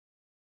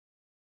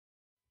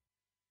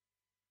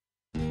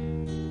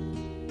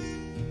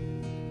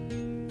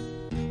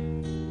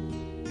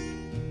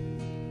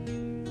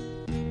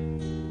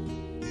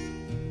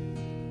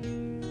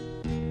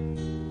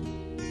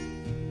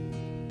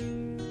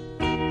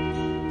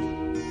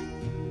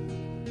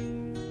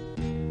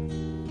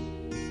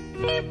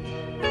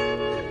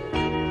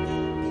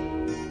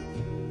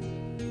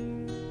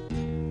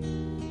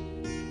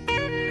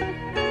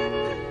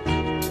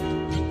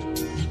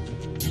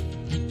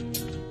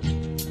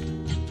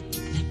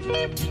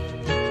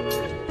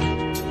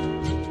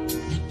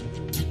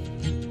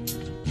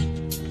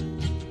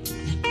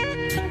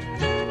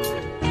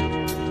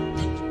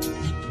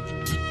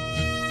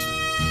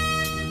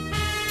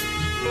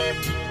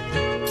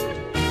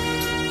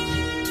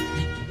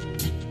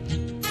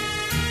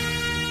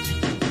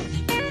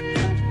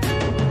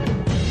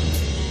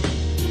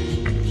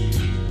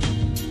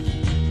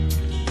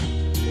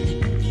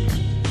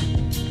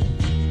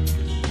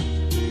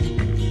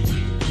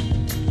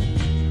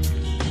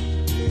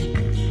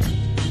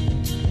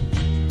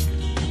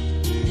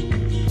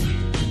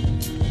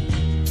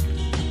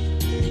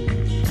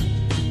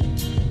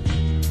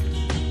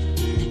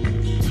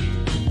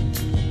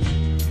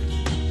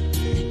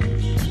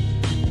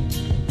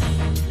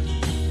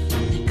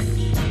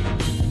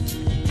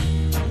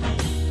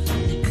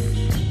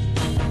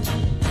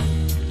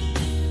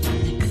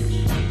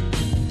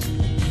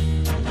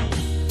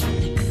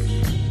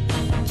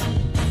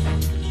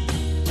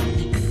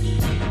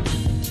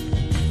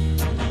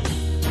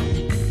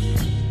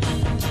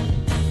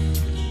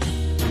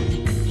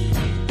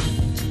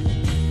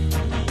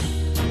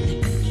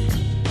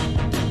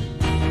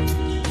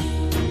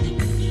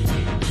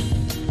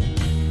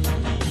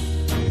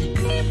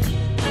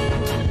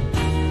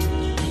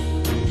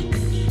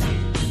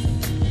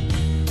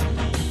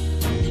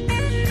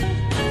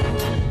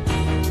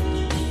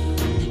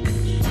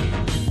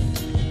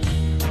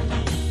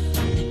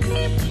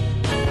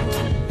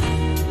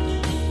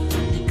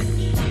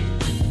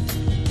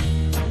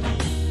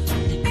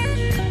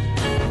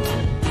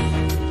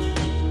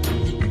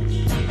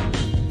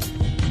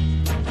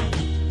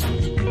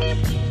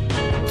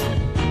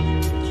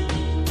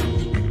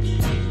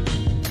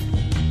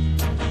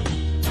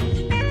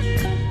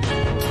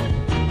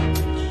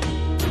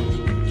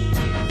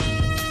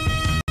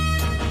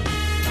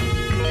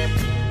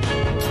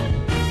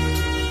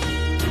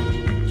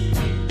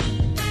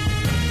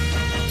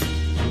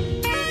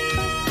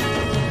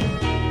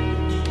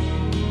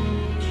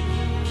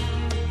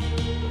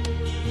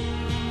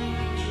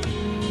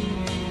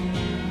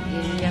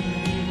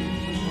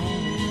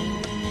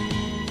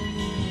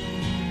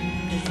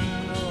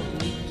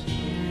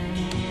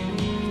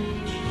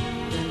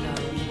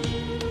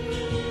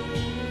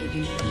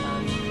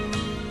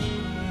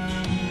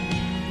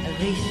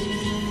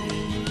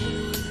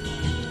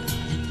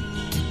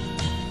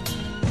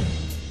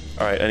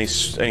Alright,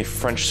 any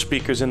French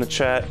speakers in the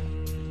chat?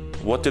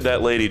 What did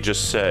that lady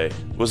just say?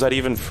 Was that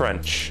even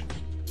French?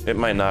 It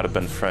might not have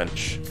been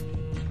French.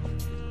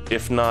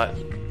 If not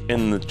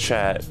in the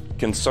chat,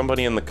 can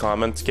somebody in the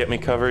comments get me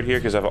covered here?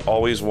 Because I've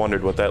always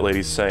wondered what that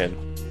lady's saying.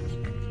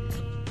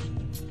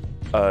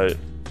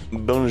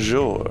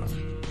 Bonjour.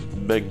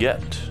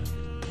 Baguette.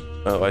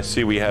 Oh, I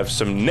see we have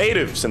some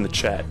natives in the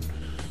chat.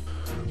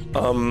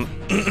 Gonna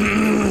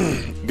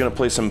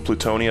play some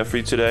Plutonia for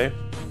you today.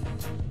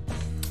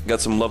 Got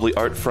some lovely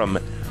art from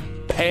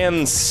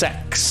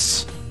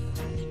Pansecs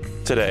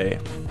today.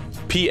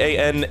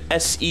 P-A-N-S-E-C-S.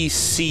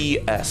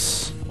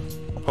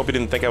 Hope you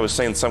didn't think I was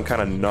saying some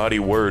kind of naughty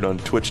word on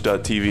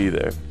Twitch.tv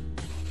there.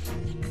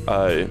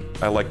 I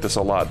like this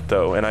a lot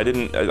though, and I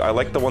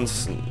like the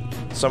ones.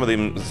 Some of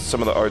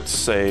the arts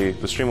say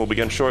the stream will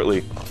begin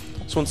shortly.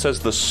 This one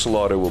says the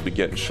slaughter will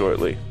begin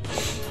shortly,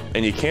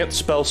 and you can't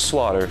spell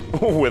slaughter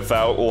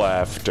without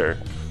laughter.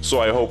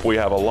 So I hope we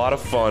have a lot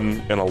of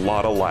fun and a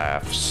lot of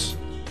laughs.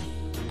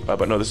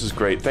 But no, this is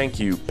great. Thank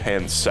you,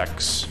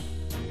 Pansecs.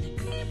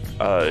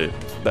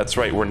 That's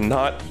right, we're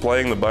not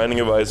playing The Binding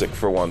of Isaac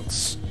for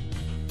once.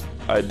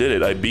 I did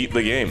it, I beat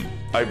the game.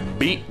 I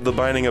beat The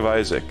Binding of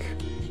Isaac.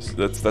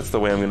 That's the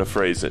way I'm gonna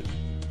phrase it.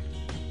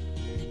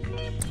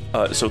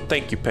 So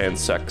thank you,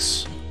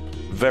 Pansecs.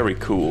 Very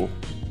cool.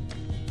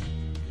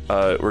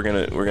 We're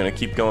gonna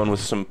keep going with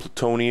some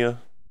Plutonia.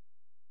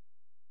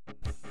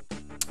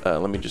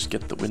 Let me just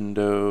get the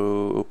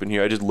window open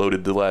here. I just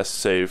loaded the last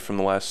save from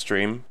the last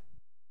stream.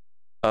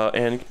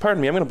 And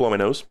pardon me, I'm gonna blow my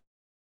nose.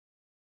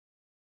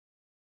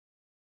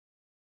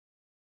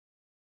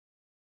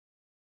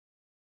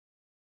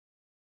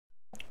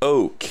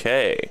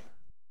 Okay.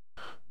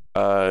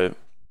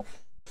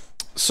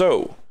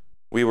 So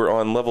we were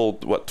on level,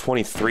 what,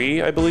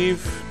 23, I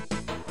believe?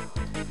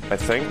 I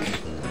think.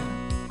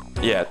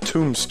 Yeah,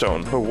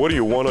 tombstone. Oh, what do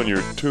you want on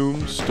your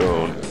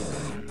tombstone?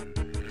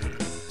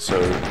 So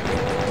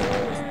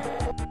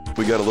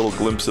we got a little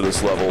glimpse of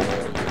this level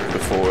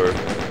before.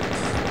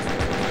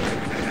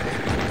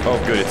 Oh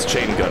good, it's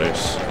chain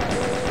gutters.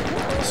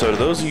 So to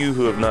those of you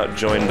who have not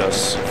joined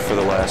us for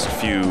the last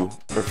few,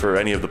 or for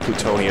any of the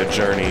Plutonia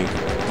journey,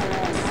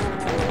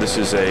 this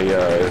is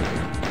a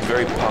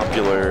very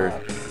popular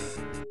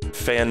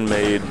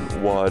fan-made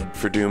WAD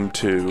for Doom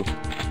 2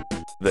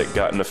 that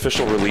got an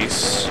official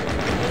release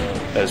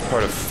as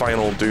part of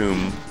Final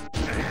Doom,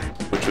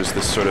 which was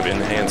this sort of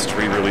enhanced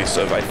re-release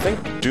of, I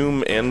think,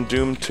 Doom and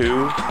Doom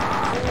 2,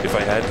 if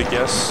I had to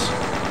guess.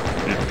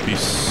 It'd be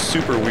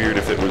super weird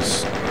if it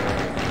was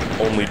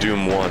only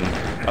Doom 1.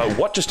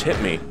 What just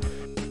hit me?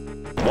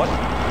 What?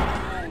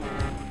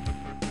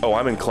 Oh,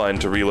 I'm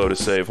inclined to reload a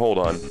save. Hold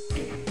on.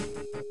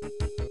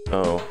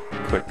 Oh,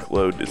 quick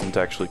load isn't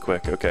actually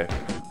quick. Okay.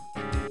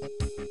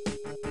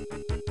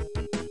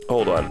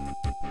 Hold on.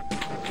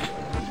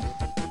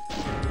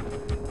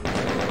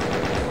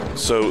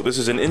 So, this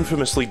is an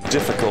infamously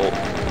difficult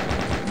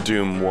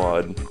Doom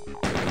WAD.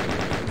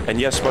 And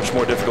yes, much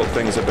more difficult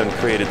things have been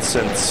created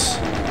since.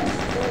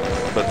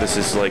 But this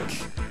is like...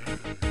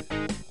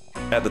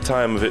 At the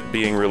time of it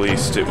being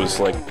released, it was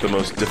like the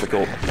most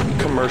difficult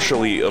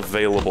commercially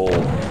available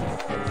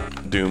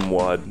Doom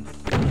WAD.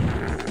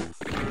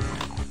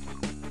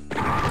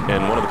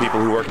 And one of the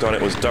people who worked on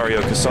it was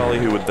Dario Casali,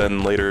 who would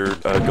then later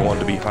go on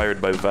to be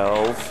hired by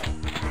Valve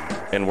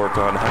and work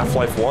on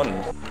Half-Life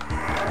 1.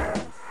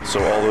 So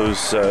all those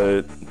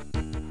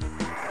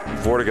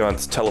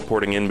Vortigaunts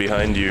teleporting in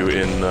behind you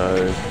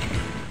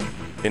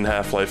in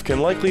Half-Life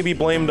can likely be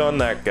blamed on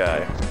that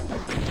guy.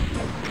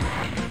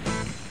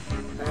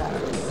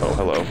 Oh,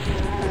 hello.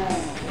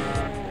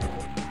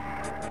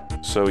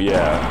 So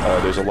yeah,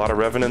 there's a lot of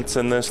Revenants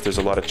in this, there's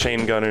a lot of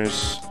Chain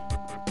Gunners,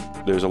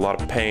 there's a lot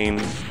of pain,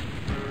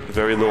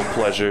 very little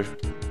pleasure.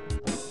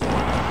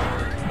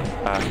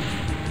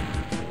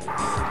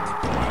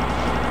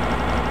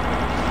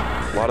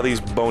 A lot of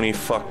these bony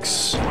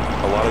fucks,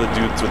 a lot of the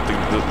dudes with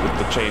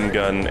the chain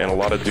gun, and a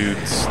lot of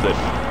dudes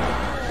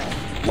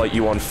that light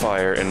you on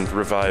fire and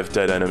revive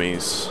dead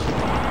enemies,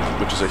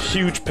 which is a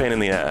huge pain in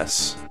the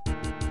ass.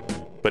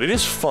 But it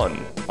is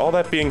fun. All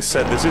that being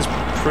said, this is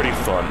pretty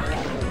fun.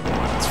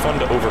 It's fun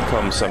to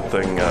overcome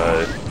something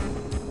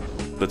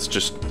that's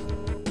just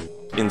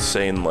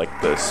insane like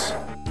this.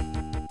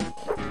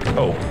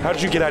 Oh, how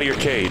did you get out of your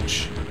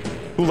cage?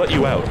 Who let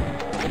you out?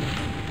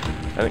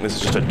 I think this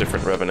is just a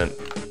different Revenant.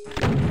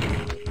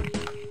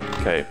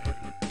 Okay.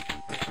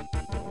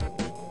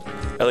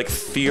 I like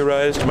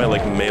theorized my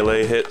like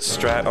melee hit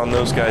strat on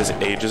those guys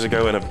ages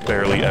ago and have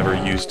barely ever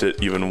used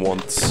it even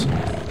once.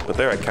 But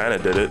there I kinda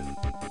did it.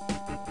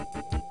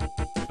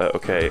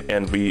 Okay,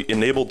 and we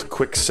enabled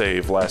quick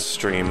save last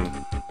stream,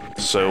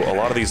 so a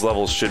lot of these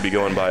levels should be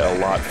going by a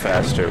lot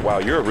faster. Wow,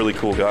 you're a really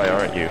cool guy,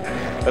 aren't you?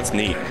 That's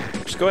neat.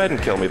 Just go ahead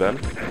and kill me then.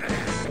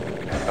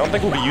 I don't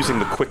think we'll be using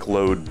the quick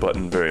load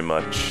button very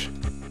much.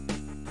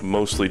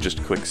 Mostly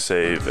just quick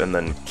save and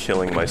then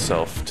killing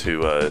myself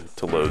to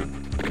load.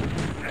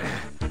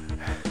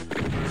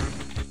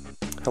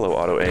 Hello,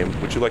 auto aim.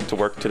 Would you like to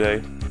work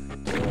today?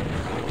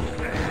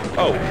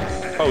 Oh,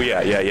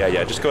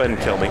 yeah. Just go ahead and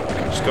kill me.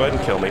 Just go ahead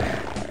and kill me.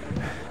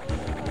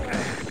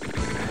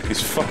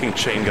 These fucking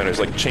chain gunners,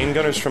 like chain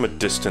gunners from a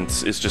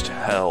distance is just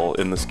hell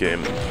in this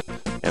game.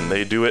 And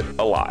they do it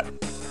a lot.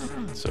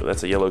 So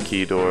that's a yellow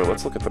key door.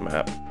 Let's look at the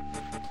map.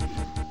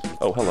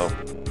 Oh, hello.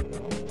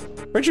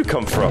 Where'd you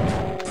come from?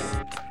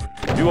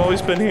 Have you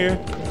always been here?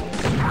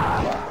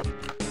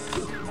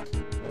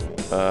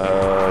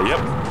 Yep.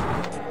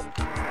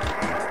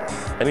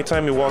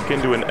 Anytime you walk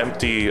into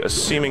a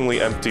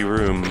seemingly empty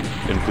room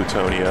in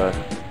Plutonia,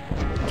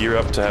 gear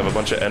up to have a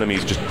bunch of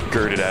enemies just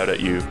girded out at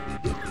you.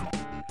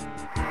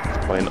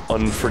 By an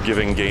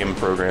unforgiving game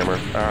programmer.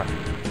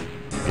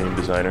 Game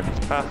designer.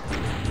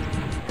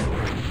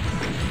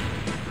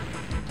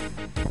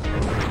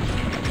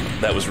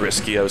 That was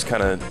risky. I was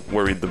kind of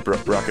worried the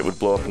rocket would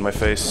blow up in my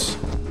face.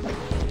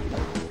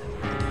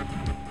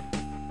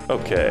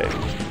 Okay.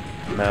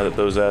 Now that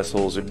those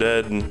assholes are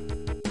dead,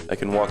 I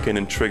can walk in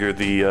and trigger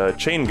the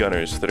chain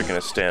gunners that are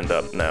gonna stand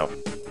up now.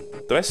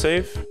 Did I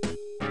save?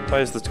 Why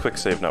is this quick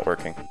save not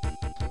working?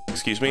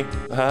 Excuse me?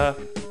 Haha.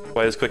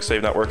 Why is quick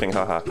save not working?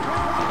 Haha.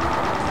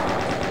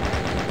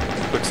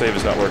 Quick save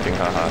is not working,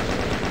 haha.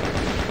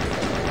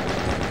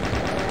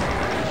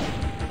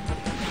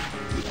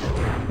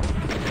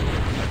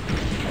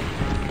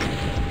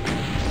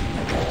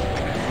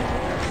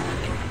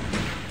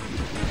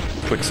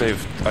 Quick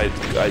save.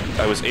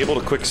 I was able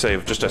to quick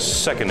save just a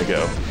second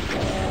ago.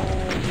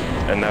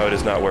 And now it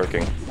is not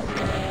working.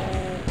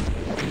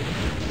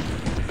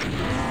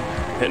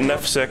 Hitting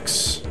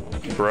F6.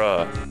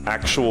 Bruh.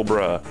 Actual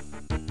bruh.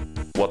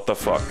 What the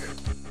fuck?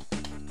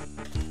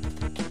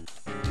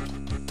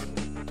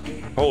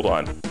 Hold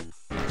on.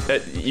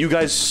 You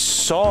guys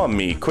saw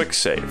me quick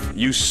save.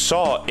 You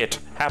saw it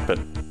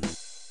happen.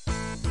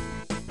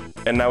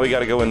 And now we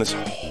gotta go in this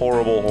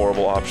horrible,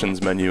 horrible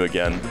options menu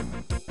again.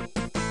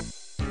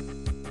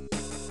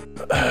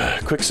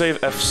 Quick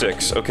save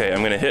F6. Okay,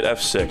 I'm gonna hit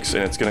F6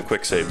 and it's gonna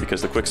quick save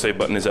because the quick save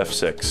button is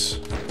F6.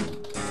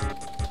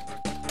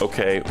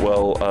 Okay,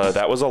 well,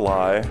 that was a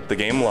lie. The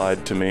game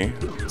lied to me.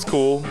 It's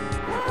cool.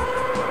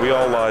 We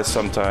all lie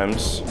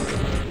sometimes.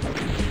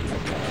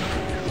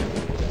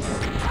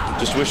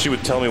 Just wish you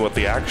would tell me what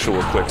the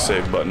actual quick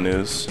save button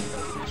is.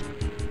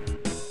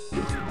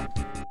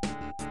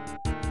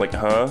 Like,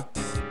 huh?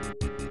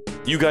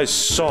 You guys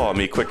saw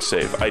me quick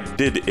save. I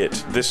did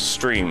it this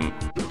stream.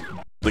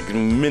 Like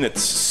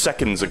minutes,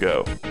 seconds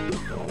ago.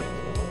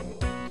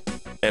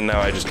 And now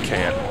I just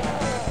can't.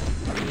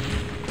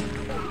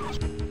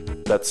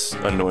 That's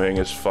annoying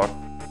as fuck.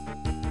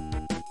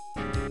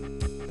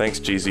 Thanks,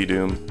 GZ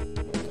Doom.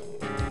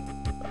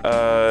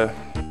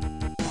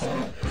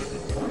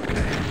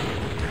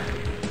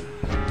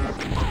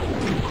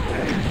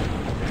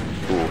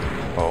 Cool.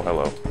 Oh,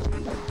 hello.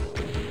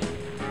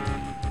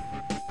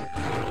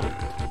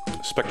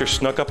 Spectre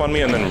snuck up on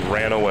me and then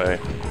ran away.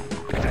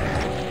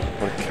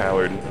 What a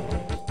coward.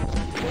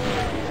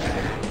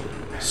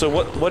 So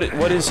what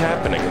is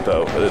happening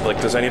though?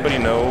 Like, does anybody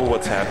know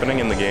what's happening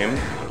in the game?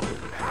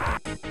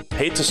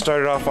 Hate to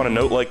start it off on a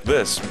note like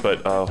this,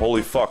 but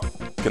holy fuck,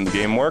 can the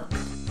game work?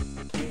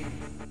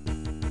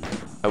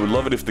 I would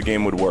love it if the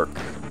game would work,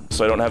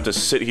 so I don't have to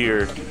sit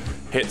here,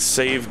 hit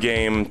save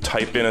game,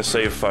 type in a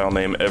save file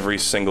name every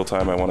single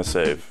time I want to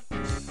save.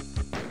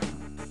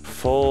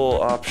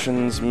 Full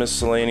options,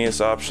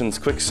 miscellaneous options,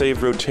 quick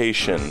save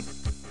rotation.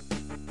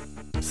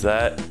 Is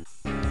that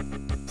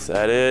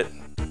it?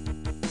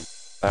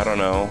 I don't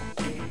know.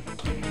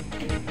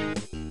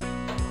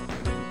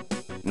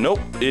 Nope,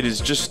 it is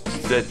just,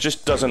 that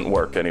just doesn't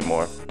work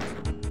anymore.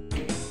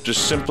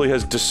 Just simply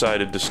has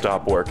decided to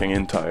stop working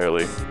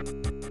entirely.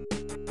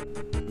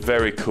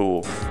 Very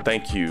cool.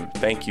 Thank you,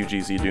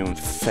 GZ Doom.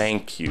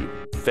 Thank you,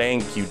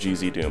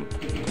 GZ Doom.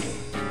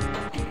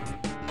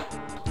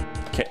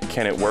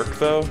 Can it work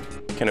though?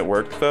 Can it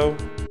work though?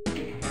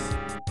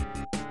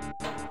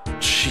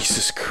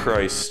 Jesus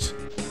Christ.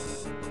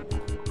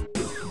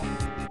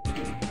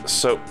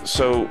 So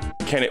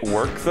can it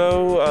work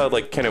though?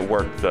 Like, can it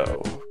work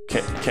though?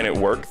 Can it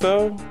work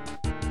though?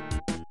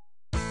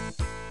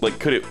 Like,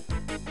 could it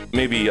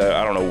maybe,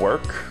 I don't know,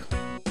 work?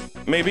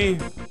 Maybe?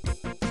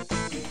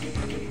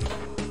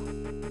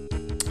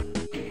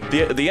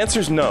 The answer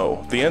is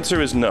no. The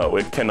answer is no,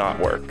 it cannot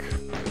work.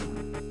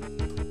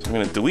 So I'm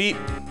gonna delete.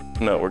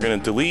 No, we're gonna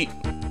delete.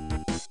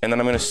 And then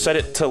I'm gonna set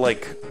it to,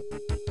 like,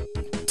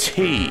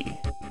 T.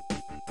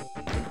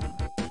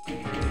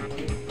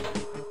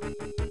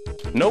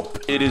 Nope,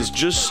 it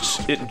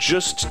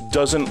just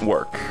doesn't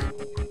work.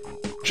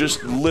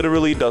 Just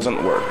literally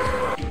doesn't work.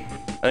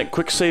 I think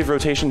quick save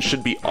rotation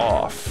should be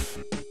off.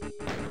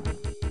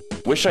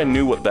 Wish I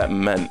knew what that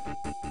meant.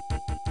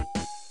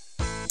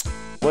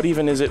 What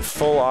even is it?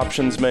 Full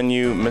options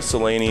menu,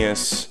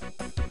 miscellaneous,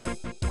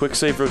 quick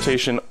save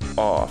rotation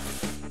off.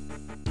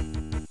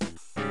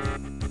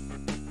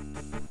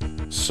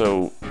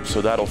 So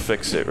that'll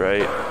fix it,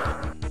 right?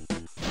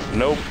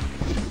 Nope.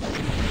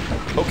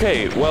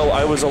 Okay, well,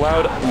 I was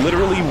allowed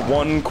literally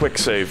one quick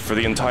save for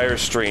the entire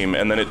stream,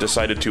 and then it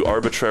decided to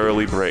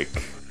arbitrarily break.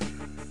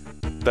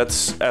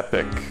 That's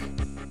epic.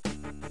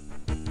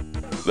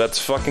 That's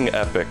fucking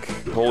epic.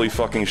 Holy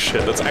fucking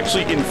shit. That's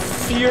actually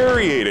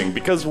infuriating,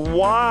 because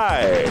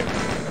why?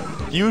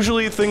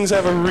 Usually things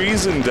have a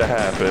reason to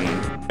happen,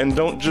 and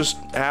don't just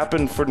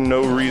happen for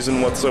no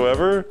reason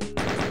whatsoever.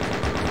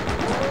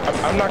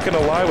 I'm not gonna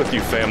lie with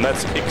you, fam,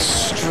 that's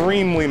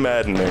extremely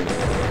maddening.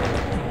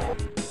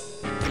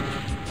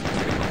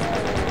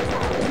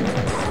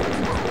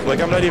 Like,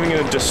 I'm not even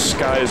gonna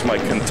disguise my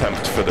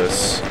contempt for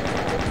this.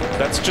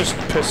 That's just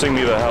pissing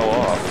me the hell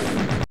off.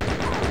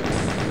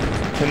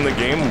 Can the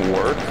game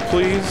work,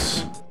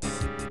 please?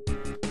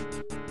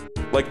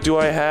 Like, do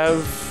I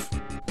have...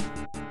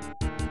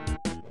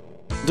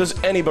 Does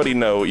anybody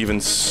know even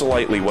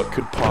slightly what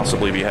could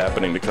possibly be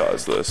happening to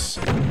cause this?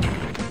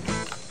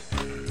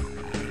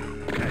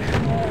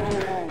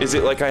 Is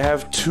it like I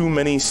have too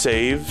many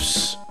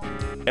saves,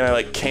 and I,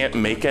 like, can't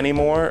make any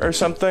more or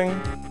something?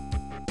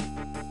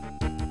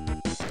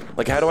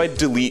 Like, how do I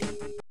delete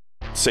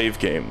save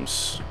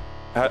games?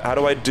 How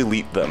do I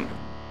delete them?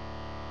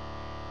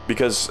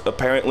 Because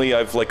apparently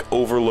I've, like,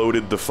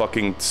 overloaded the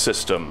fucking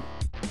system.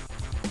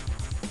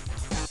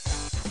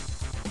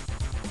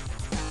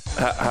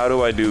 How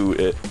do I do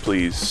it,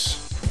 please?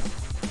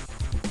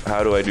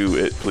 How do I do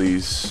it,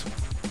 please?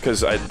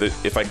 Because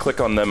if I click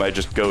on them, I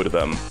just go to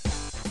them.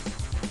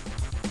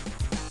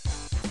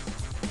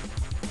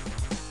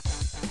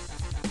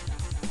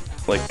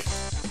 Like,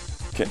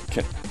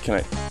 can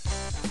I...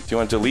 Do you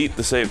want to delete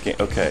the save game?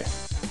 Okay.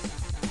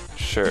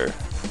 Sure.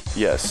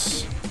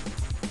 Yes.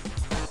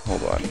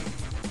 Hold on.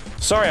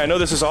 Sorry, I know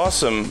this is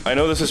awesome. I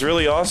know this is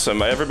really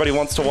awesome. Everybody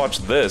wants to watch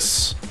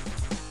this.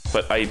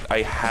 But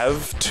I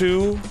have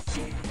to,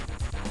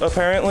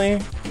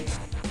 apparently.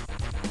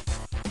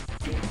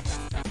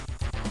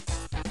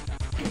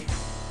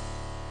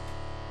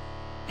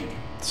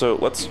 So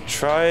let's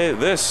try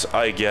this,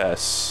 I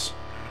guess.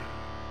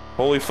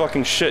 Holy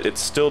fucking shit, it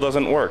still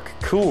doesn't work.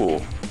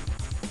 Cool.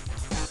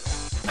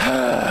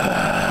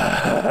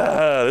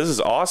 This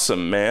is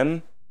awesome,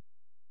 man.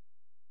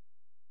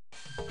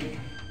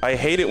 I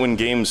hate it when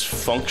games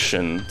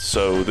function,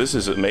 so this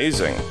is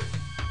amazing.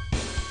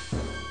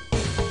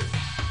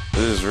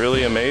 This is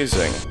really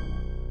amazing.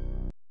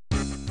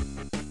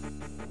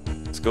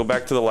 Let's go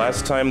back to the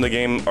last time the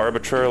game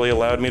arbitrarily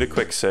allowed me to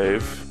quick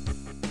save.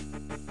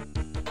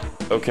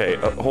 Okay,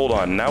 hold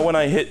on. Now when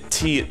I hit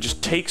T, it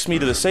just takes me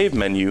to the save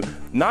menu.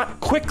 Not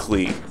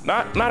quickly.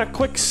 Not a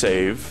quick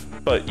save,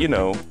 but, you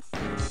know,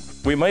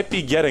 we might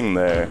be getting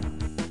there.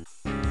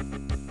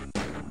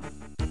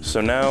 So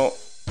now,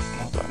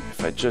 hold on,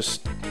 if I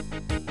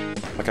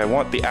Like, I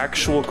want the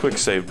actual quick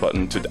save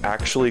button to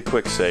actually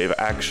quick save,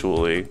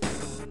 actually.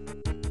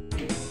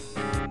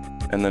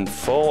 And then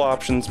full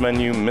options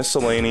menu,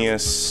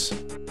 miscellaneous,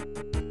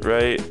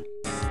 right?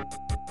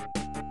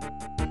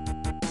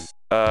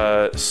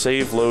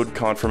 Save load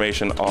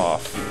confirmation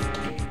off.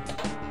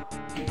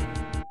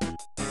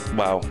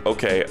 Wow,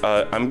 okay,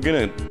 I'm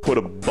gonna put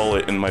a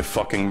bullet in my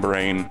fucking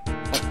brain.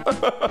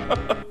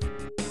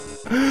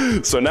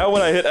 So now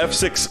when I hit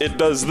F6, it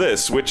does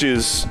this, which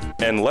is,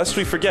 and lest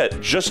we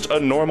forget, just a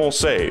normal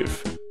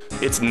save.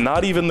 It's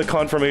not even the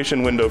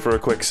confirmation window for a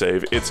quick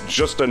save, it's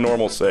just a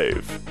normal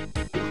save.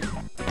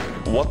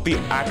 What the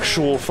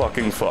actual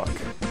fucking fuck?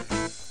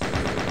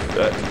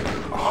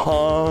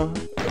 Huh?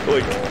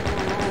 Like...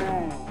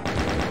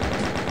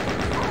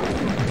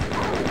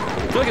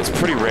 I feel like it's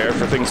pretty rare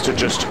for things to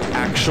just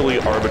actually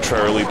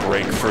arbitrarily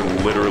break for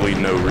literally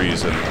no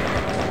reason.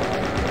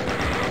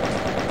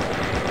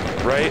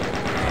 Right?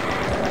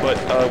 But,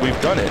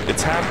 we've done it.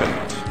 It's happened.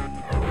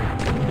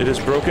 It is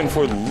broken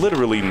for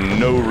literally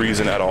no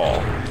reason at all.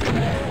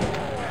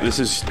 This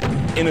is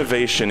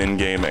innovation in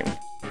gaming.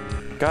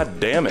 God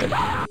damn it.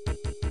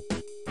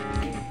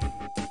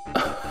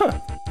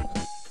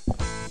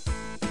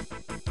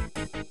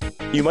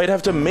 You might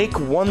have to make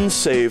one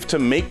save to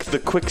make the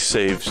quick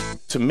saves,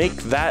 to make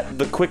that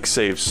the quick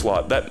save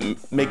slot. That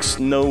makes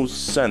no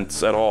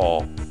sense at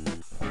all.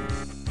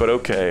 But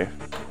okay.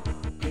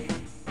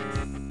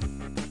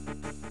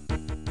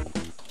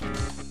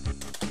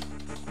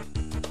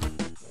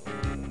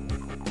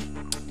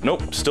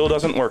 Nope, still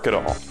doesn't work at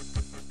all.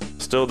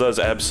 Still does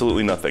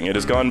absolutely nothing. It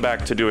has gone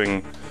back to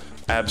doing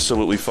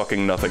absolutely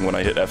fucking nothing when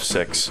I hit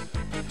F6.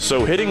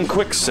 So hitting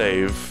quick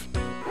save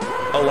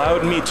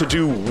allowed me to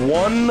do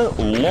one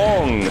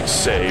long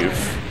save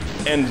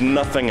and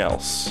nothing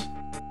else.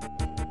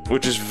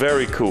 Which is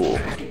very cool.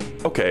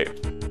 Okay.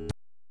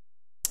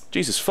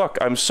 Jesus fuck,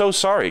 I'm so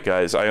sorry,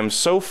 guys. I am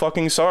so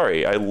fucking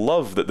sorry. I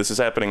love that this is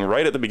happening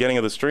right at the beginning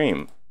of the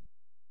stream.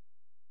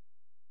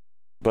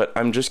 But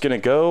I'm just gonna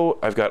go,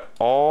 I've got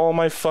all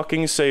my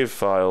fucking save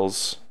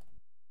files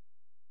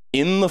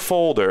in the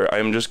folder.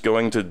 I'm just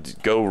going to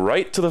go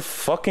right to the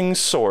fucking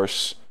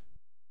source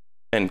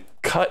and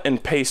cut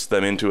and paste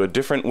them into a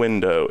different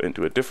window,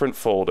 into a different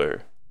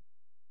folder.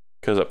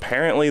 Because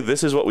apparently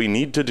this is what we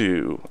need to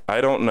do. I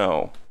don't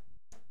know.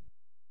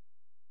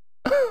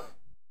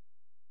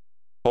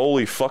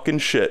 Holy fucking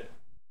shit.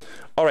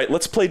 Alright,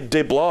 let's play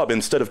Deblob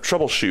instead of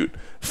Troubleshoot.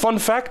 Fun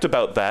fact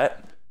about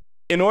that,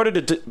 in order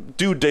to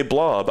do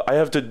Deblob, I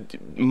have to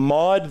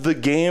mod the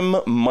game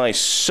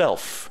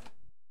myself.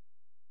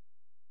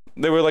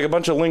 There were like a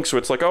bunch of links where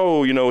it's like,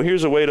 oh, you know,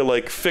 here's a way to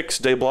like fix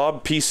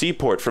Deblob PC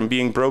port from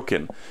being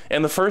broken.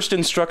 And the first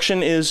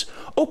instruction is,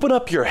 open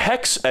up your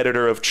hex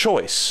editor of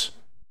choice.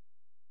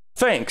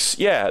 Thanks,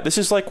 yeah, this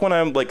is like when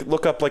I like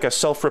look up like a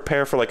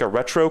self-repair for like a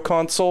retro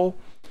console.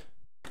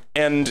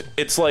 And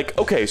it's like,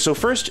 okay, so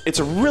first, it's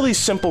a really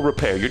simple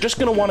repair. You're just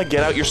gonna wanna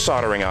get out your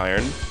soldering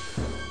iron.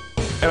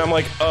 And I'm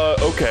like,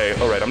 okay,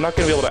 alright, I'm not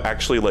gonna be able to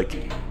actually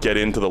like get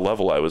into the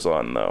level I was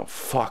on though.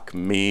 Fuck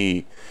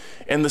me.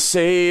 And the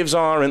saves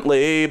aren't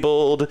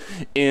labeled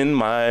in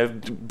my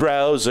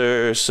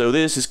browser, so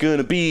this is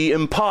gonna be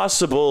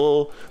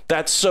impossible.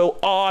 That's so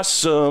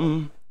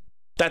awesome.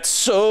 That's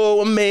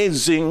so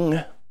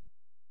amazing.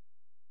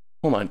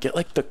 Hold on, get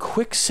like the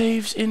quick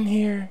saves in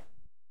here.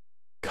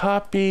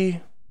 Copy.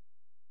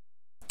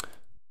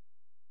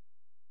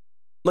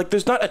 Like,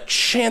 there's not a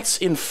chance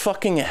in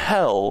fucking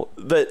hell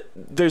that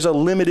there's a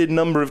limited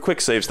number of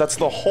quick saves. That's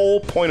the whole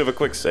point of a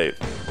quick save.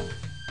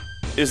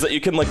 Is that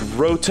you can, like,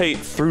 rotate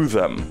through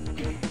them.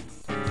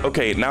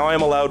 Okay, now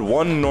I'm allowed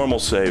one normal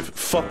save.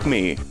 Fuck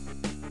me.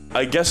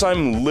 I guess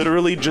I'm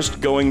literally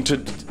just going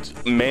to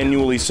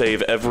manually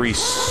save every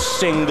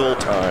single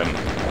time.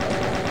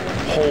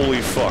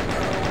 Holy fuck.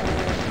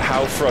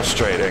 How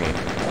frustrating.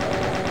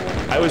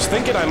 I was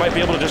thinking I might be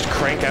able to just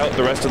crank out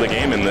the rest of the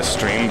game in this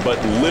stream, but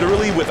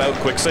literally without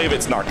quick save,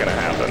 it's not gonna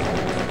happen.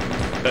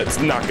 It's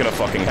not gonna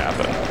fucking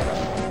happen.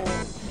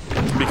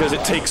 Because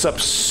it takes up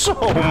so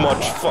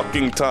much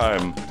fucking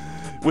time.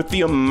 With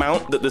the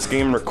amount that this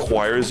game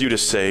requires you to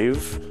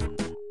save,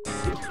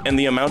 and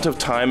the amount of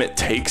time it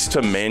takes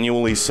to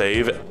manually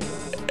save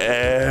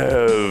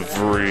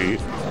every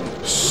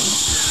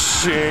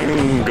single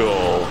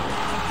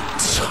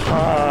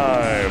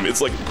time. It's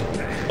like,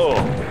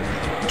 oh.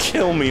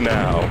 Kill me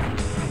now.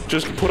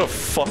 Just put a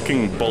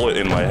fucking bullet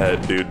in my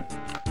head, dude.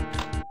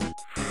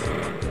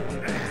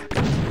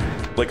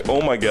 Like,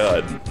 oh my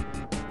god.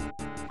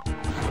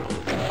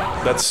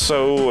 That's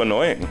so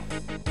annoying.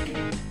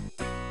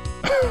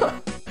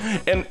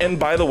 and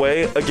by the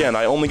way, again,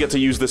 I only get to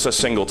use this a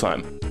single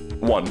time.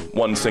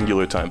 One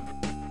singular time.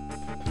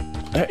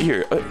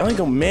 Here, I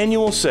go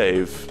manual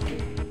save.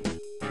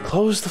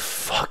 Close the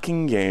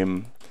fucking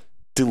game.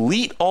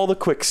 Delete all the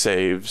quick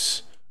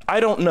saves.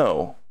 I don't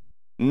know.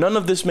 None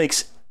of this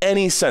makes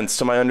any sense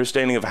to my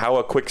understanding of how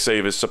a quick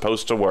save is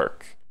supposed to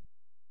work.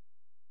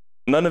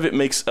 None of it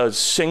makes a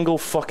single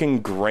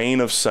fucking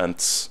grain of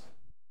sense.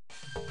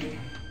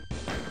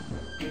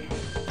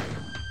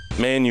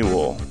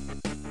 Manual.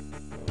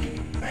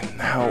 And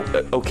now,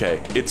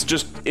 okay,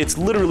 it's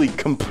literally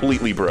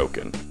completely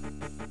broken.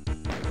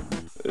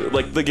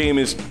 Like, the game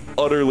is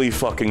utterly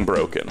fucking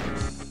broken.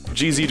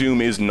 GZ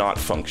Doom is not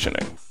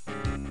functioning.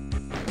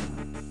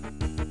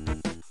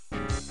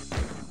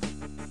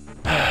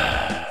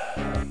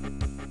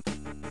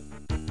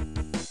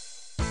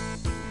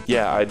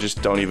 Yeah, I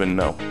just don't even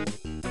know.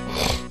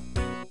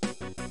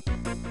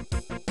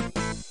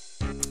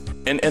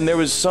 And there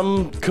was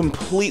some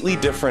completely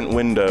different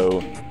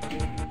window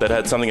that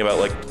had something about,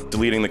 like,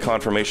 deleting the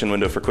confirmation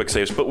window for quick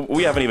saves, but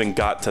we haven't even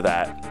got to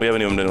that. We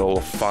haven't even been able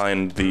to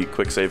find the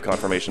quick save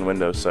confirmation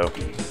window, so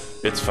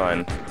it's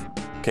fine.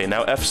 Okay,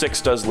 now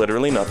F6 does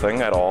literally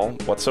nothing at all,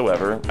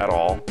 whatsoever, at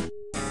all.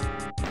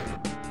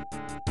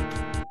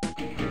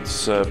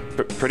 It's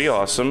pretty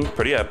awesome,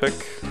 pretty epic.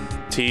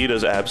 T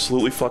does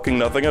absolutely fucking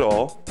nothing at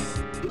all.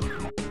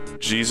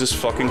 Jesus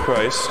fucking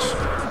Christ.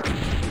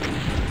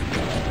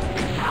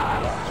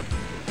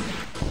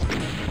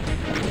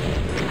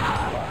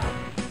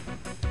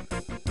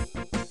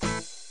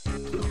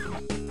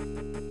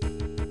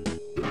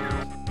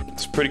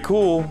 It's pretty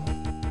cool.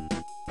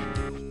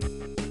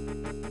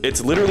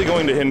 It's literally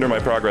going to hinder my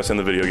progress in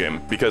the video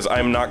game, because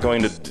I'm not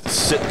going to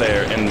sit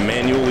there and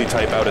manually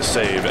type out a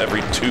save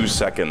every 2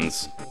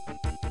 seconds.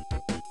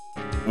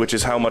 Which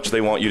is how much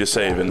they want you to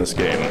save in this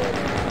game.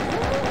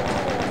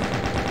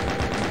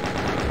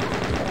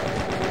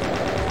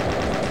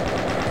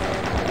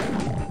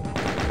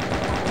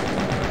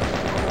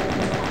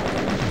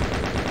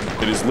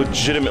 It is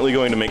legitimately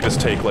going to make this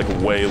take, like,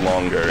 way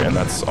longer, and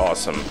that's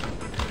awesome.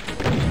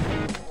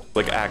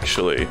 Like,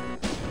 actually.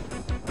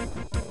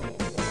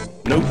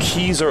 No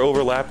keys are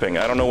overlapping.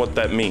 I don't know what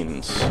that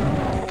means.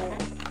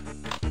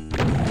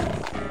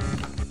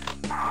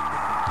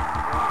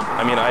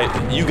 I mean,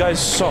 you guys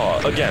saw,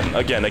 again,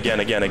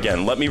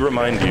 let me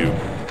remind you.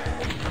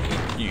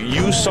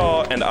 You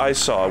saw and I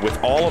saw with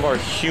all of our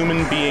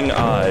human being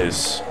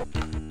eyes.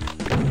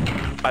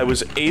 I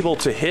was able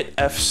to hit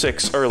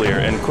F6 earlier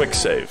and quick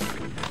save.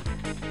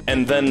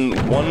 And then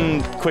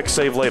one quick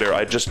save later,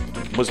 I just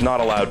was not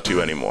allowed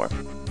to anymore.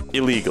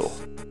 Illegal.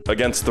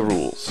 Against the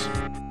rules.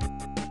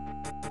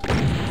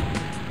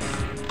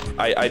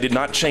 I did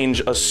not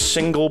change a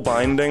single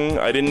binding.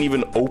 I didn't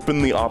even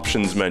open the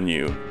options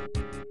menu.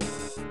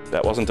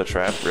 That wasn't a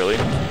trap, really?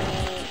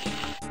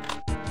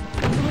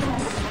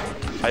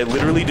 I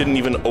literally didn't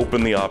even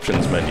open the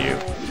options menu.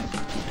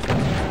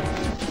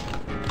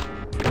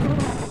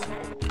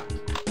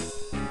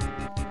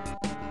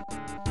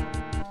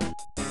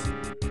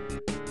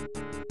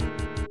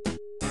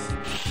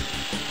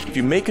 If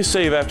you make a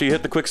save after you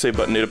hit the quick save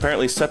button, it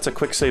apparently sets a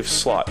quick save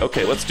slot.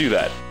 Okay, let's do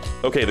that.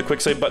 Okay, the quick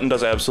save button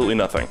does absolutely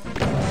nothing.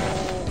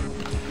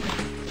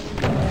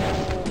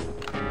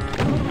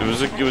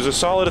 It was a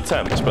solid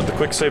attempt, but the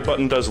quick save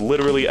button does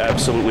literally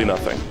absolutely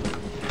nothing.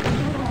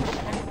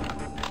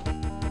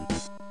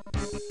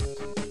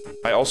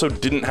 I also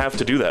didn't have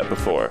to do that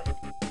before.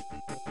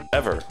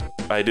 Ever.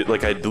 I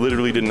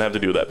literally didn't have to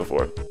do that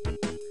before.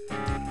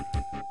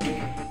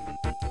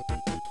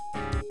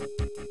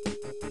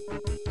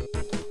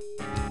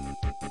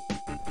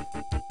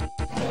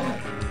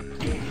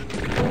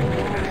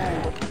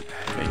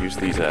 Okay, use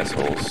these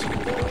assholes.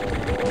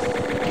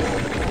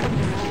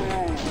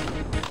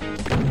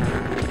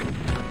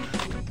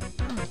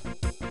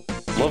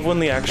 Love when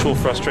the actual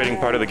frustrating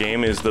part of the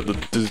game is that the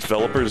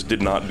developers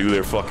did not do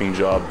their fucking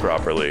job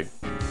properly.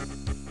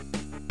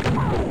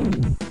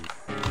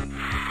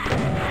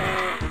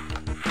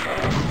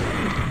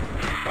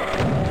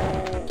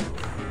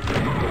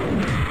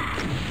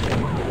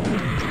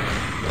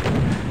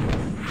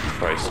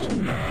 Christ.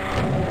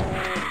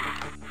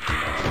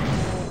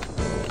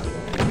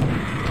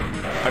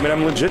 I mean,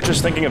 I'm legit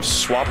just thinking of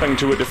swapping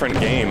to a different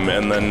game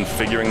and then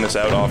figuring this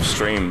out off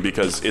stream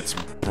because it's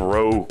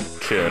broken.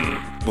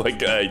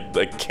 Like,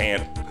 I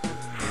can't...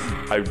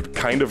 I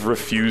kind of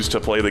refuse to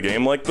play the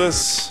game like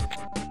this.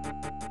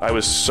 I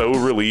was so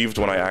relieved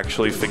when I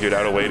actually figured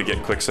out a way to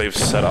get quick save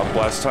set up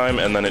last time,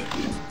 and then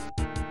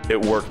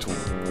it worked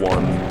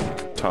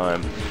one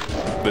time.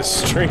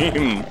 This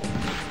stream.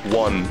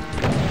 One.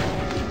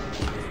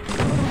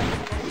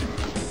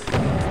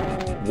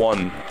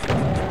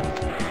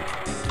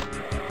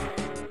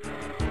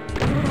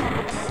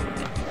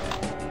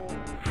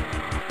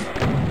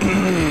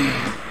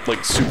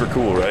 Like, super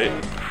cool, right?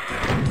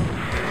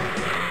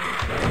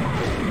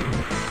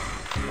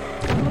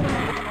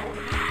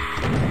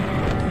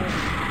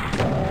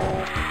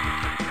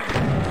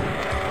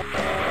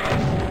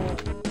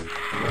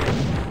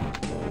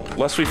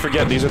 Lest we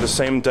forget, these are the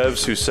same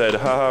devs who said,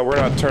 haha, we're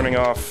not turning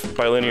off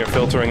bilinear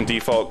filtering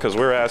default because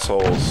we're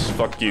assholes.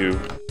 Fuck you.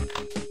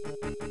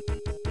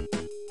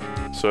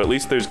 So at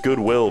least there's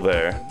goodwill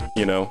there,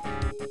 you know?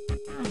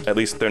 At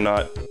least they're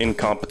not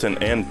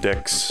incompetent and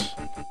dicks.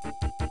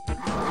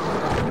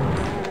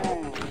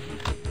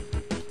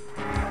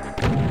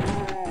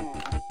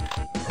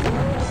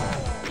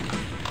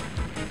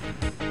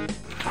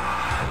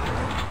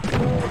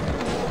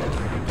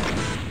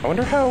 I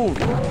wonder how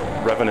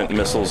Revenant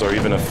missiles are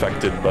even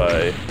affected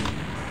by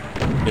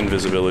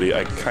invisibility.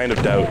 I kind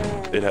of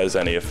doubt it has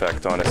any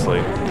effect, honestly.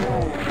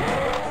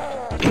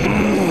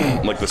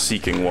 Like the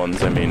Seeking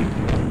ones, I mean.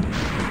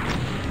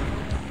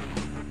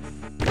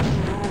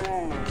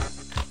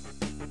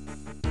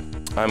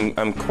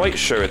 I'm quite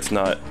sure it's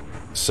not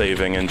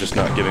saving and just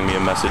not giving me a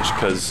message,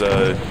 because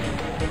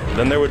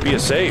then there would be a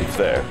save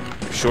there,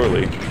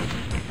 surely.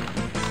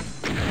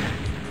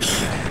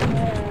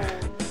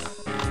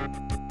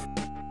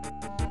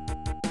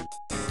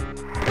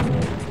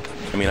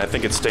 I mean, I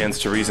think it stands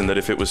to reason that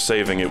if it was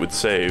saving, it would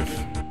save.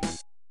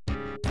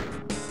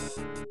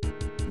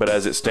 But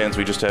as it stands,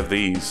 we just have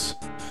these.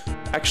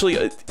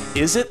 Actually,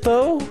 is it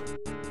though?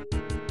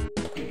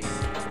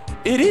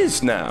 It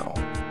is now.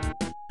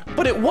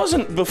 But it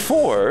wasn't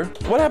before.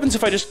 What happens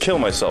if I just kill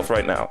myself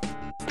right now?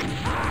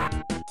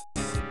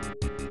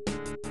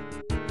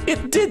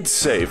 It did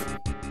save.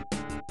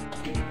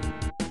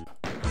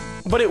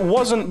 But it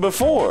wasn't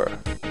before.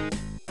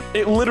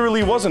 It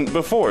literally wasn't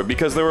before,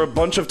 because there were a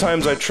bunch of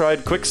times I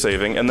tried quick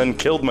saving and then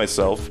killed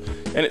myself,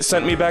 and it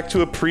sent me back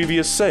to a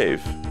previous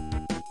save.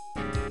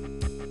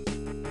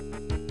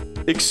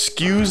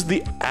 Excuse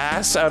the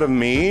ass out of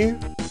me?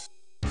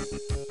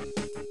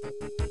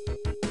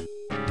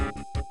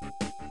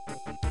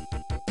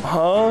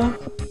 Huh?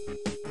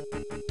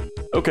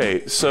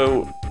 Okay,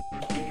 so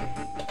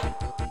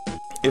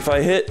if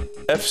I hit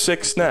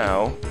F6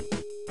 now,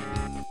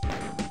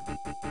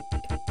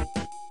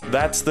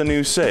 that's the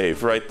new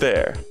save right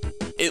there.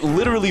 It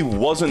literally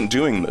wasn't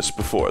doing this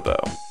before,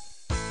 though.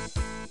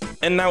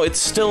 And now it's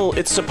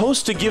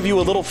supposed to give you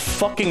a little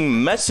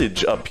fucking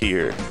message up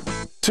here,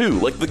 too.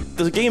 Like,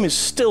 the game is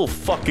still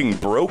fucking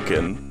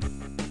broken.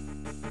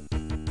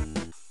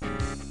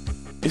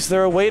 Is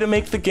there a way to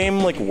make the game,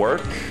 like,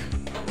 work?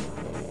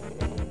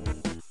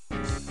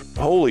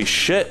 Holy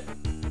shit.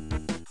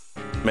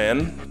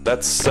 Man,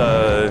 that's,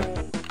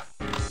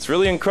 it's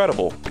really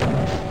incredible.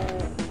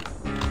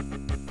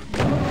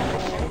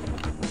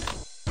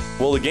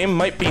 Well, the game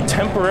might be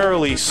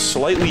temporarily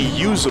slightly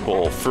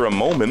usable for a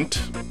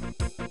moment.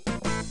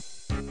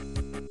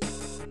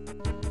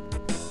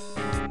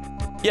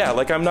 Yeah,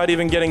 like I'm not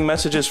even getting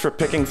messages for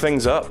picking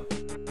things up.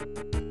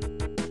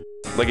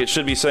 Like it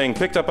should be saying,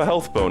 picked up a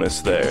health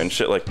bonus there and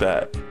shit like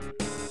that.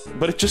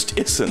 But it just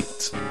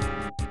isn't.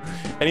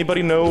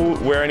 Anybody know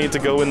where I need to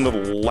go in the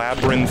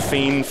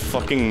labyrinthine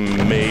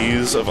fucking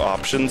maze of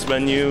options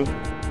menu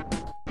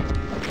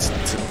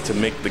to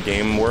make the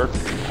game work?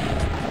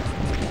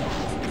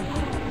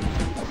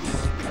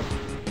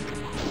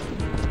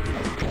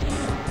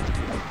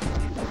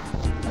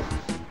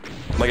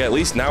 Like, at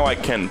least now I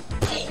can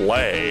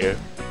play.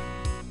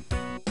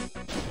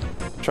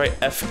 Try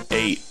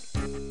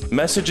F8.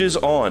 Messages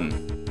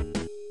on.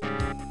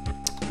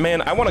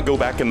 Man, I want to go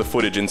back in the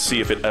footage and see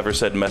if it ever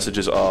said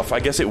messages off.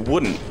 I guess it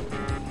wouldn't.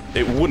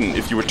 It wouldn't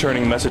if you were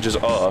turning messages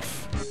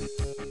off.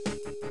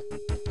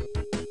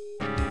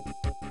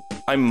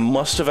 I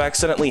must have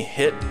accidentally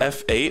hit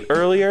F8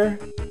 earlier.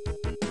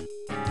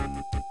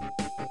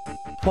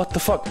 What the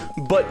fuck?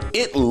 But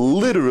it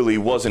literally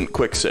wasn't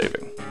quick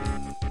saving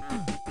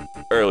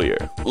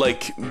earlier.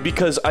 Like,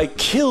 because I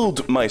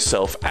killed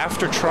myself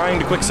after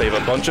trying to quick save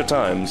a bunch of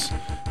times,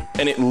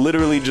 and it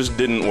literally just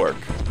didn't work.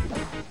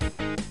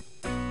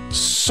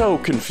 So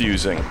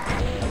confusing.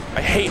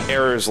 I hate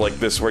errors like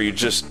this where you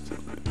just...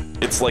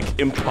 it's like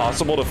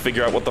impossible to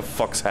figure out what the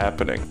fuck's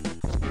happening.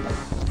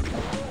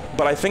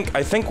 But I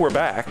think we're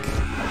back.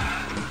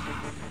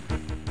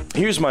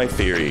 Here's my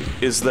theory,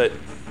 is that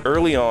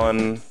early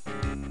on,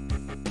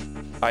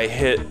 I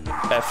hit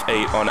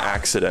F8 on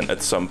accident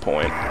at some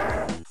point.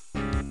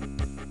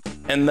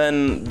 And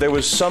then there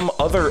was some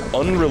other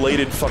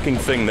unrelated fucking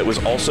thing that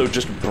was also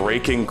just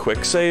breaking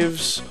quick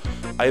saves.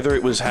 Either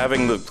it was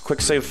having the quick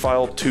save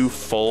file too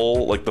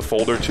full, like the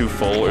folder too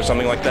full or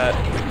something like that.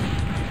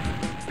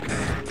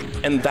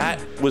 And that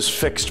was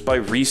fixed by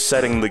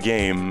resetting the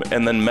game,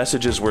 and then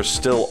messages were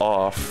still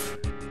off,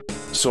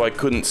 so I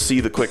couldn't see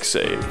the quick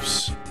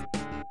saves.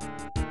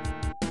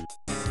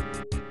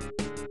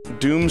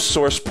 Doom's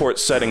source port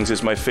settings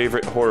is my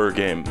favorite horror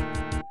game.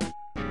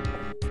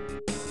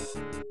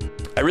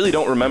 I really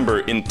don't remember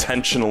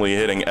intentionally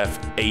hitting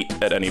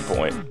F8 at any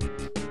point.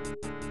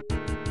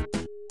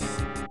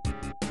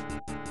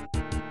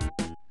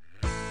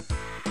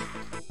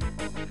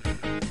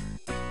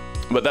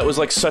 But that was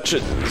like such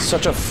a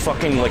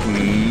fucking like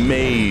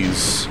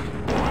maze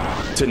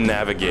to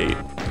navigate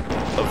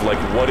of like,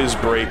 what is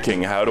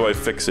breaking? How do I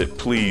fix it?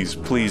 Please,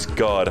 please,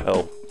 God,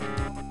 help.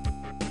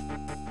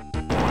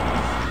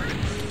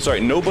 Sorry,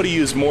 nobody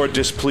is more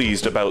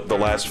displeased about the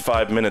last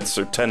 5 minutes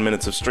or 10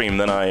 minutes of stream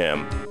than I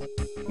am.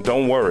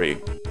 Don't worry.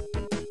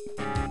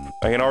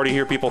 I can already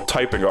hear people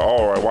typing,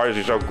 oh, why is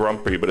he so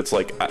grumpy? But it's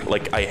like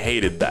I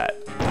hated that.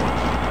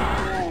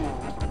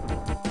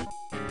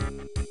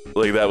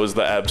 Like, that was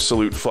the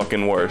absolute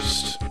fucking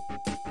worst.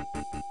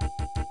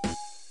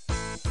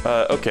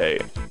 Okay.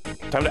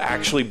 Time to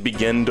actually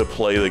begin to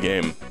play the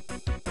game.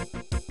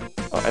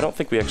 I don't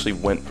think we actually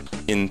went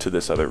into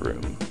this other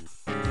room.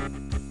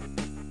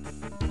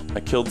 I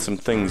killed some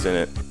things in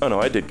it. Oh no,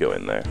 I did go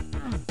in there.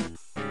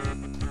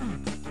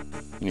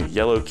 You need a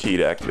yellow key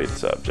to activate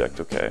this object,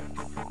 okay.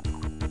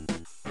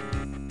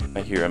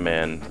 I hear a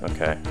man,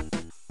 okay.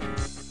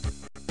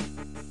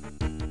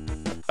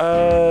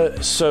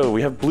 So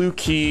we have blue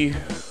key,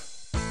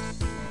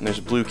 and there's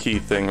a blue key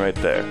thing right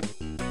there.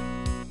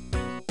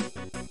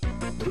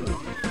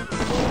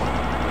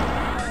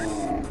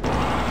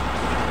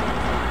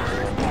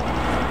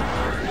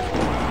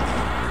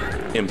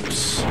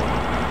 Imps.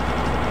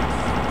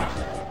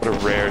 What a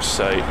rare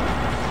sight.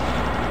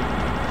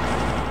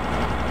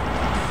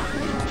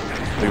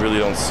 We really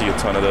don't see a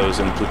ton of those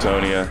in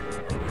Plutonia.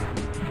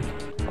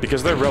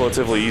 Because they're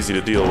relatively easy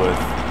to deal with.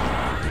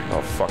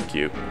 Oh, fuck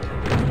you.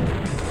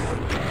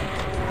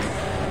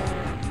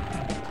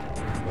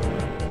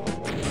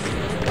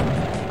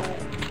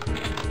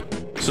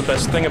 So the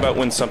best thing about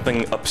when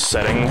something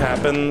upsetting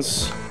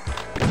happens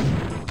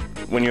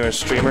when you're a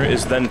streamer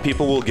is then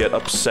people will get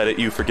upset at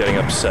you for getting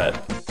upset.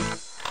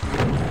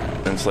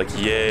 And it's like,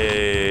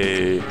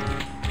 yay.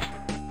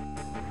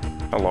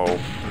 Hello.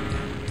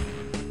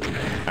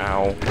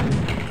 Ow.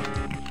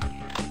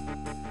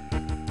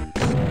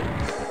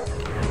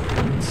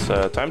 It's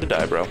time to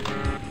die, bro.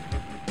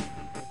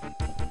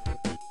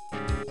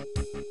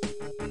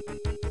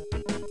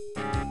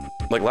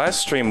 Like last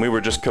stream, we were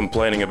just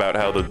complaining about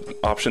how the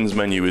options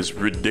menu is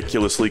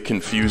ridiculously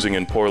confusing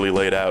and poorly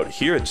laid out.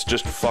 Here, it's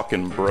just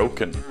fucking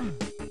broken.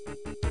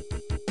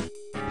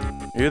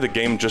 Here, the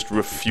game just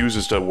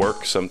refuses to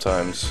work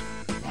sometimes.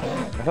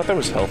 I thought there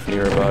was health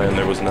nearby, and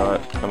there was not.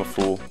 I'm a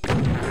fool.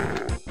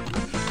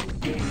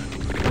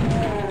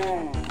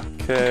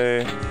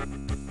 Okay.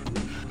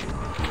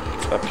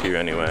 It's up here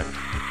anyway.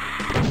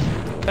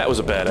 That was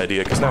a bad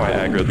idea, because now I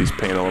aggroed these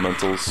pain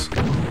elementals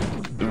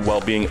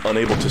while being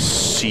unable to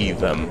see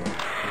them.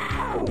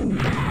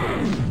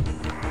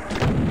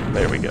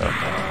 There we go.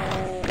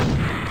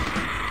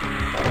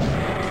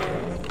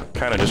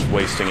 Kinda just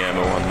wasting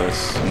ammo on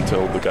this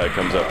until the guy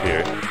comes up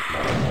here.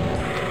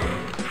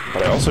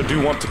 But I also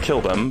do want to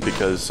kill them,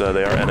 because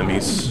they are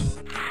enemies.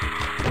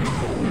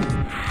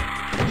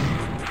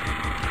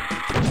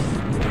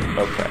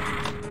 Okay.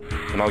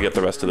 And I'll get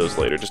the rest of those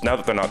later, just now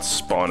that they're not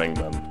spawning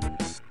them.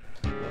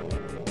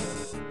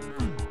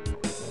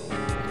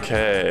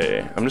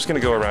 Okay, I'm just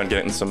gonna go around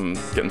getting some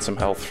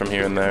health from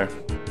here and there.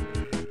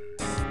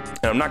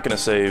 And I'm not gonna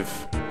save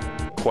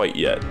quite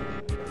yet.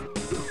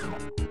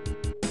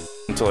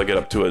 Until I get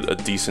up to a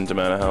decent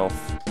amount of health.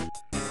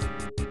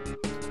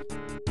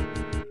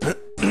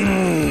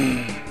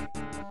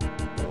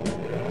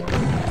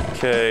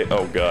 Okay,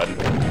 oh god.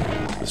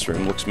 This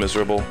room looks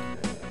miserable.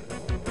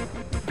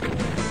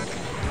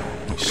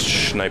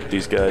 Snipe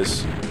these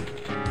guys.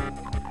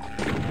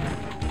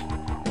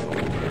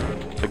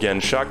 Again,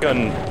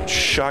 shotgun,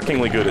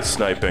 shockingly good at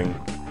sniping.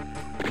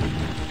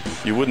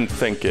 You wouldn't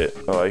think it.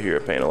 Oh, I hear a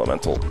pain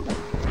elemental.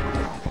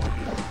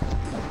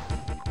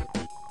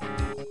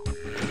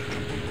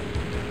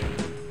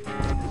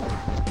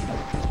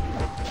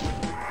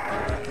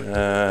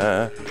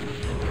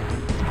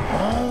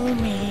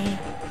 Homie.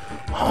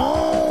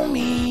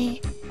 Homie.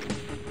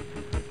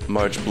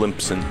 Marge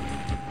Blimpson.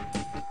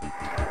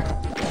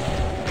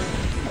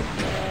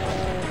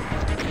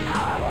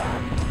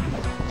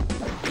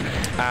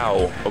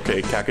 Ow.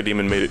 Okay,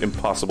 Cacodemon made it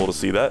impossible to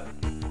see that.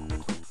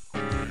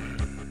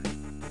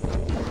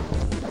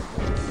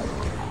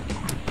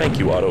 Thank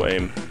you,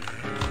 auto-aim.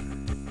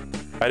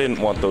 I didn't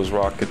want those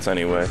rockets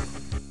anyway.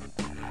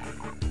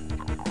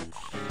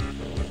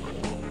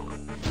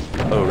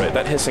 Oh, right,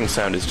 that hissing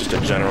sound is just a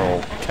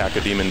general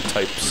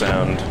Cacodemon-type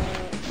sound.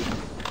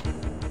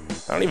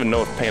 I don't even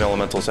know if pain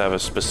elementals have a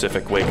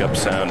specific wake-up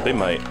sound. They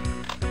might.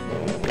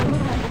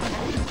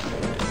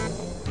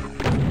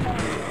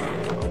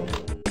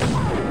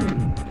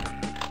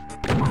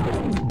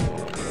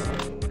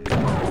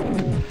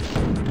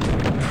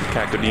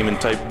 Cacodemon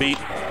type beat.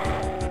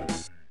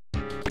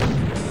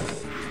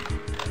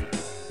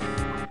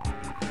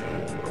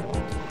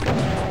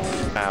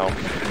 Ow.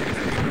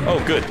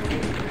 Oh, good.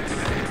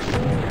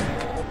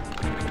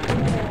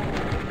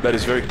 That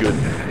is very good.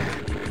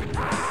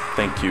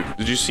 Thank you.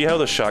 Did you see how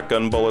the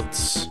shotgun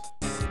bullets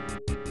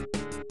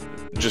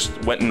just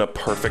went in a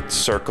perfect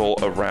circle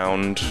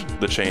around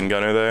the chain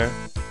gunner there?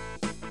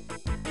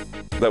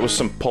 That was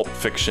some Pulp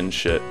Fiction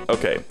shit.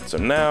 Okay, so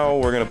now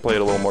we're gonna play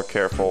it a little more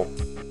careful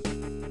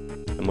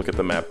and look at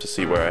the map to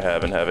see where I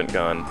have and haven't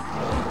gone.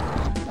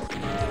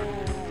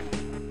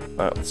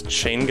 It's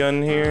chain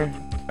gun here.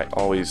 I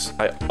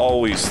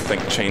always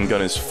think chain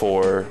gun is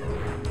 4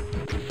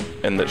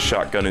 and that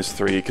shotgun is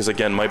 3, because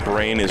again, my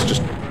brain is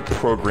just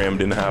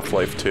programmed in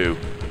Half-Life 2.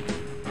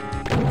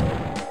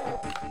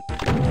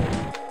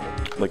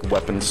 Like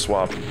weapon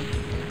swap.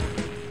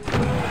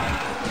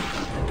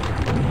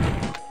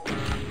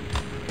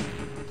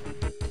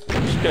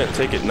 I'm just gonna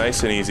take it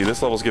nice and easy.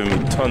 This level's giving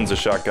me tons of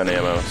shotgun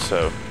ammo,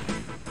 so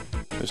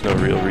there's no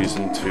real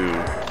reason to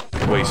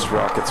waste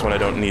rockets when I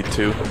don't need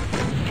to.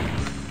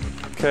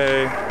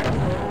 Okay.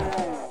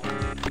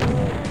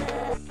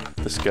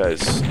 This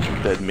guy's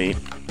dead meat.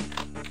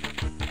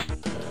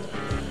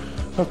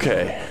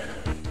 Okay.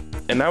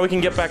 And now we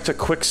can get back to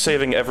quick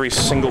saving every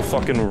single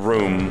fucking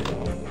room,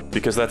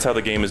 because that's how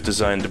the game is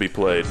designed to be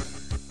played.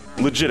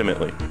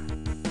 Legitimately.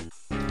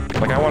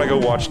 Like, I want to go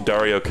watch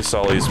Dario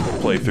Casali's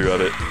playthrough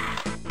of it.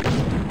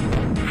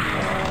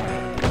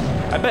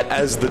 I bet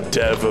as the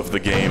dev of the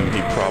game,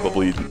 he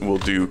probably will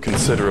do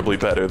considerably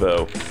better,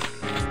 though.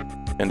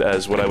 And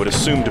as what I would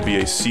assume to be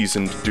a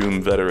seasoned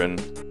Doom veteran.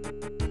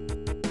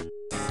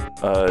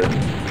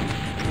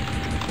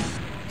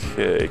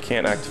 Okay,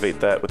 can't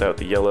activate that without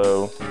the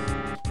yellow.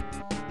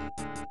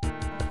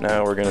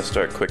 Now we're gonna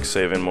start quick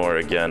saving more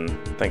again.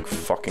 Thank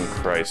fucking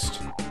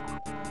Christ.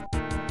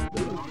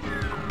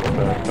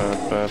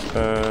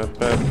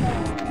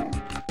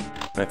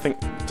 I think,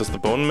 does the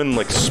Boneman,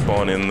 like,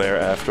 spawn in there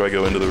after I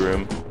go into the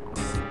room?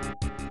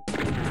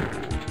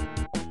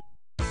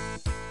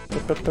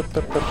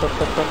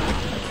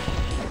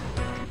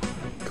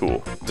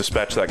 Cool.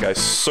 Dispatch that guy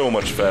so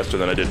much faster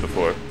than I did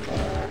before.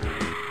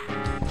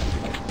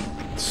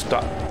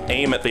 Stop.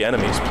 Aim at the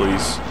enemies,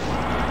 please.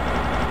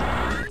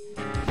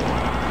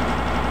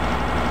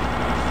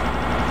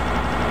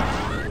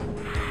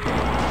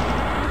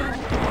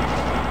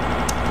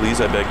 Please,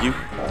 I beg you.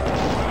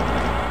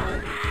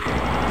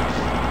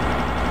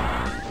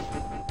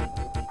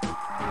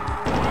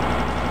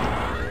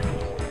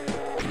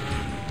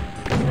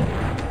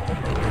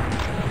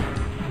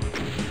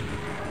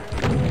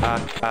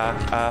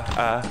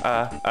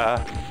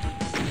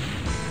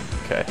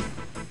 Okay.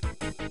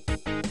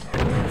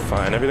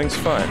 Fine, everything's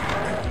fine.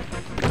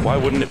 Why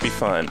wouldn't it be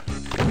fine?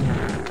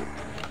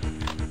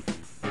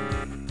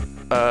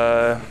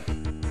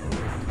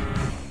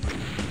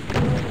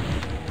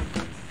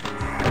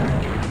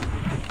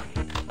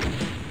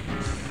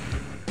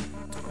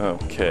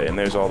 Okay, and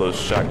there's all those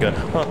shotgun...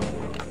 Huh.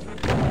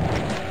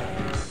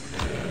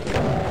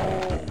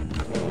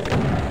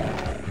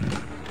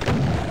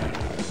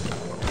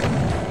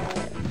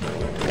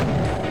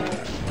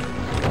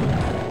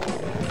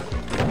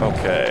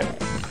 Okay.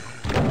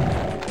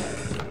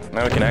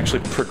 Now we can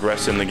actually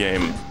progress in the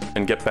game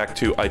and get back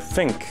to, I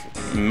think,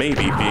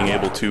 maybe being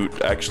able to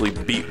actually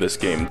beat this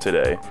game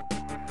today.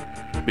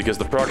 Because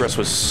the progress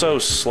was so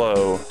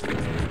slow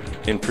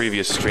in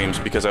previous streams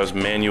because I was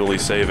manually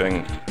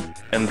saving,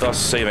 and thus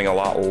saving a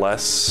lot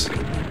less.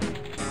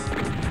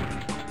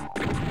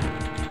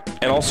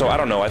 And also, I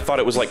don't know, I thought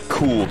it was, like,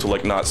 cool to,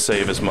 like, not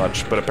save as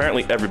much, but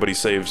apparently everybody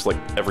saves, like,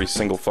 every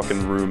single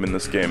fucking room in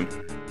this game.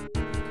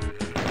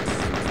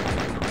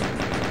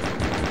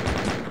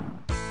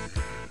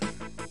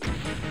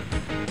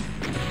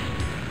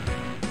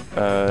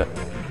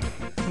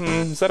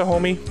 Is that a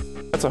homie?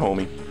 That's a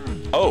homie.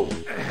 Oh!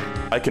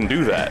 I can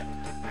do that.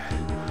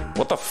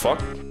 What the fuck?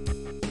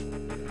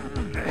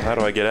 Well, how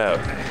do I get out?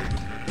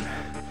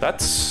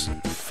 That's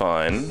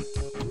fine.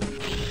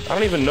 I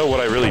don't even know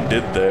what I really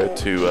did there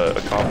to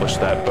accomplish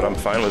that, but I'm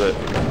fine with it.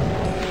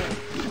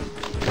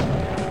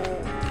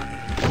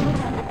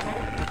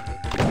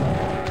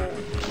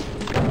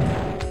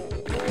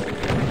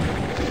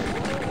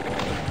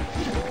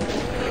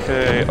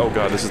 Okay, oh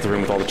god, this is the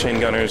room with all the chain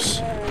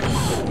gunners.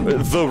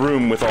 The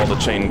room with all the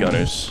chain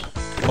gunners.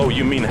 Oh,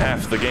 you mean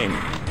half the game.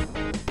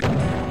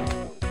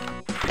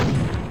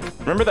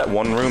 Remember that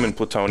one room in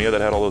Plutonia that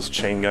had all those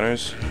chain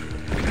gunners?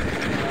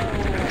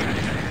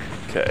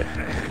 Okay.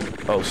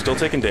 Oh, still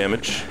taking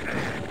damage.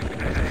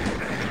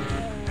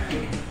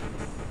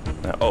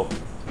 Oh.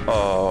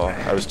 Oh,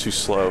 I was too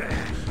slow.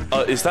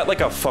 Is that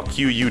like a fuck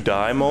you, you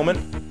die moment?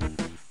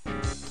 I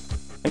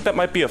think that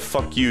might be a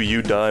fuck you,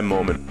 you die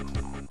moment.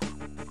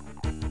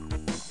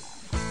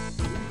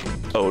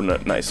 Oh, no,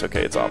 nice.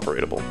 Okay, it's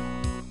operatable.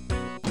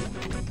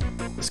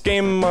 This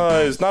game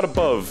is not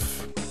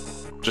above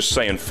just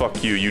saying,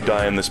 fuck you, you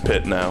die in this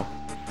pit now.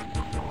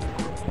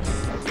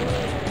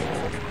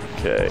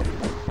 Okay.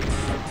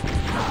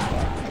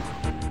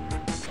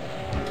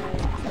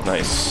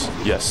 Nice.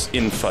 Yes,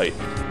 in fight.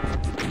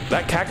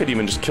 That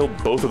Cacodemon just killed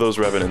both of those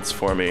Revenants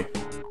for me.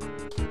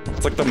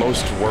 It's like the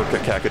most work a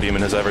Cacodemon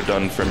has ever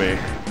done for me.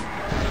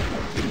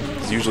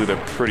 'Cause usually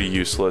they're pretty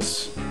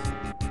useless.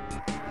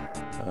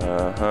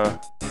 Uh-huh.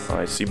 Oh,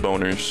 I see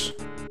boners.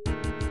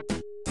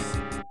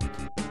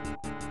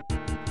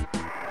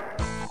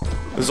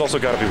 This has also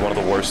got to be one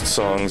of the worst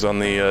songs on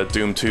the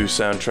Doom 2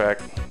 soundtrack.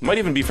 Might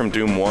even be from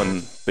Doom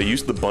 1. They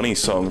used the bunny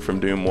song from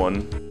Doom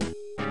 1.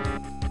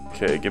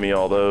 Okay, give me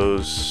all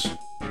those.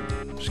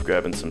 Just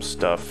grabbing some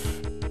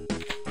stuff.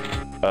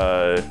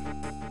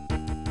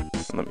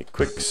 Let me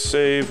quick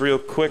save real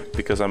quick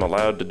because I'm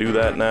allowed to do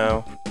that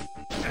now.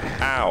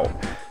 Ow.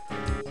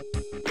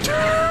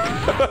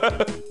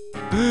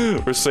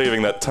 We're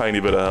saving that tiny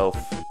bit of health.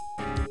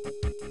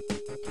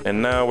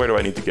 And now, where do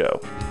I need to go?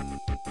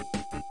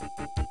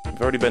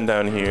 I've already been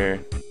down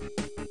here.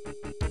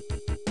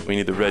 We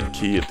need the red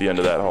key at the end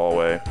of that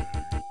hallway.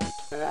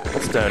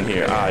 What's down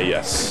here? Ah,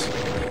 yes.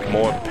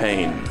 More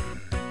pain.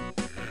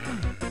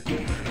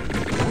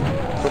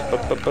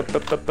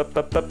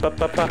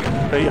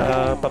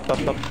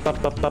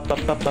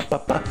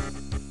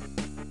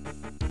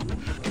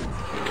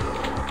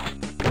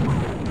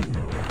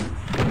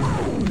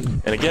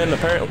 And again,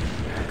 apparently...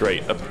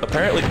 Great.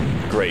 Apparently...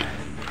 Great.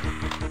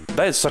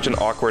 That is such an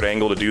awkward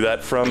angle to do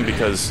that from,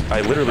 because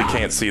I literally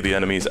can't see the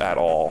enemies at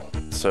all.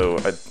 So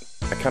I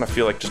kind of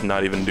feel like just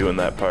not even doing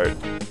that part.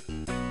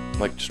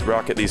 Like, just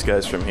rocket these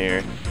guys from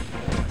here.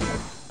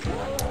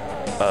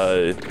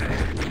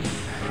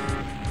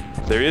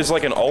 There is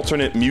like an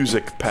alternate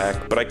music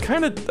pack, but I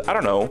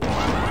don't know.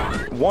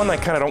 One, I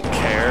kind of don't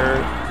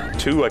care.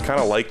 Two, I kind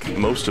of like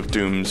most of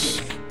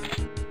Doom's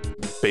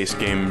base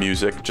game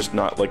music, just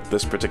not like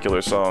this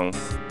particular song.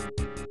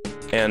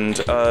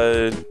 And,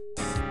 I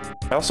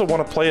also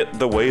want to play it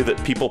the way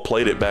that people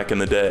played it back in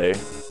the day,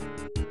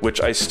 which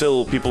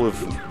people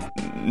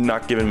have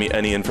not given me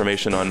any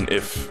information on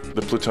if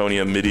the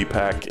Plutonia MIDI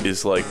pack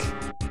is, like,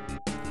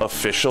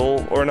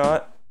 official or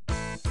not.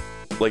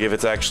 Like, if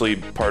it's actually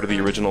part of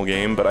the original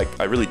game, but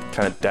I really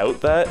kind of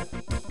doubt that.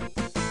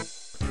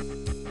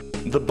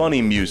 The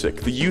bunny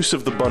music, the use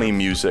of the bunny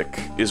music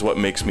is what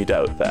makes me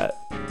doubt that.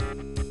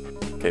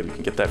 Okay, we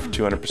can get that for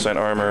 200%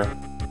 armor.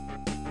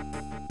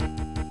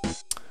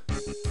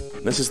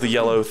 This is the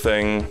yellow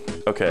thing.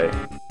 Okay.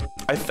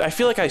 I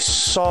feel like I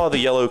saw the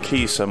yellow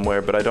key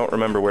somewhere, but I don't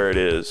remember where it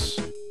is.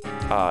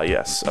 Ah,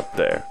 yes, up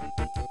there.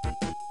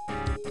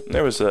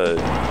 There was a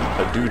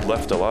dude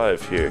left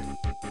alive here.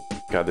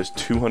 God, there's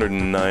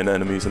 209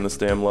 enemies in this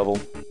damn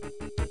level.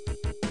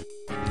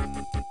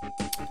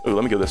 Ooh,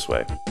 let me go this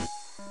way.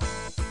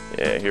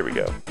 Yeah, here we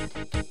go.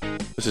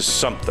 This is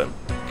something.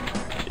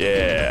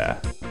 Yeah.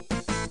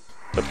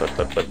 Oh,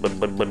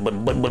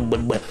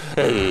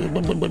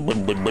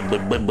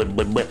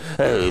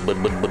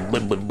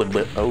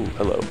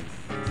 hello.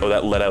 Oh,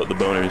 that let out the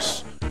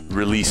boners.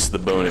 Release the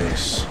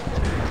boners.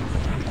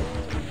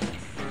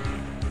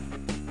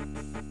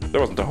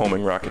 There wasn't a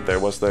homing rocket there,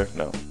 was there?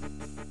 No.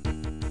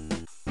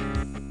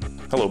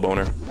 Hello,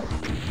 boner.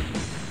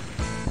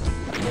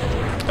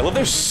 I love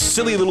their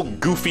silly little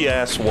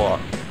goofy-ass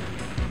walk.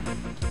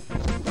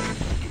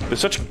 They're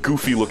such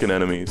goofy-looking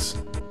enemies.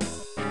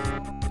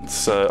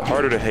 It's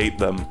harder to hate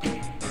them.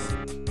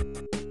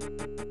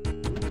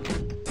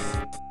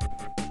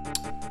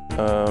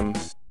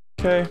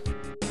 Okay.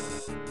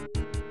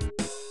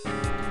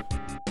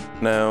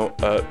 Now,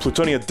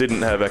 Plutonia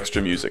didn't have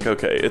extra music.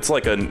 Okay, it's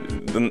like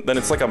then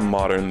it's like a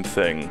modern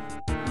thing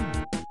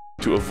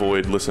to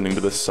avoid listening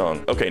to this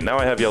song. Okay, now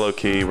I have yellow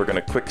key. We're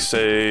gonna quick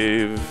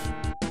save.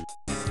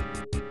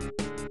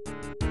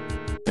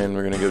 And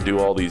we're gonna go do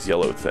all these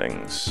yellow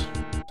things.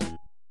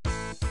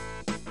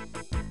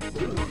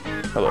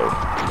 Hello.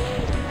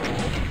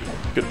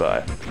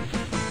 Goodbye.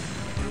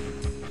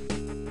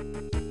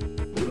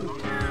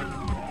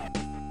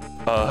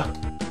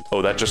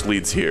 Oh, that just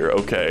leads here.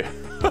 Okay.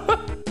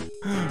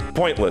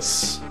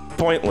 Pointless.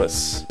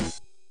 Pointless.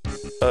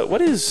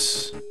 What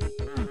is...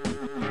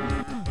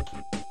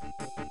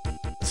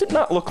 Does it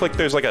not look like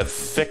there's like a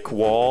thick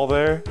wall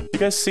there? You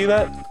guys see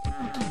that?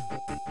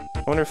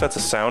 I wonder if that's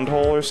a sound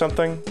hole or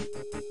something?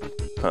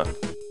 Huh.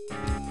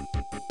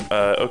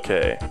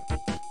 Okay.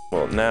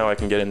 Well, now I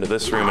can get into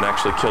this room and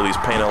actually kill these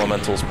pain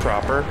elementals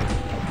proper.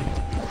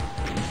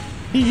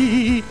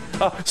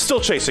 Still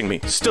chasing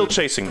me! Still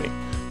chasing me!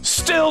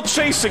 Still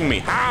chasing me!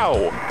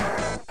 How?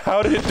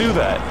 How did it do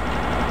that?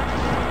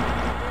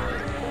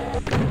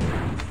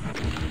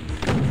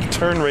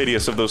 Turn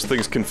radius of those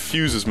things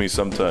confuses me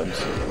sometimes.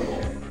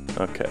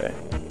 Okay.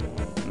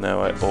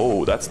 Now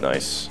oh, that's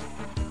nice.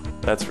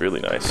 That's really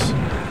nice.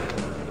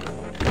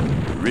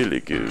 Really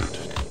good.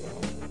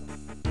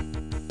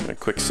 Gonna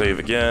quick save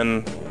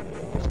again.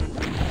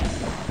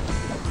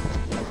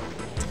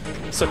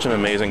 Such an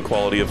amazing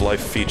quality of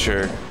life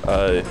feature.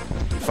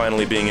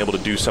 Finally being able to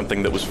do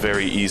something that was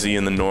very easy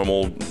in the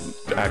normal,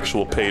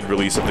 actual paid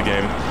release of the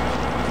game.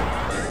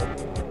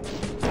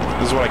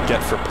 This is what I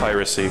get for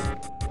piracy.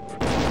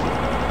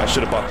 I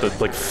should have bought the,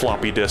 like,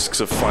 floppy disks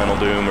of Final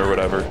Doom or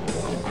whatever.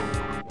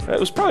 It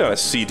was probably on a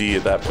CD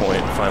at that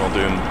point, Final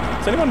Doom.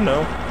 Does anyone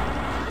know?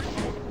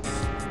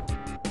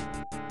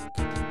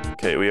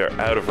 Okay, we are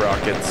out of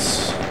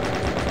rockets.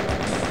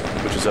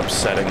 Which is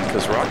upsetting,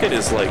 because rocket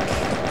is like...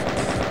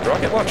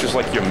 Rocket launcher's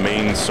like your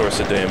main source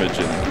of damage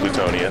in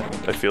Plutonia,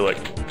 I feel like.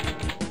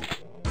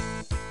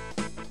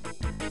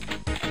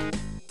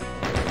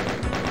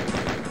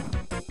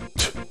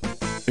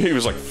 He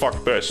was like,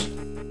 fuck this.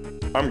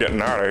 I'm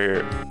getting out of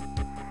here.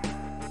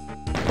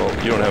 Well,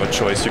 you don't have a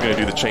choice. You're gonna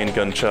do the chain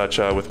gun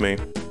cha-cha with me.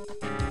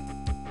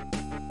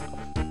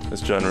 As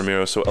John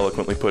Romero so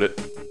eloquently put it.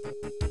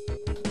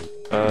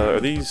 Are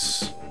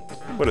these...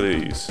 What are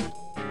these?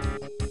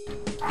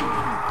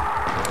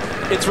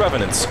 It's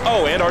Revenants.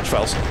 Oh, and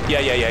Archfiles.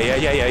 Yeah.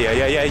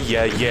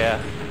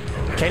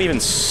 Can't even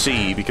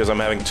see because I'm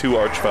having two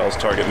Archfiles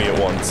target me at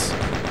once.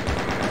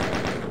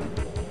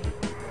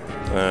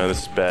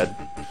 This is bad.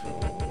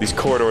 These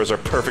corridors are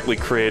perfectly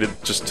created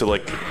just to,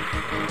 like,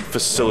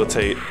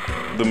 facilitate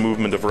the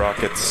movement of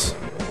rockets.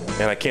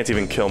 And I can't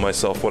even kill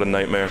myself. What a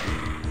nightmare.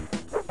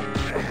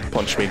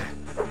 Punch me.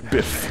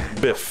 Biff,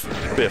 biff,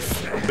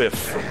 biff,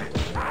 biff.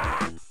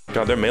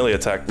 God, their melee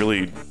attack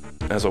really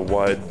has a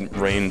wide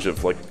range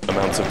of, like,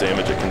 amounts of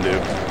damage it can do.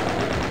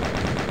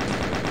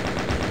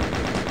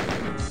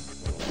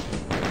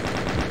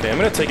 Okay, I'm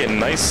gonna take it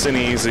nice and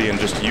easy and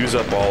just use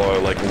up all our,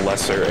 like,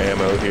 lesser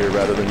ammo here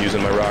rather than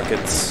using my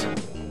rockets.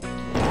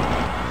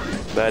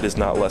 That is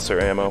not lesser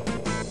ammo.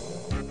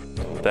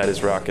 That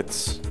is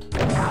rockets.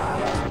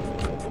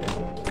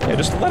 Yeah,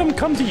 just let them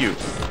come to you.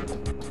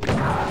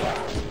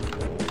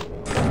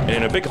 And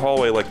in a big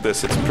hallway like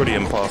this, it's pretty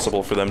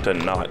impossible for them to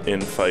not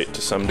infight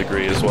to some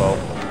degree as well.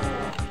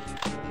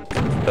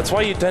 That's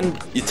why you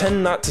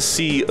tend not to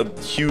see a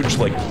huge,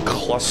 like,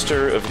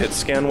 cluster of hit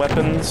scan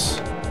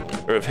weapons,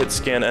 or of hit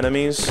scan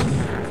enemies,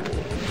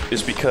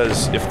 is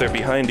because if they're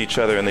behind each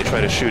other and they try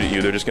to shoot at you,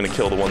 they're just gonna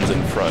kill the ones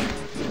in front.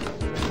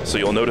 So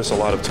you'll notice a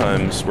lot of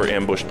times we're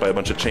ambushed by a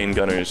bunch of chain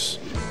gunners.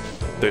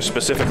 They're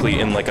specifically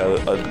in, like,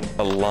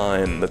 a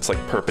line that's, like,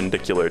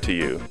 perpendicular to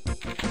you,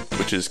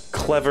 which is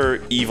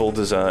clever, evil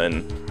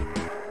design.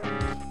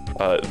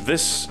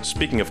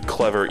 Speaking of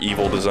clever,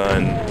 evil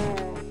design,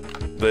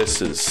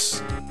 this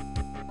is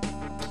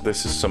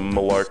some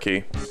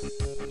malarkey.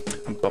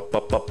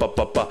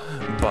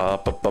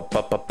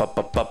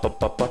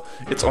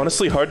 It's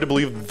honestly hard to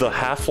believe the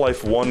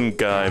Half-Life 1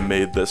 guy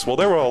made this. Well,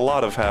 there were a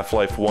lot of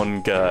Half-Life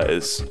 1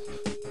 guys.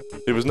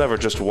 It was never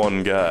just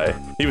one guy.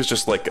 He was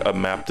just like a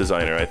map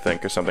designer, I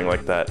think, or something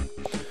like that.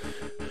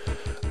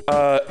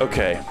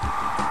 Okay.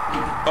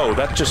 Oh,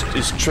 that just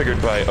is triggered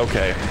by,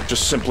 okay,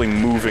 just simply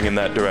moving in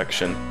that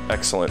direction.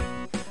 Excellent.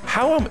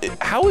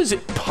 How is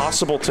it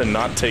possible to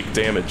not take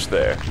damage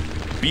there?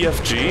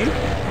 BFG?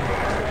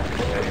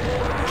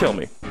 Kill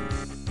me.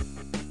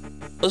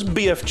 Let's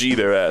BFG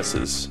their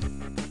asses.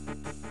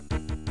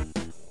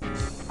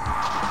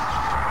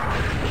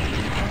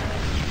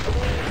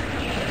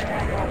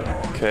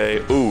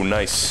 Okay, ooh,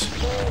 nice.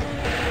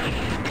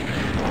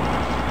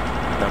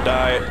 Now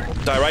die.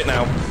 Die right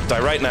now. Die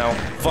right now.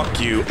 Fuck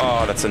you.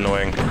 Oh, that's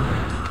annoying.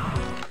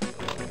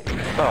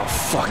 Oh,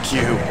 fuck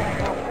you.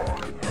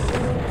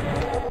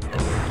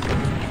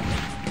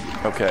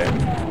 Okay.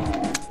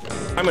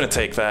 I'm gonna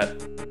take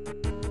that.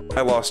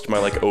 I lost my,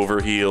 like,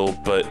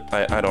 overheal, but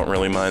I don't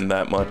really mind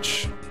that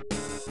much.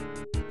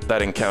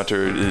 That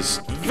encounter is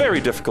very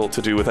difficult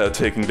to do without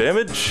taking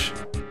damage.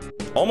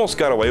 Almost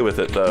got away with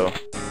it, though.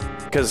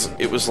 Because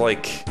it was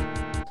like,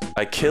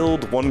 I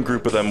killed one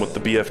group of them with the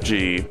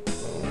BFG,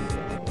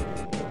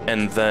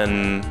 and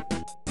then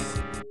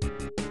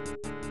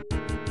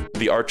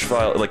the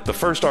Archvile, like, the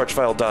first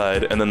Archvile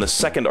died, and then the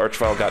second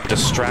Archvile got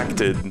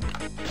distracted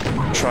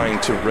trying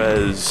to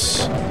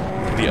res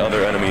the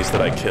other enemies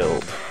that I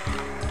killed.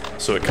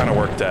 So it kind of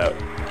worked out.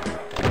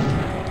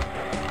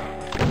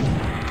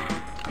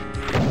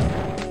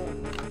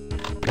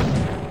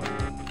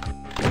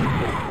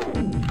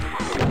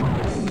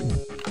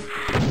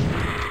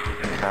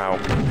 Ow.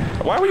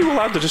 Why were you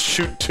allowed to just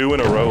shoot two in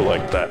a row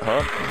like that,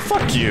 huh?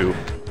 Fuck you!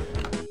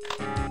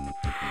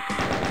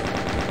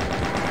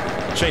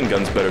 Chain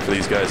gun's better for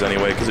these guys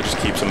anyway, because it just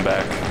keeps them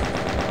back.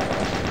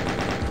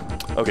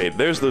 Okay,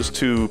 there's those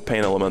two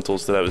pain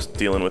elementals that I was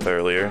dealing with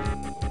earlier.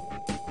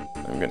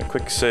 I'm gonna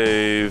quick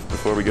save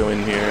before we go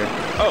in here.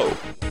 Oh!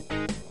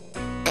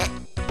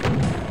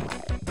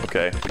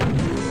 Okay.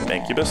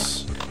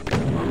 Incubus.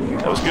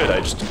 That was good, I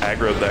just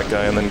aggroed that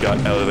guy and then got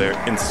out of there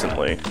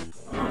instantly.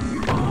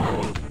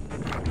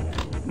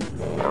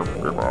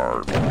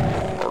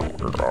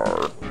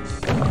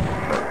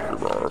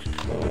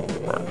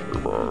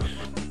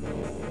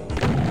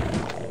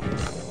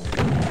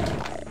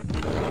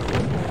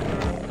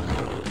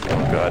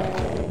 Oh god.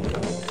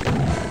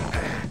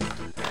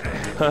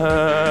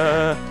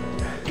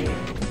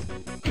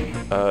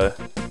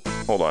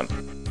 Hold on.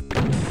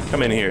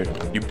 Come in here,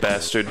 you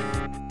bastard.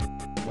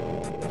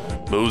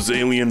 Those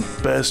alien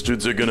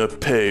bastards are gonna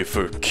pay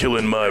for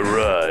killing my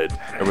ride.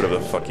 Or whatever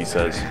the fuck he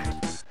says.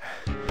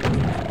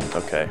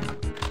 Okay.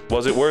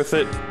 Was it worth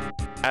it?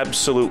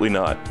 Absolutely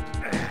not.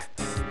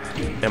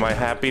 Am I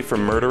happy for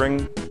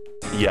murdering?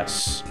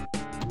 Yes.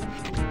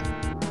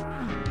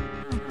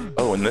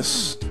 Oh, and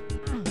this...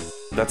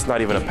 That's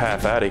not even a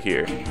path out of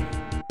here.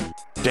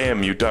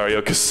 Damn you,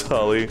 Dario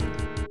Casali.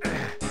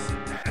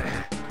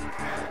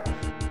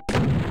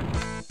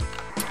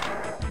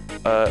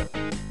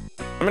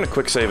 I'm gonna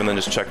quick save and then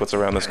just check what's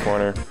around this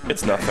corner.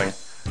 It's nothing.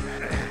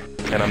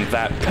 And I'm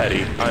that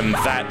petty. I'm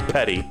that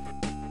petty.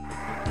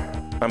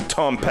 I'm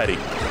Tom Petty.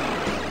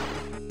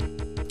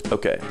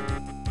 Okay.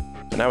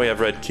 So now we have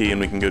red key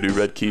and we can go do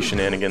red key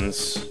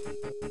shenanigans.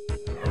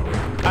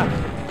 Ah!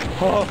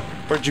 Oh!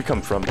 Where'd you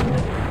come from?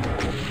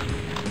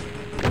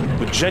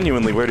 But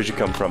genuinely, where did you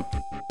come from?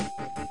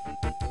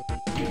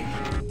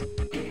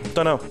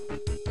 Don't know.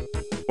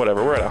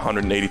 Whatever, we're at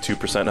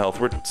 182% health.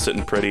 We're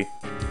sitting pretty.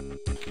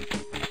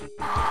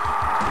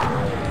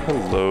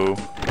 Hello.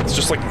 It's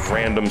just like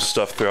random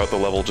stuff throughout the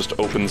level just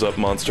opens up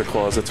monster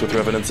closets with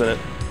revenants in it.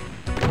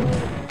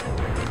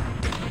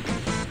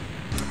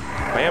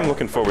 I am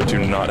looking forward to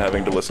not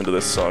having to listen to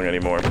this song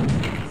anymore.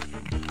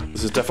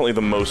 This is definitely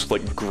the most,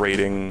 like,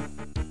 grating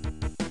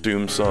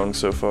Doom song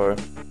so far.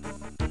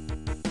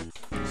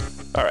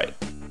 Alright.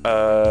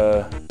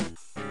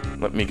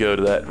 Let me go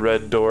to that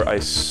red door. I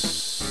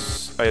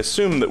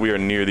assume that we are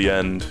near the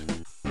end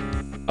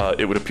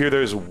It would appear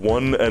there's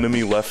one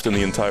enemy left in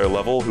the entire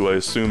level, who I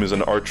assume is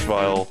an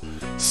Archvile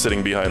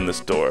sitting behind this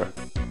door.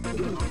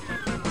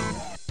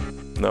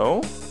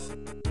 No?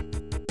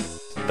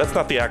 That's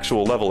not the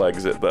actual level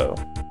exit, though.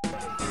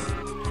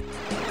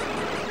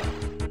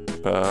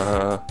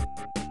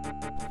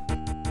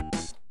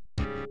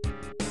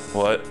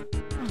 What?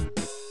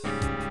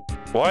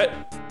 What?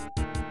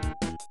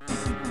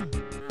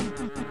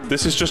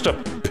 This is just a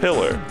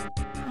pillar.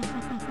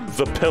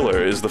 The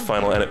pillar is the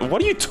final enemy.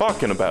 What are you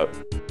talking about?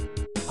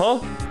 Huh?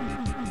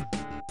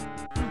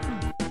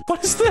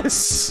 What is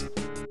this?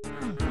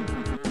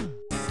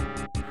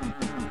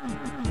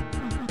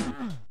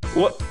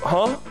 What?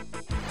 Huh?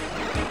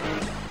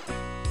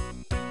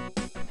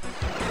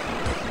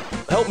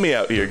 Help me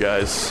out here,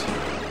 guys.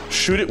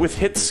 Shoot it with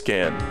hit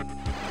scan.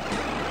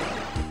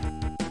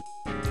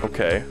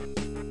 Okay.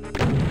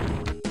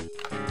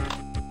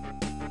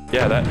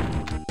 Yeah, that...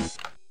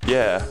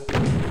 Yeah.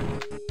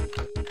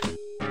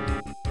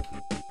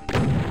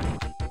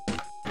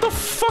 The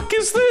fuck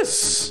is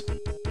this?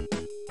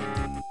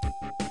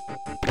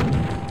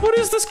 What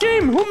is this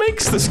game? Who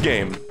makes this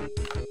game?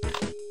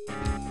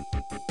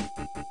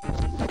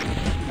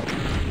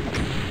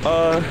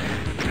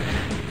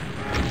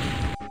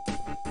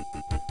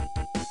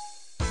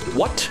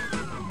 What?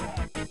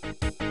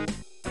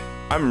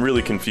 I'm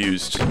really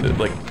confused.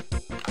 Like,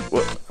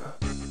 what?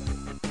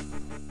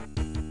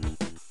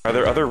 Are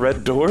there other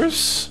red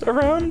doors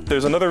around?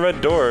 There's another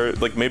red door.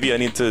 Like, maybe I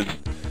need to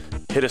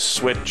hit a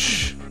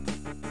switch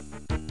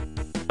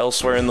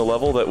elsewhere in the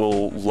level that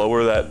will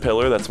lower that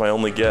pillar. That's my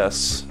only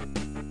guess.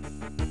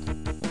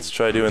 Let's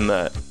try doing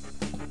that.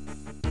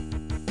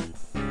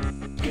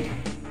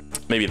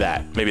 Maybe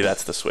that. Maybe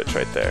that's the switch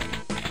right there.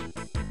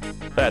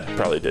 That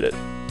probably did it.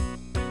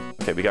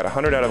 Okay, we got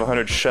 100 out of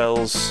 100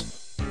 shells.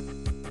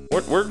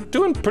 We're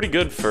doing pretty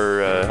good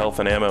for health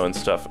and ammo and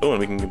stuff. Oh, and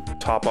we can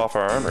top off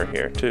our armor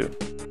here, too.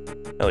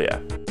 Hell yeah.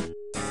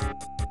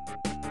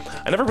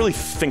 I never really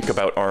think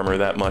about armor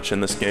that much in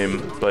this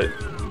game, but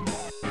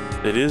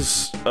it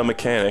is a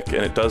mechanic,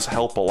 and it does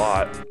help a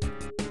lot.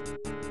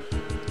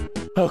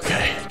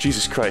 Okay,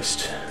 Jesus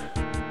Christ.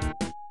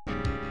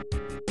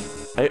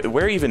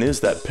 Where even is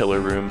that pillar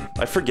room?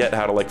 I forget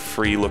how to, like,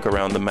 free look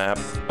around the map,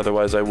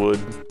 otherwise I would.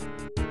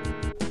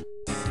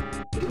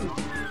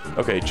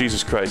 Okay,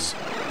 Jesus Christ.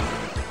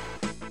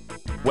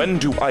 When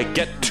do I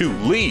get to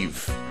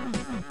leave?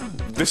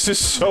 This is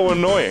so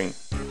annoying.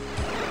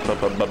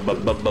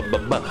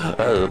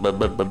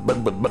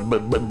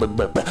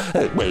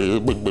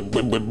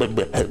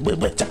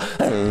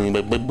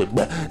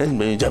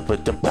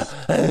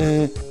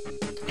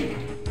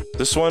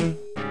 This one?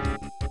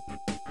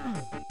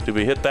 Did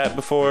we hit that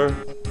before?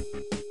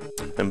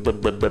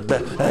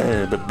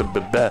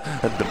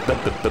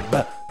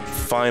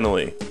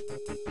 Finally.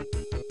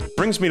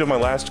 Brings me to my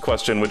last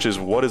question, which is,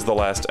 what is the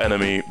last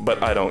enemy?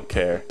 But I don't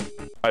care.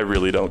 I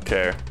really don't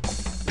care.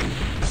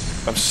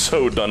 I'm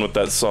so done with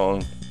that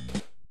song.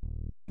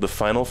 The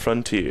Final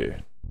Frontier.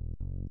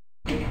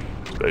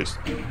 Based.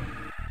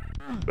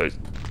 Based.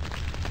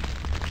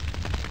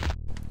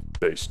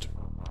 Based.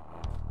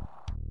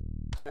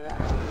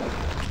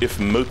 If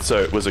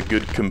Mozart was a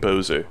good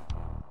composer.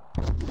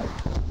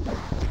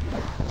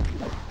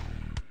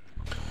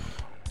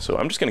 So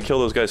I'm just gonna kill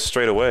those guys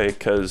straight away,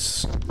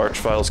 because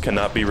Archviles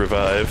cannot be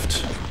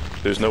revived.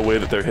 There's no way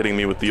that they're hitting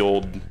me with the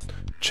old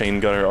chain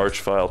gunner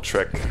Archvile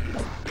trick.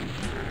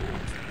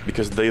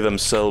 Because they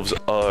themselves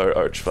are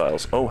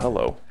Archviles. Oh,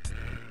 hello.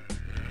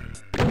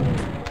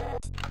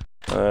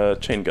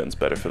 Chain gun's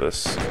better for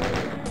this.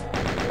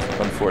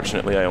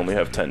 Unfortunately, I only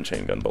have 10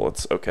 chain gun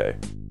bullets. Okay.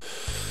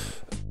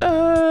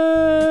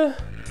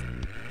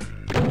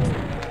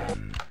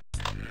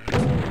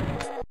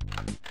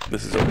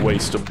 This is a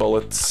waste of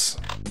bullets.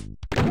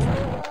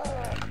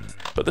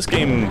 But this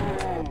game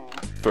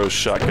throws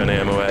shotgun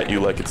ammo at you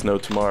like it's no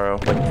tomorrow.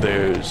 Like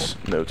there's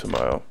no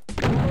tomorrow.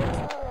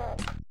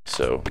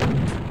 So,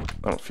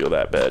 I don't feel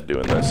that bad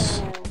doing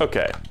this.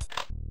 Okay.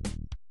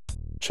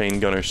 Chain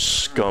gunner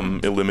scum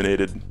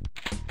eliminated.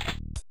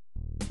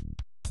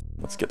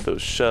 Let's get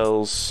those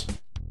shells.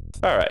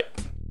 Alright.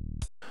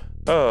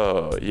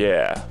 Oh,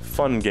 yeah.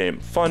 Fun game.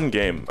 Fun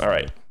game.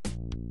 Alright.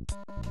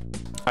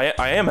 I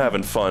am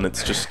having fun,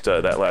 it's just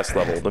that last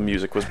level. The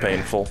music was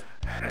painful.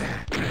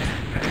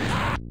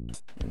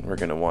 And we're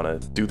gonna want to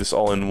do this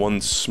all in one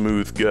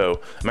smooth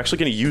go. I'm actually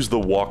gonna use the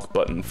walk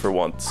button for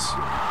once.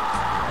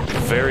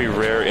 Very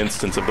rare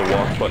instance of the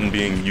walk button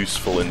being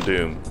useful in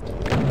Doom.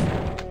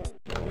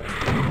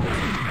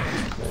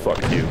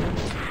 Fuck you.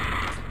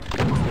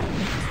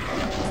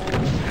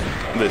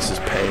 This is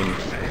pain.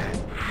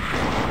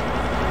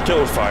 Kill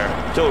it with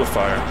fire. Kill it with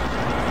fire.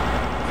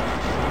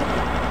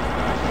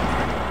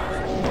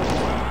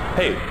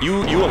 Hey,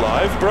 you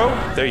alive, bro?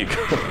 There you go.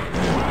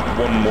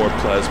 One more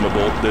plasma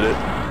bolt did it.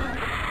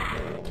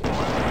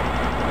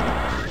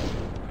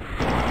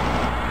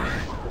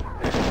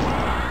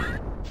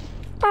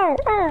 Oh,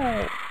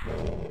 oh.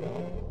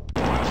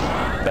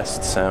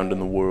 Best sound in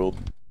the world.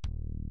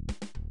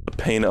 The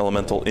pain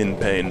elemental in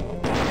pain.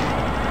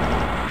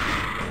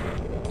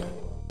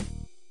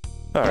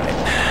 Alright.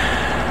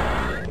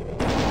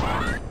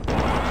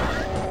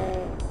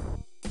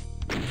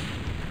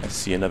 I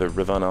see another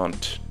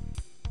Revenant.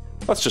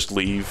 Let's just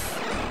leave.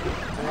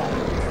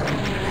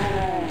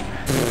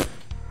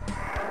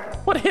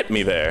 What hit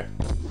me there?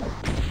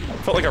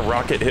 Felt like a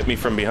rocket hit me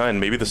from behind.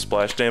 Maybe the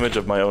splash damage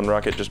of my own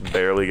rocket just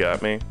barely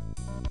got me.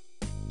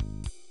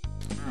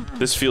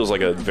 This feels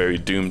like a very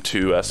Doom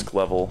 2-esque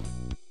level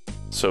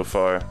so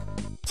far.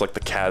 It's like the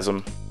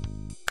chasm.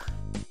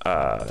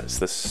 Is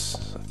this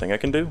a thing I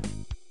can do?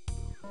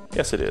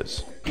 Yes, it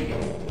is.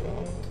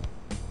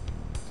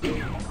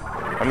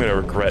 I'm gonna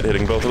regret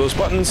hitting both of those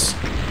buttons.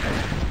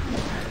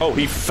 Oh,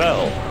 he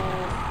fell.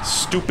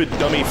 Stupid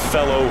dummy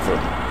fell over.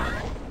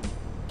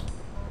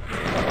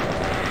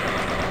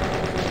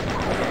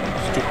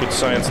 Stupid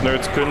science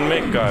nerds couldn't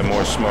make Guy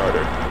more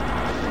smarter.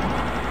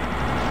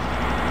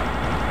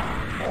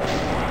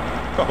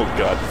 Oh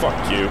god,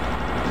 fuck you.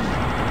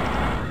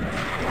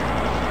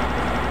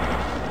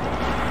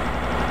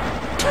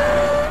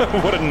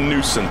 What a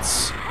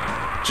nuisance.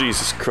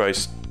 Jesus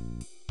Christ.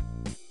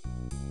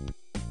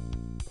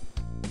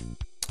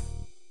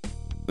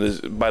 This,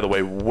 by the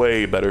way,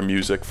 way better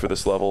music for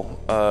this level.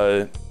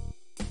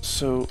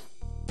 So...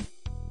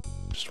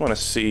 just want to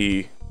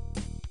see...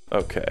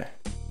 Okay.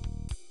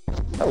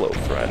 Hello,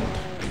 friend.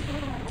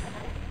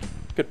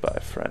 Goodbye,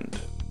 friend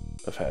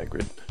of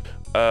Hagrid.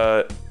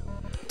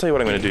 Tell you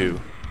what I'm gonna do.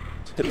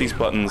 Hit these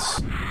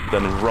buttons,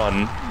 then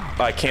run.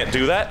 I can't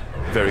do that?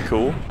 Very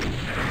cool.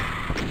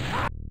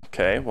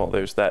 Okay, well,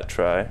 there's that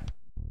try.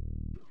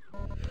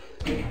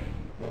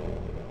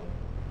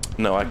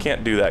 No, I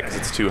can't do that because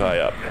it's too high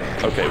up.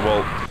 Okay,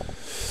 well...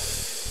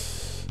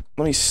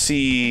 let me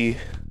see...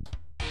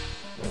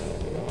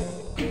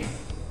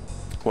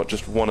 what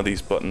just one of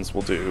these buttons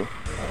will do.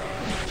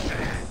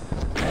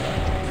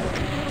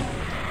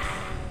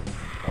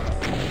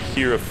 I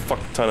hear a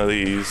fuck ton of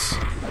these.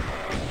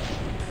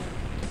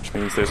 Which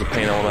means there's a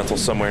pain elemental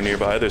somewhere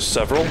nearby. There's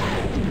several.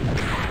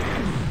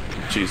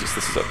 Jesus,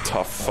 this is a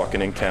tough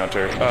fucking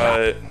encounter.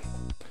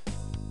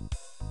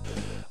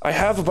 I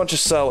have a bunch of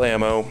cell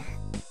ammo.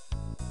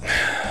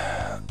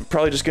 I'm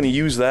probably just gonna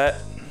use that.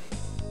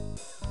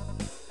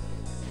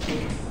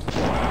 It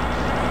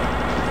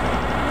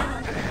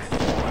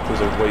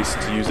was a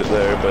waste to use it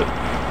there, but...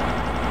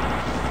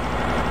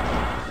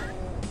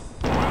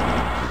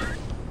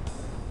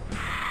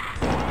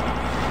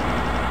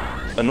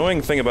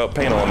 annoying thing about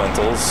pain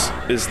elementals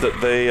is that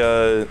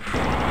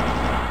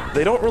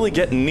they don't really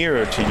get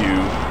nearer to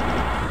you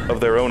of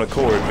their own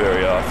accord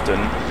very often.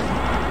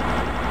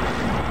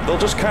 They'll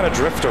just kind of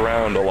drift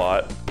around a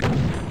lot.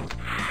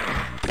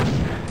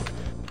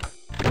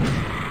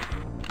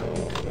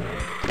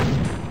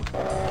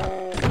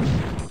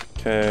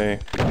 Okay.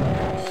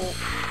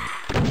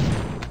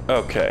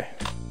 Okay.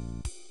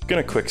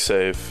 Gonna quick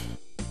save.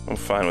 I'm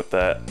fine with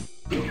that.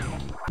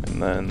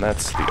 And then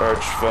that's the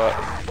Archva.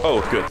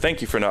 Oh, good.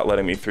 Thank you for not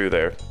letting me through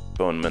there,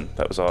 Boneman.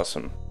 That was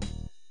awesome.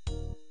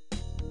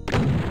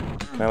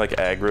 Can I, like,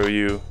 aggro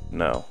you?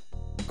 No.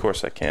 Of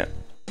course I can't.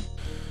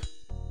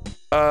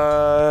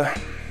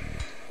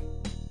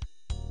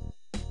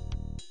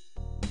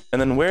 And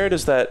then where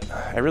does that...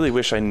 I really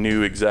wish I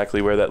knew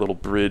exactly where that little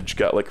bridge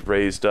got, like,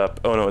 raised up.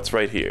 Oh, no, it's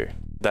right here.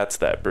 That's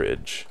that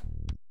bridge.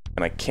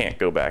 And I can't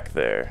go back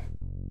there.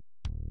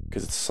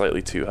 Because it's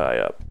slightly too high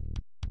up.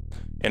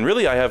 And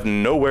really, I have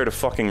nowhere to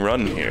fucking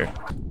run here.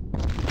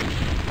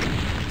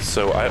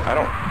 So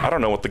I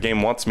don't know what the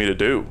game wants me to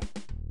do.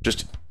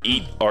 Just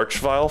eat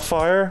Archvile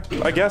fire,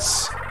 I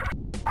guess?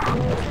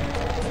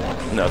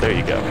 No, there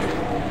you go.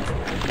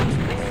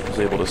 I was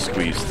able to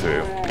squeeze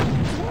through.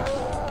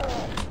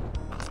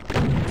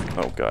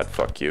 Oh god,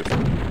 fuck you.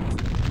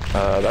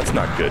 That's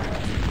not good.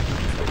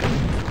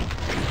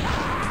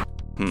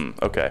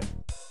 Okay.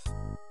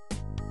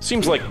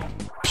 Seems like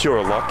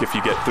pure luck if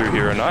you get through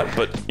here or not,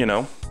 but, you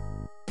know.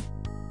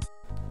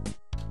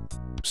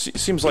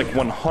 Seems like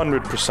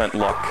 100%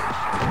 luck.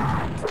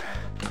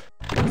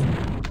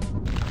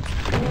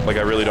 Like,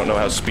 I really don't know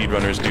how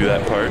speedrunners do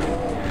that part.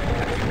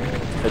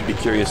 I'd be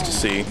curious to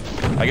see.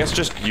 I guess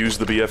just use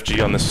the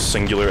BFG on this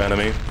singular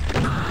enemy.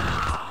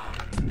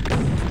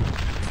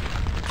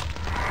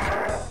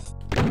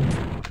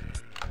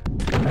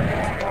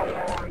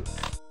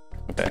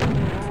 Okay.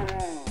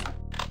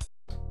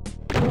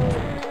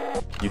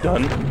 You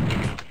done?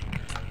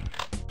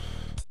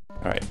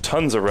 Alright,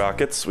 tons of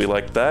rockets. We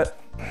like that.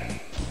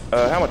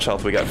 How much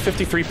health we got?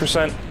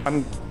 53%?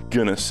 I'm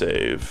gonna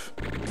save.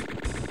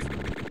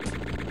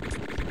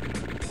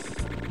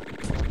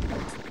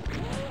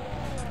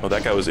 Oh,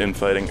 that guy was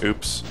infighting.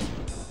 Oops.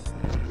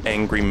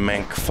 Angry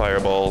mank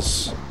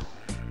fireballs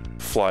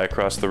fly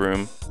across the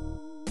room.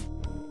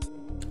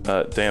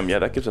 Damn, yeah,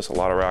 that gives us a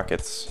lot of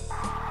rockets.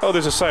 Oh,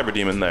 there's a cyber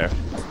demon there.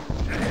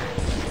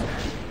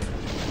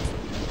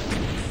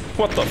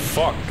 What the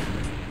fuck?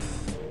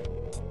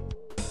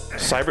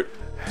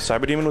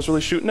 Cyber demon was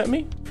really shooting at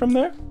me from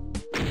there?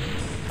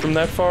 From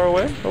that far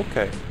away?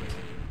 Okay.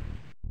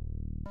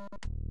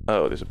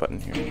 Oh, there's a button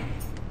here.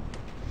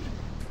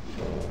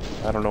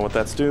 I don't know what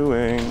that's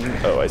doing.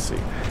 Oh, I see.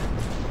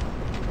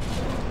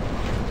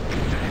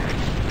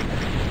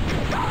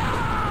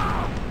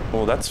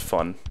 Well, that's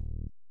fun.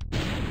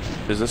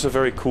 Is this a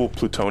very cool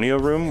Plutonia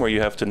room where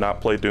you have to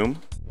not play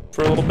Doom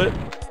for a little bit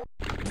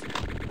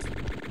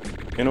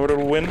in order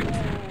to win?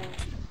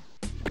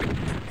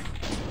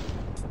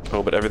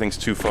 Oh, but everything's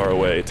too far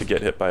away to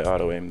get hit by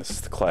auto-aim. This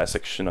is the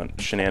classic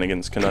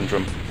shenanigans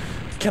conundrum.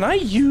 Can I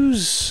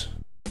use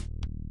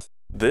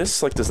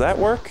this? Like, does that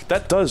work?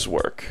 That does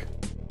work.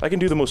 I can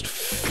do the most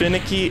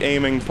finicky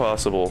aiming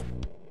possible.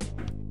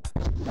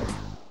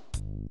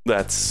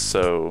 That's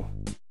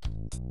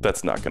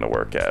not gonna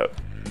work out.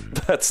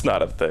 That's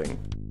not a thing.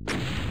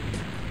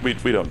 We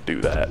don't do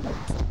that.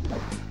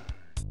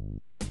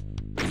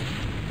 I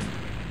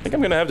think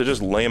I'm gonna have to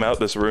just lame out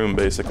this room,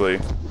 basically.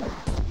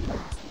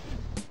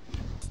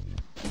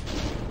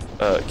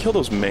 Kill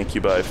those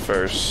mancubi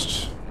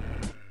first.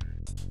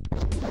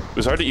 It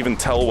was hard to even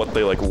tell what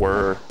they, like,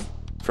 were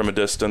from a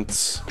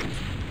distance.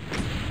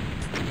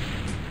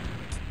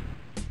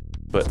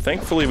 But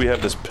thankfully we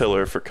have this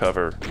pillar for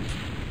cover.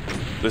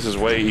 This is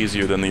way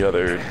easier than the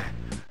other...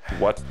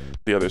 What?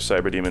 The other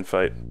Cyber Demon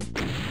fight.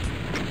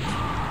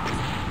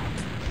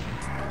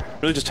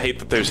 Really just hate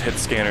that there's hit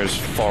scanners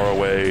far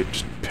away,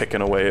 just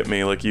picking away at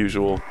me like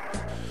usual.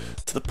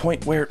 To the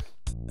point where...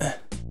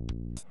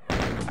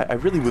 I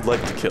really would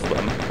like to kill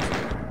them.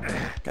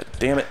 God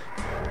damn it.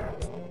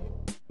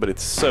 But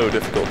it's so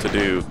difficult to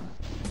do.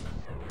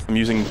 I'm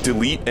using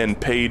delete and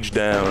page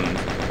down.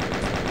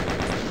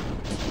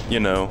 You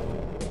know,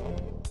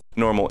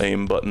 normal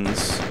aim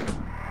buttons.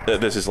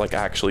 This is like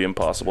actually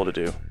impossible to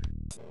do.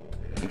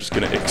 I'm just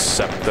gonna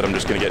accept that I'm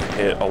just gonna get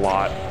hit a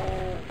lot.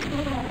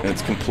 And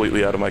it's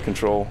completely out of my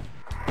control.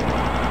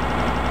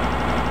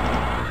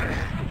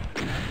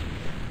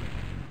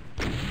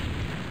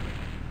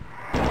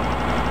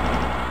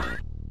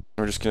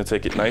 We're just gonna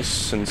take it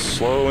nice and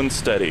slow and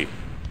steady.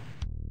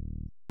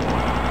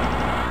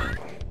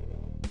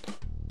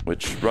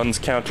 Which runs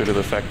counter to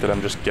the fact that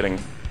I'm just getting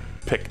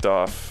picked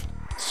off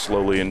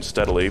slowly and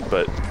steadily,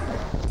 but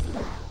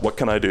what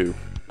can I do?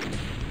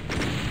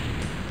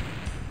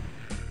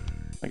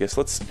 I guess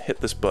let's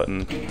hit this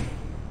button.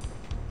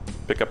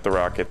 Pick up the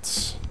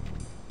rockets.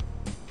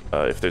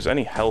 If there's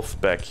any health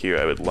back here,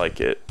 I would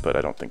like it, but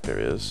I don't think there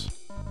is.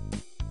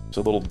 There's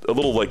a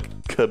little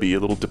like cubby, a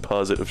little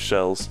deposit of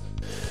shells.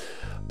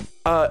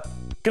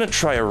 Gonna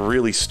try a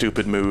really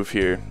stupid move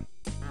here.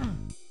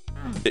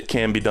 It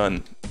can be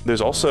done.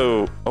 There's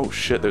also... Oh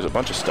shit, there's a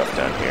bunch of stuff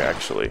down here,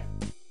 actually.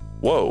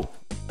 Whoa,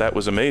 that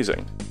was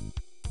amazing.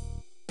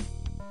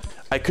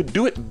 I could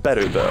do it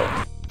better, though.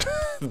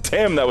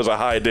 Damn, that was a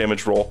high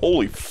damage roll.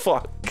 Holy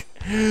fuck.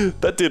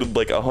 That did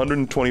like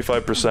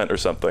 125% or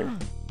something.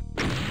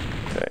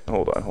 Okay,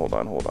 hold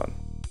on.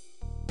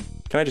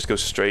 Can I just go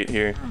straight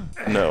here?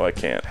 No, I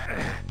can't.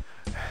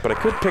 But I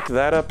could pick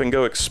that up and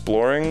go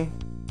exploring.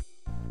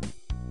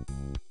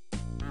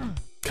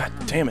 God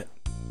damn it.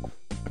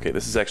 Okay,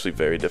 this is actually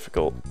very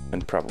difficult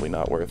and probably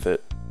not worth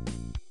it.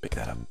 Pick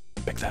that up,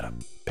 pick that up,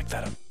 pick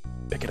that up,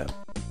 pick it up.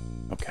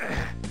 Okay.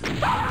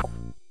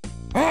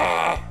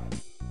 Ah!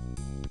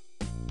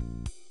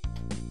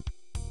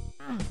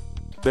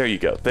 There you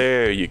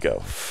go,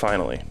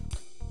 finally.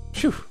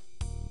 Phew.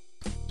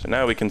 So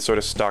now we can sort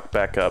of stock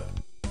back up,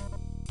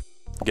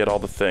 get all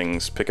the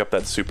things, pick up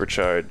that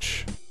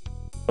supercharge.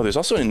 Oh, there's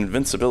also an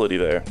invincibility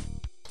there.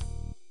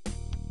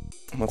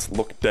 Let's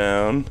look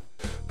down.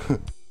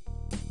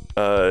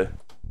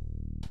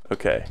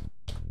 Okay.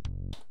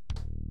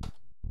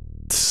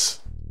 This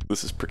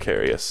is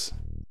precarious.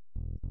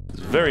 It's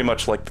very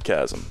much like the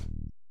chasm.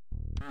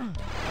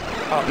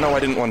 Oh, no, I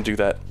didn't want to do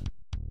that.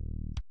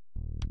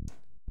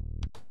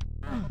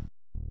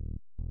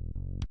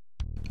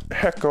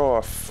 Heck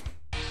off.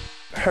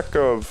 Heck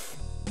of.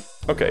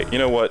 Okay, you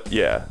know what?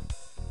 Yeah.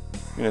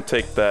 I'm gonna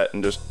take that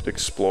and just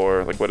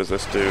explore. Like, what does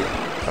this do?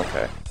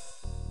 Okay.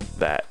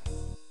 That.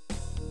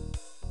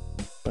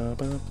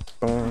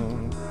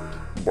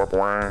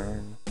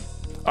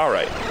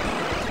 Alright.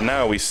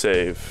 Now we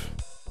save.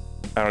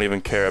 I don't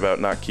even care about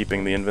not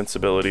keeping the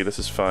invincibility. This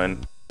is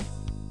fine.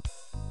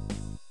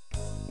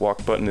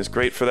 Walk button is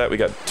great for that. We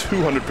got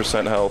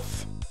 200%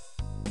 health.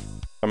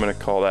 I'm gonna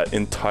call that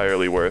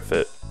entirely worth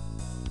it.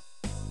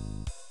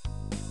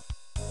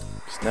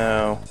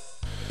 Now,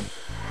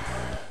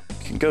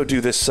 you can go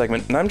do this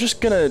segment, and I'm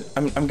just gonna,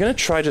 I'm gonna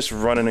try just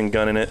running and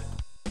gunning it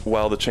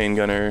while the chain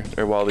gunner,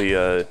 or while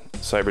the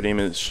Cyber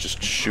Demon is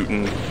just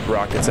shooting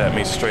rockets at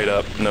me straight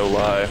up, no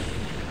lie.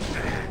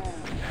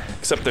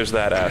 Except there's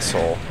that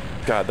asshole.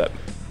 God,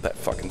 that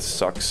fucking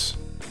sucks.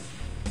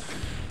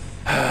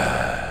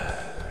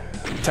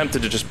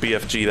 Tempted to just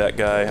BFG that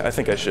guy. I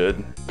think I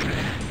should.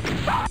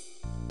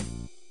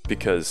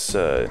 Because,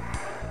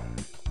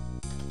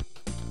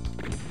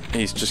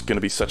 he's just gonna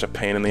be such a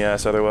pain in the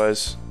ass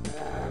otherwise.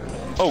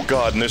 Oh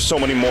god, and there's so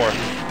many more.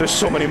 There's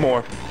so many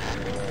more.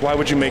 Why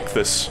would you make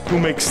this? Who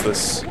makes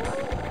this?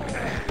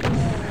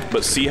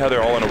 But see how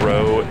they're all in a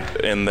row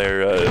and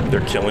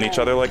they're killing each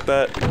other like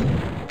that?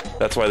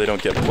 That's why they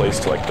don't get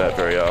placed like that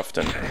very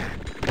often.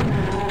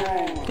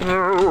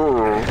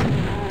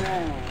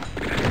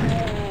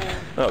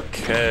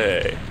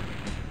 Okay.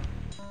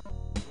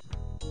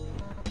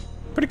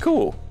 pretty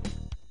cool.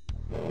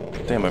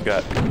 Damn, I've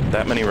got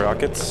that many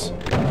rockets.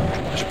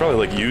 I should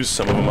probably, like, use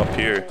some of them up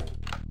here.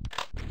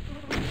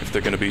 If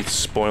they're gonna be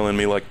spoiling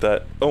me like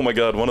that. Oh my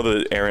god, one of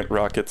the errant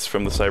rockets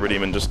from the Cyber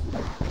Demon just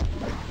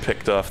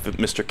picked off the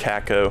Mr.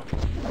 Kako.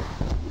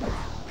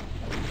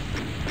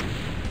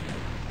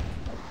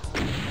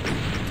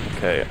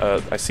 Okay,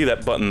 I see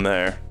that button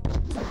there.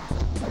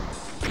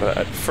 But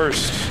at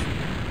first...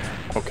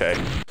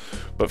 Okay.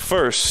 But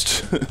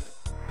first...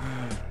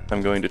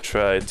 I'm going to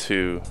try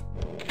to...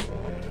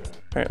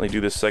 apparently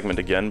do this segment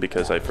again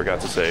because I forgot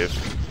to save.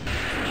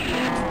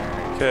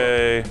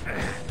 Okay.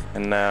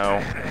 And now...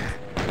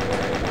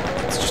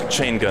 let's just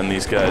chain gun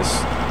these guys.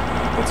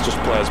 Let's just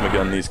plasma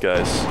gun these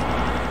guys.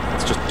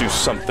 Let's just do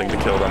something to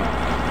kill them.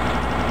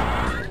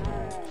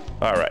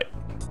 Alright.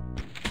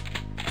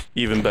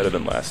 Even better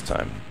than last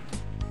time.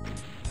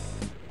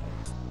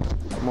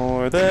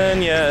 More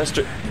than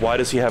yesterday. Why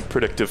does he have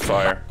predictive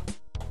fire?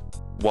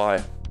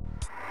 Why?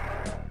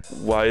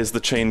 Why is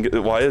the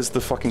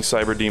fucking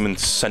Cyber Demon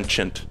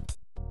sentient?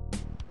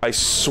 I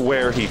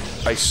swear he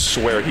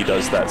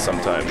does that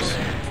sometimes.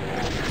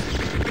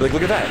 Like,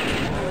 look at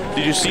that.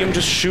 Did you see him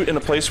just shoot in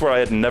a place where I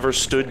had never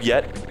stood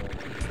yet?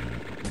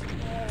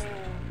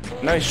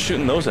 Now he's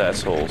shooting those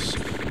assholes.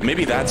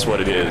 Maybe that's what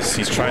it is.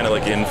 He's trying to,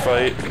 like,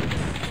 infight.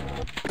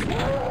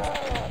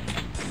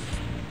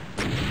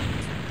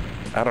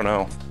 I don't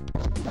know.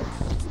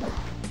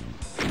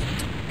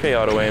 Okay,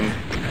 auto-aim.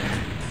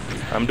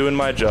 I'm doing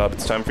my job.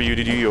 It's time for you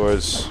to do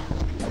yours.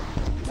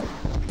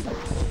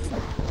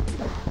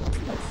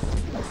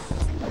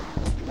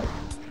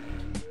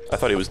 I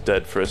thought he was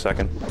dead for a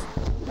second.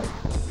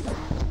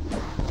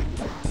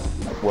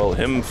 Well,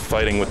 him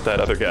fighting with that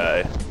other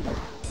guy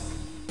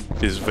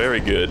is very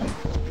good.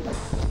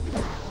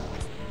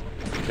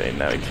 Okay,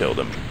 now he killed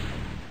him.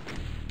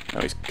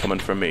 Now he's coming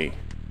for me.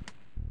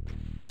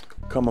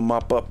 Come and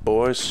mop up,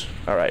 boys.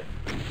 Alright.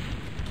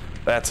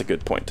 That's a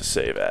good point to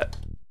save at.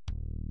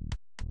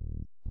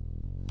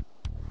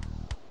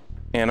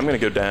 And I'm gonna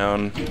go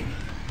down.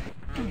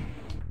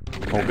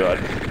 Oh god.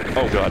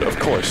 Oh god, of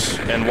course.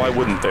 And why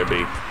wouldn't there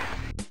be?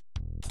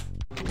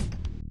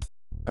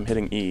 I'm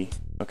hitting E.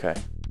 Okay.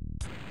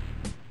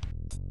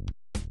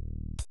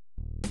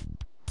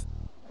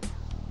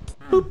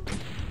 Boop.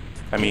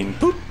 I mean,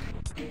 boop.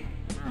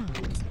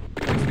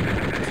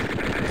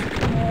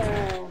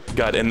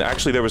 God, and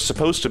actually there was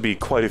supposed to be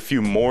quite a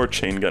few more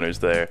chain gunners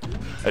there.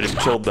 I just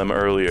killed them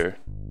earlier.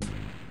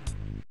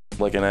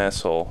 Like an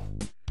asshole.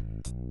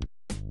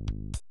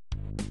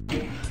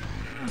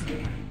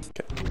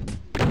 Okay.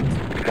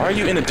 Why are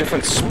you in a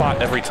different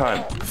spot every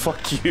time?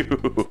 Fuck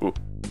you.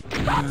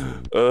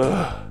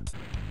 Ugh.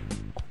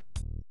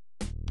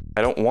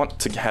 I don't want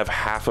to have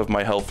half of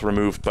my health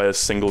removed by a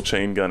single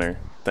chain gunner.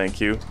 Thank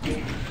you.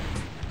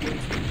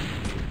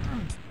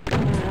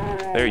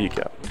 There you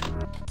go.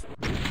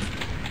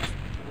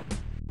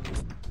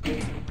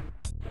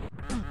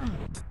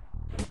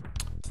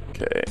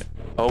 Okay.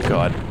 Oh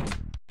god.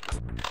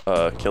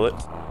 Kill it.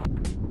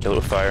 Kill it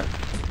with fire.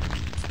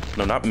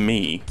 No, not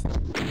me.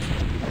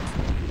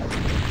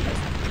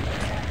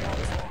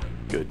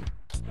 Good.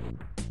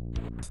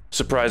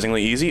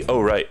 Surprisingly easy.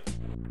 Oh, right.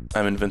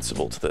 I'm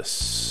invincible to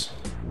this.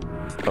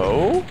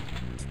 Oh?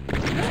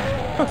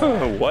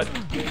 What?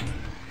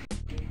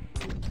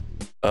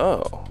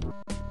 Oh.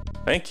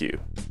 Thank you.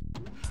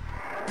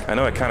 I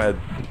know I kind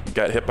of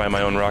got hit by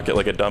my own rocket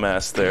like a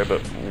dumbass there,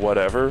 but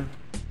whatever.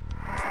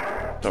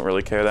 Don't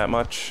really care that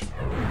much.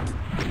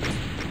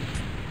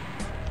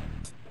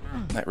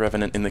 That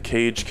revenant in the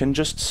cage can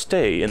just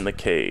stay in the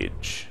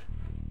cage.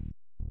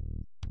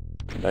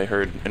 And I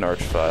heard an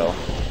archvile.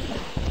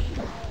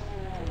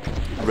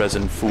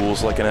 Resin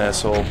fools like an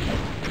asshole.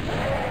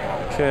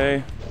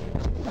 Okay.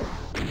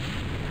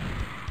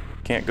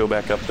 Can't go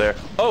back up there.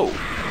 Oh!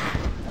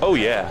 Oh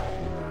yeah.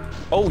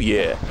 Oh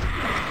yeah.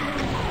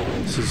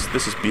 This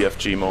is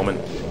BFG moment,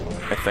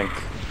 I think.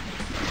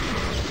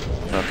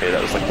 Okay,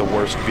 that was like the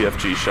worst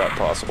BFG shot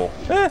possible.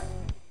 Eh.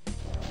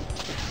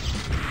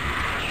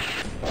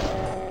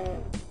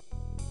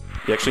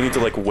 You actually need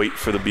to like wait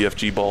for the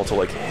BFG ball to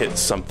like hit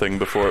something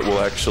before it will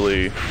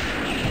actually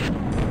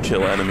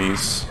kill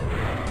enemies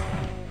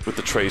with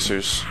the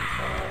tracers.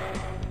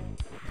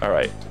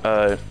 Alright,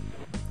 can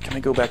I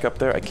go back up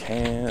there? I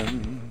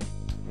can.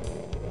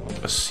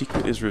 A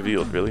secret is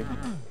revealed, really?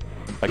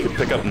 I could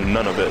pick up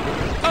none of it.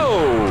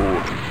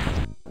 Oh!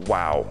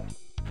 Wow.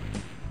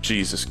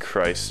 Jesus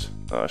Christ.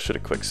 I should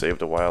have quick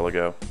saved a while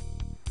ago.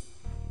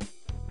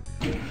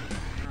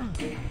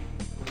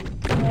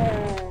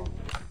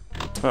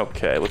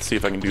 Okay, let's see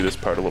if I can do this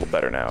part a little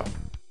better now.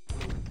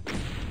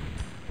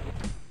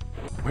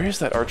 Where's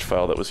that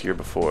archvile that was here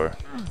before?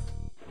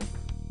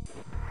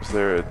 Was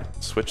there a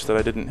switch that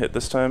I didn't hit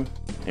this time?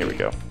 Here we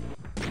go.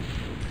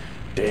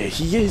 There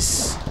he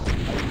is!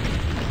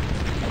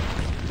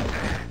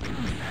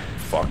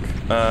 Fuck.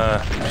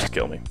 Just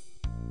kill me.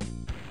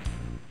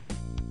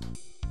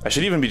 I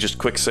should even be just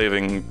quick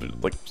saving,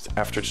 like,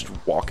 after just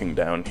walking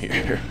down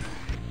here.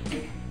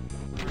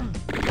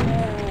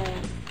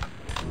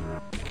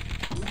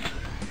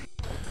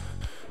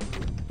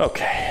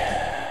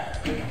 Okay.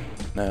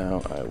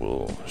 Now I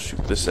will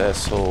shoot this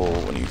asshole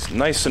when he's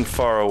nice and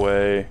far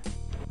away.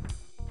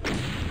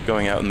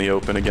 Going out in the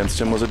open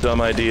against him was a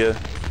dumb idea.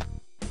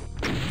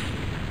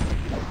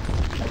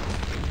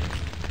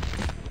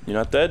 You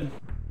not dead?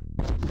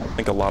 I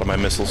think a lot of my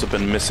missiles have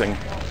been missing,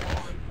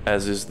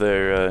 as is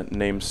their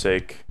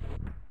namesake.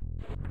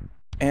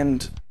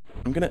 And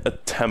I'm gonna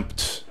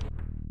attempt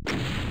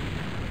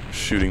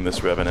shooting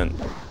this Revenant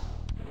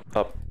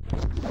up.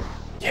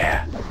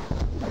 Yeah.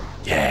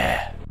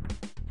 Yeah.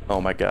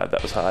 Oh my god,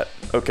 that was hot.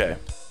 Okay.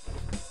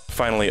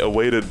 Finally, a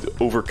way to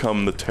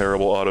overcome the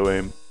terrible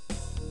auto-aim.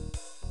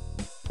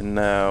 And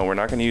now, we're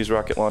not gonna use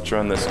rocket launcher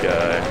on this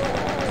guy.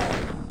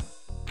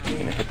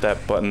 Gonna hit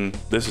that button.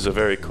 This is a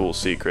very cool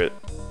secret.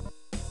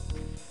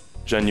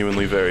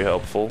 Genuinely very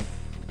helpful.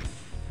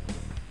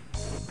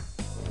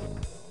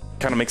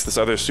 Kind of makes this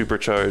other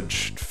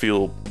supercharge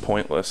feel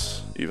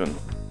pointless, even.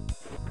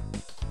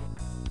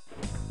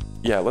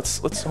 Yeah,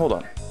 let's hold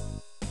on.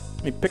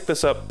 Let me pick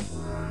this up,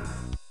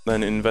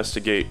 then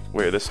investigate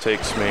where this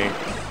takes me.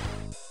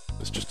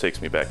 This just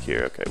takes me back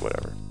here. Okay,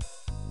 whatever.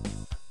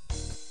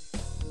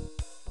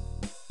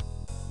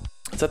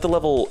 Is that the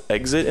level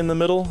exit in the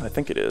middle? I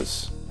think it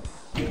is.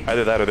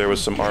 Either that or there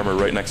was some armor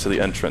right next to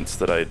the entrance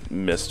that I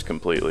missed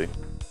completely.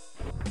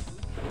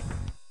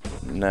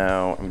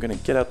 Now, I'm gonna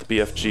get out the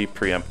BFG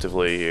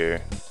preemptively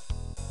here.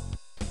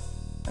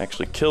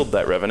 Actually killed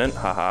that Revenant,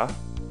 haha.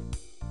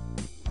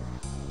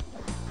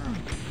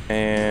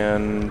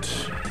 And...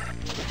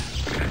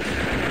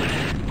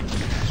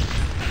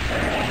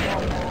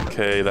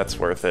 okay, that's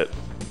worth it.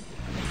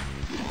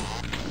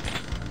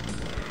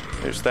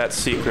 There's that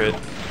secret.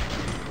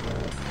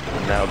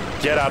 Now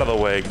get out of the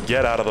way,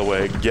 get out of the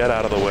way, get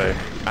out of the way.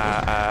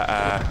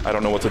 I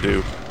don't know what to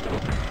do.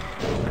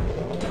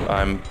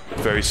 I'm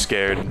very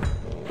scared.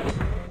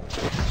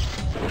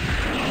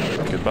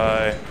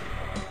 Goodbye.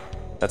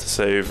 That's a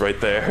save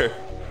right there.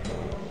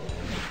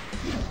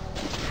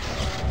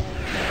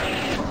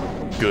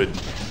 Good.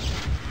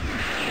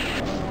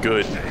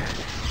 Good.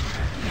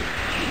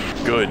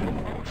 Good.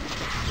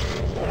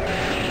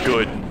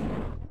 Good.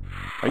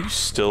 Are you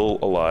still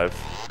alive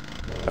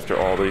after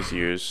all these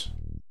years?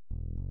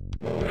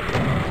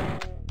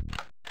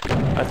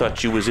 I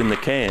thought you was in the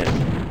can.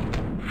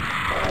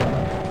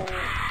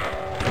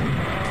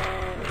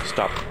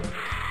 Stop.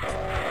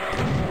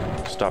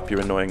 Stop,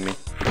 you're annoying me.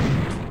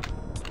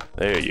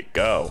 There you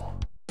go.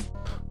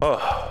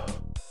 Oh.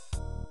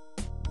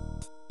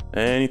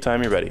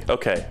 Anytime you're ready.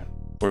 Okay.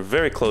 We're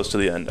very close to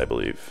the end, I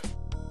believe.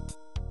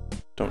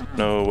 Don't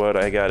know what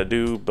I gotta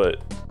do, but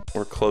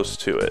we're close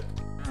to it.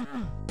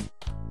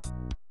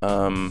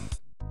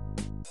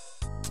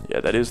 Yeah,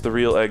 that is the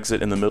real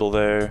exit in the middle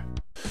there.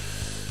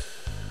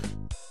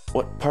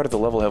 What part of the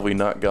level have we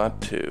not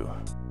got to?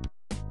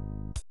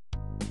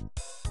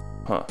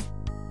 Huh.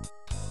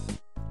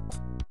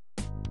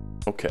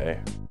 Okay.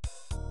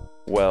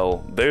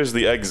 Well, there's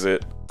the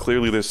exit.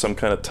 Clearly there's some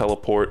kind of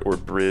teleport or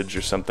bridge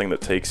or something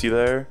that takes you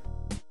there.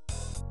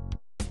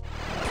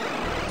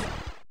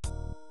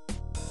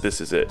 This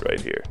is it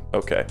right here.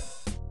 Okay.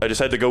 I just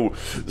had to go...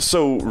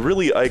 So,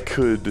 really, I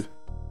could...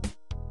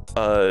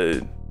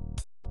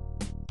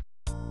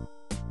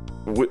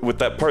 with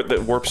that part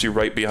that warps you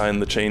right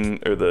behind the chain...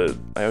 or the...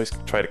 I always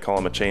try to call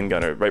him a chain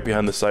gunner. Right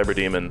behind the Cyber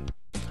Demon.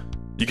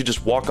 You could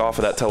just walk off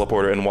of that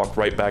teleporter and walk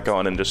right back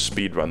on and just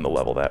speedrun the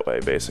level that way,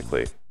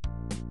 basically.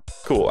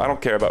 Cool, I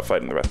don't care about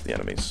fighting the rest of the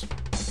enemies.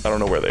 I don't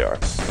know where they are.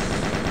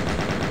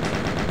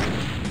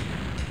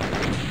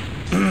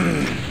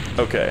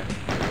 Okay.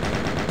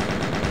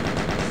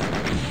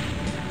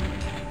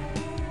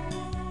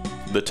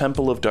 The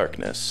Temple of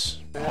Darkness.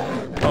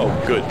 Oh,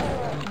 good.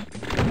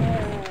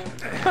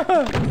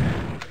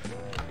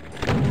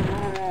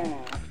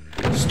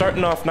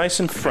 Starting off nice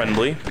and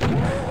friendly.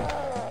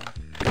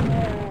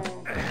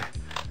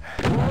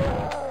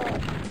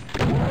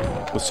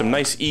 With some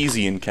nice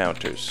easy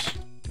encounters.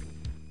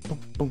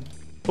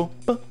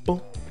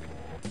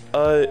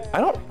 I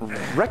don't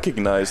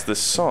recognize this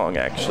song,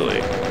 actually.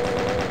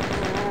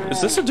 Is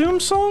this a Doom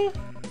song?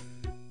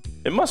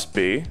 It must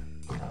be.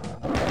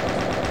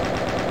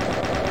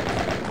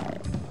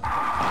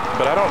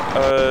 But I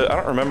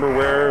don't remember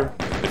where,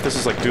 if this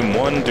is like Doom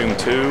 1, Doom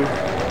 2.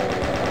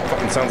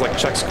 Fucking sounds like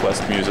Chex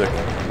Quest music.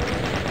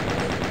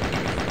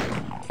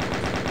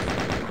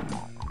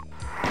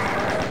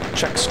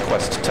 Chex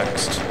Quest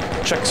text.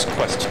 Chex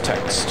Quest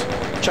text.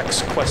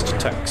 Chex Quest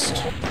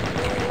text.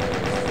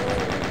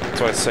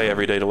 That's what I say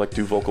every day to like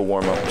do vocal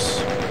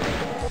warm-ups.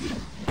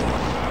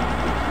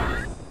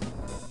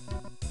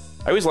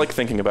 I always like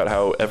thinking about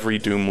how every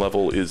Doom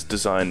level is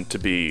designed to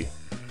be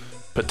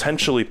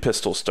potentially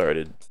pistol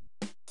started.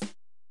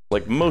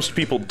 Like, most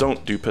people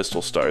don't do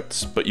pistol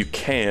starts, but you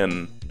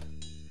can,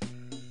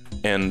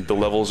 and the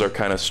levels are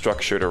kind of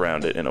structured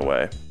around it in a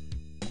way.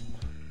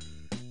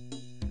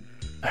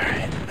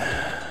 Alright.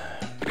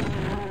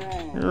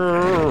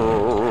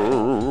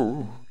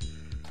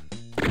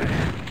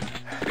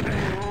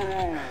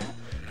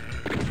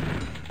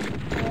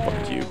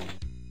 Fuck you.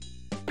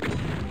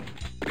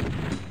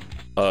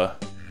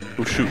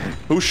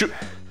 Who's shoot?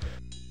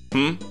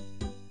 Hmm?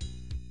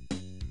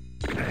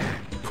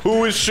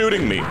 Who is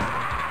shooting me?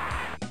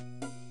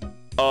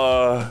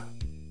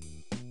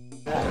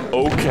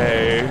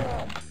 Okay.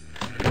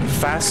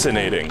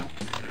 Fascinating.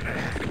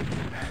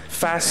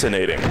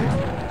 Fascinating.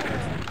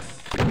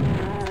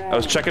 I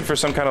was checking for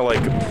some kind of,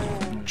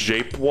 like,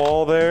 jape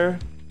wall there.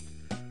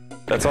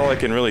 That's all I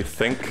can really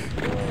think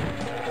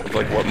of,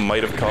 like, what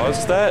might have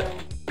caused that.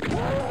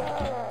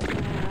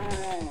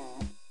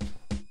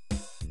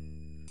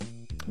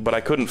 But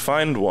I couldn't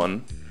find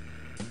one.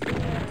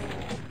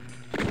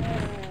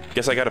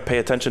 Guess I gotta pay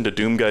attention to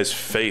Doom Guy's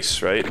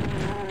face, right?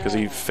 Because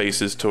he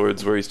faces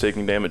towards where he's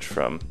taking damage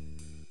from.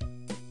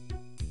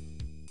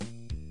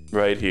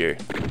 Right here.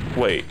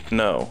 Wait,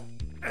 no.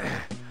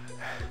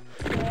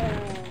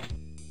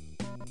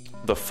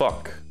 The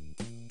fuck?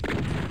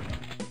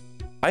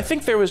 I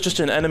think there was just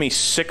an enemy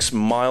 6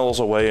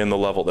 miles away in the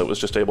level that was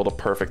just able to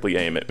perfectly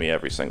aim at me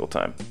every single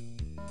time.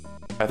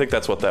 I think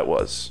that's what that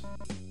was.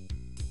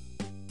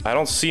 I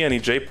don't see any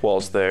jape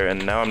walls there,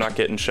 and now I'm not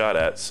getting shot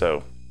at,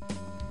 so...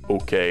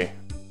 Okay.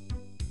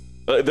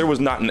 There was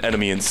not an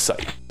enemy in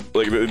sight.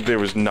 Like, there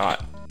was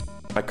not...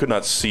 I could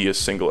not see a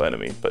single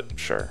enemy, but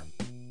sure.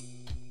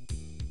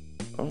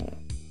 Oh.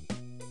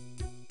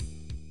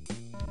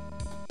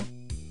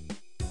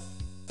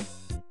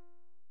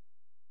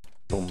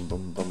 Boom,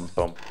 boom, boom,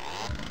 boom.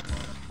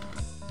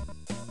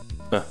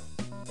 Huh.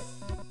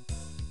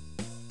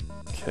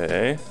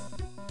 Okay.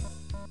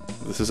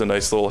 This is a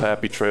nice little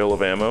happy trail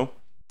of ammo.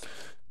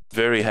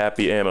 Very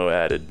happy ammo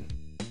added.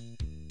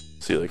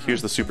 See, like,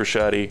 here's the super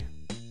shotty.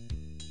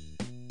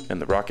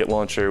 And the rocket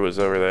launcher was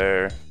over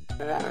there.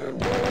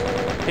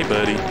 Hey,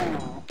 buddy.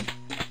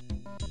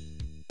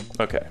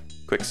 Okay,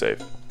 quick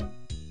save.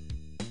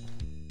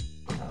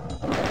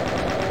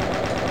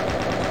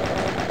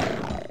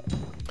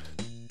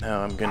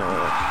 Now I'm gonna...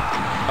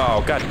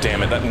 Oh, god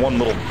damn it, that one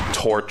little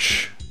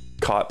torch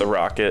caught the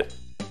rocket.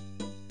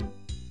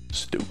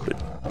 Stupid.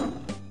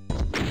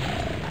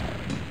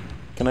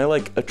 Can I,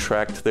 like,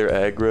 attract their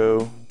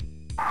aggro?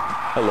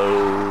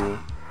 Hello.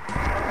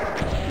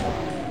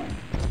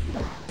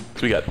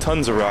 So we got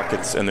tons of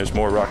rockets, and there's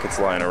more rockets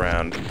lying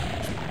around.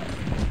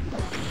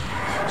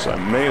 So I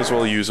may as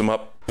well use them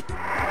up.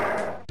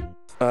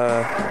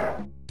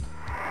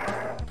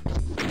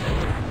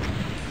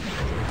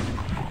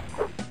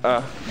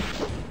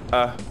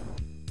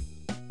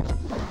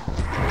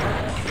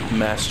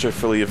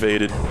 Masterfully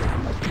evaded.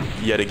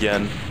 Yet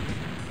again.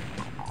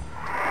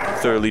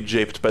 Thoroughly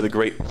japed by the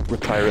great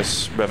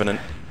Rapyrus Revenant.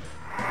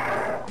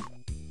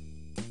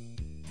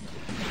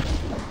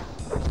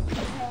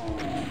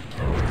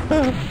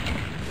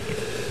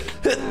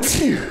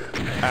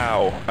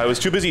 Ow. I was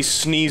too busy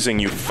sneezing,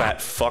 you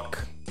fat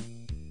fuck.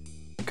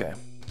 Okay.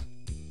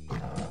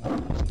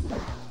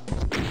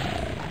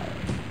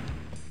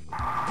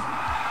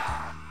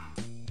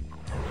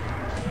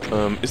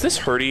 Is this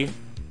hurdy?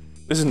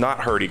 This is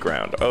not hurdy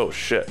ground. Oh,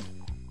 shit.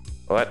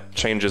 Well, that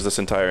changes this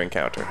entire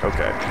encounter.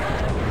 Okay.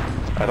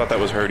 I thought that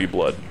was hurdy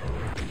blood.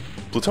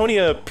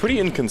 Plutonia, pretty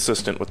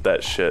inconsistent with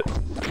that shit.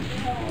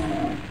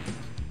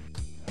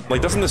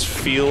 Like, doesn't this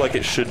feel like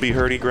it should be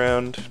hurdy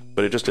ground,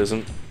 but it just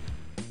isn't?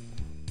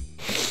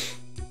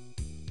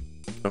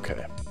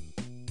 Okay.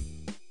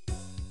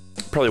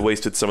 Probably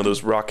wasted some of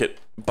those rocket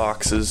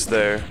boxes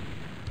there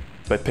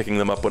by picking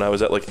them up when I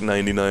was at like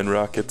 99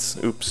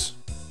 rockets. Oops.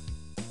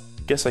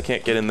 Guess I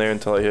can't get in there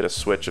until I hit a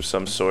switch of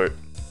some sort.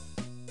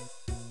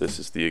 This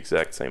is the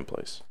exact same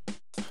place.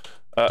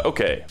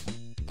 Okay.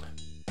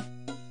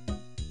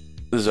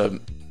 This is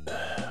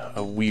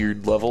a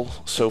weird level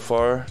so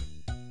far.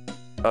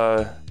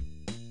 I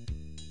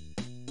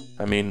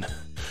mean,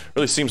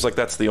 really seems like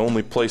that's the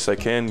only place I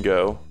can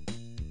go.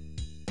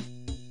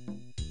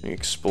 Let me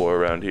explore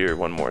around here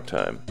one more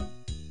time.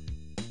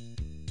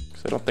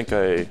 Because I don't think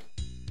I...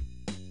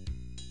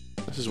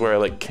 This is where I,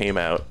 like, came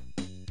out.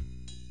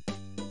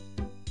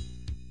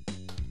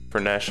 For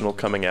National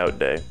Coming Out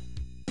Day.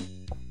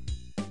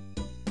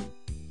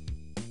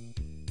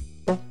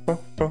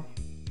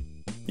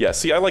 Yeah,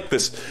 see, I like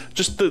this.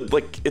 Just the,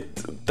 like,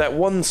 that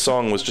one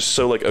song was just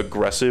so, like,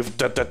 aggressive.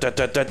 And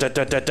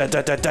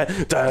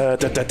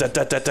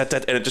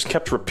it just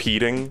kept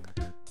repeating.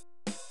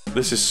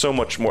 This is so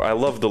much more. I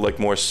love the, like,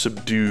 more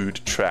subdued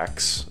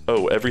tracks.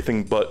 Oh,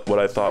 everything but what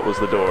I thought was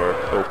the door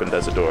opened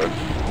as a door.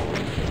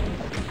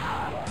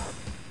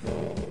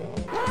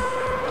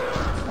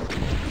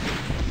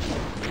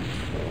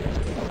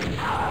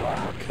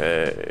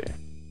 Okay.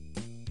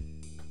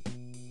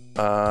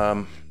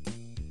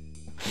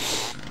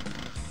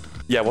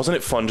 Yeah, wasn't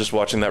it fun just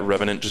watching that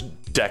Revenant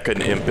just deck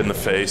an imp in the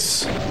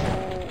face?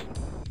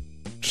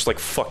 Just like,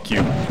 fuck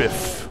you,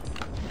 Biff.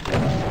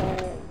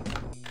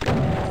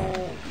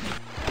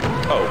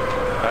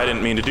 Oh, I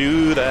didn't mean to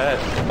do that.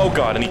 Oh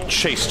god, and he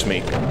chased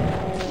me.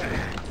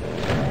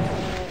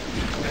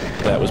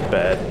 That was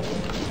bad.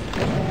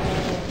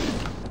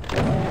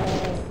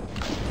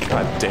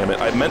 God damn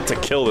it, I meant to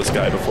kill this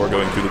guy before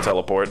going through the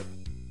teleport.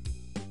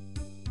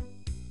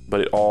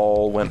 But it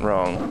all went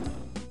wrong.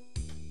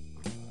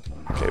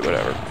 Okay,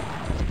 whatever.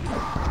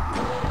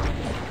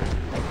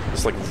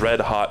 this, like,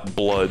 red-hot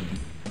blood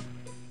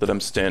that I'm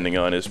standing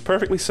on is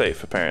perfectly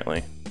safe,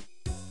 apparently.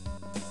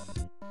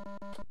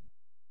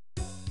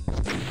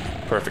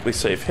 Perfectly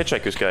safe.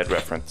 Hitchhiker's Guide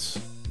reference.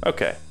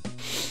 Okay.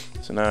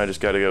 So now I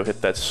just gotta go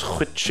hit that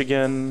switch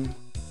again.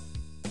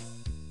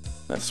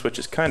 That switch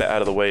is kinda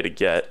out of the way to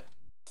get.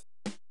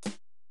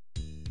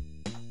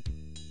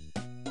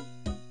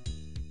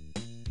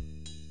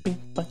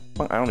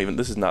 I don't even...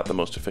 This is not the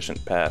most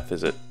efficient path,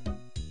 is it?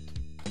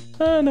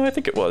 No, I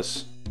think it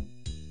was.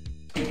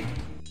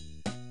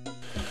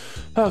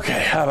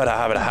 Okay, habada.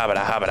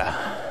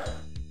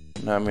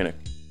 Now I'm gonna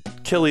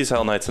kill these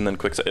Hell Knights and then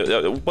quick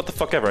save. What the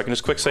fuck ever, I can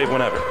just quick save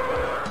whenever.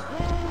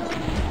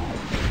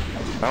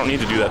 I don't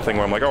need to do that thing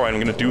where I'm like, oh, I'm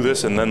gonna do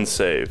this and then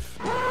save.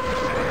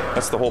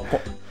 That's the whole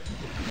point.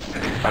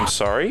 I'm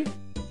sorry?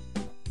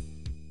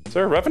 Is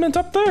there a Revenant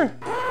up there?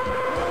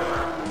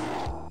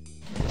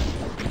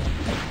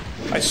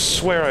 I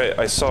swear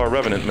I saw a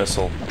Revenant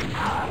missile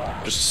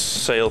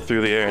just sail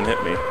through the air and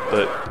hit me,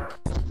 but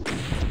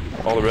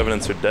all the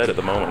Revenants are dead at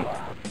the moment.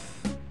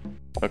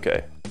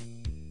 Okay.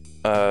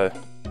 And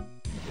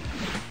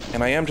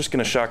I am just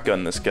gonna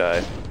shotgun this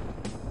guy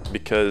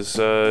because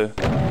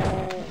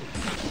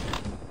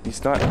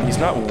he's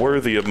not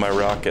worthy of my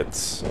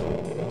rockets.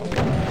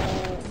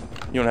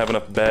 You don't have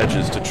enough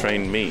badges to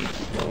train me.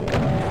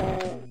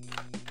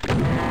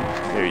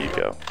 There you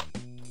go.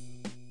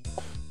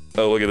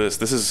 Oh, look at this.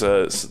 This is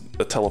a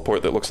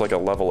teleport that looks like a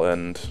level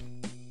end.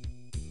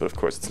 But of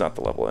course it's not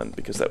the level end,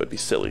 because that would be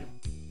silly.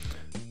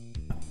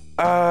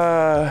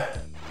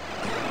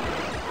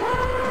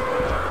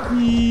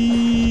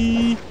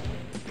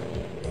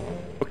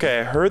 Okay,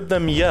 I heard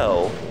them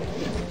yell.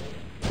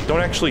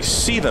 Don't actually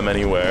see them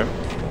anywhere.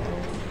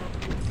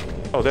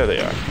 Oh, there they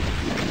are.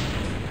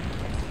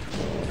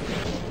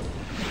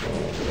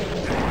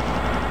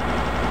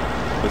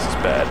 This is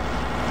bad.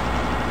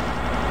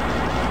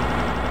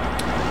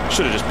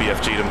 Should have just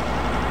BFG'd him.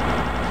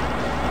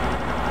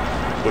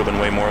 Would have been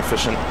way more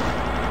efficient.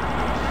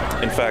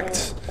 In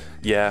fact,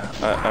 yeah,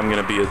 I'm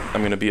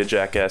gonna be a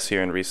jackass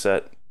here and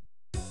reset.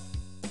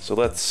 So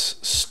let's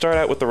start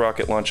out with the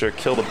rocket launcher,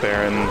 kill the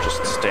Baron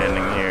just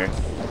standing here.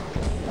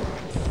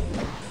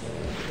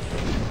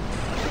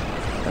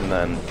 And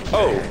then...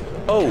 Oh!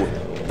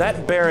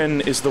 That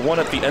Baron is the one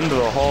at the end of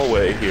the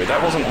hallway here.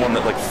 That wasn't one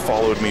that, like,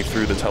 followed me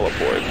through the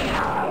teleport.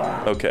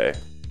 Okay.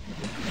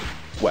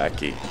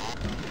 Wacky.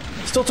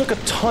 Still took a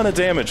ton of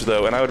damage,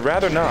 though, and I would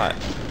rather not.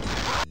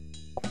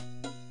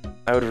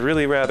 I would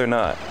really rather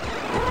not.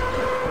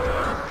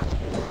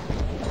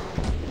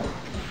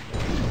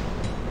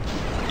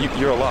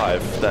 You're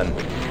alive, then.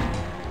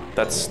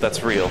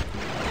 That's real.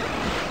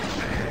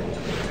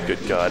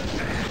 Good God.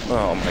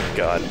 Oh my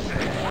God.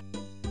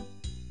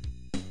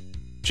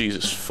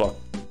 Jesus fuck.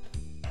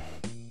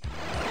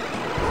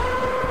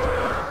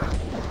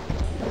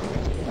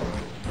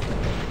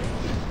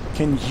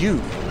 Can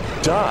you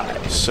die,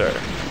 sir?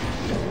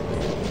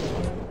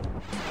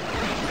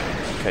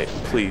 Okay,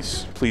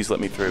 please let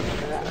me through.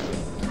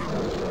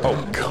 Oh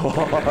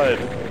God.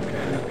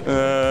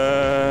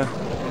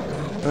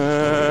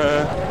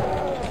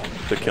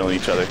 They're killing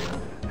each other.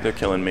 They're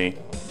killing me.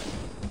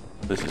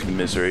 This is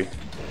misery.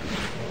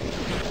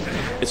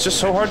 It's just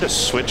so hard to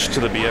switch to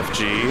the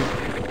BFG.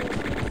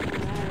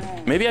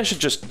 Maybe I should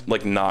just,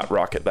 like, not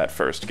rocket that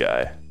first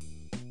guy.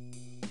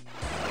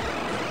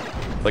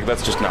 Like,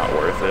 that's just not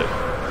worth it.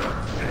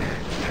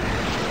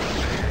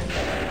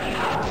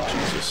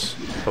 Jesus.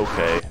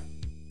 Okay.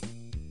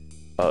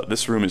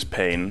 This room is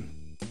pain.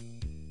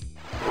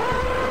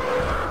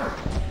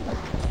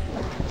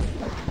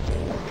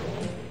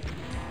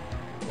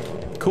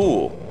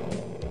 Cool.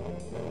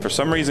 For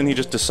some reason, he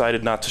just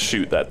decided not to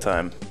shoot that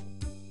time.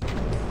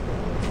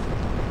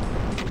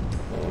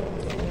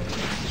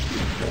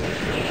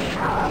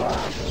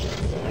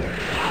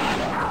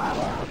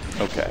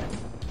 Okay.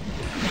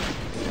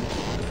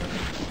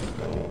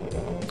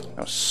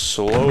 Now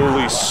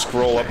slowly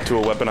scroll up to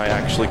a weapon I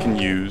actually can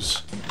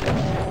use.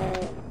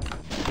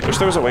 Wish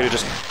there was a way to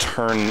just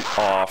turn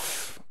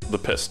off the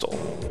pistol.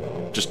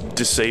 Just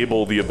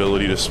disable the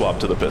ability to swap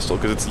to the pistol,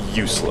 because it's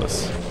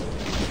useless.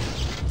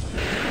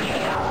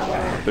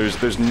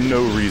 There's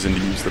no reason to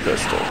use the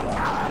pistol.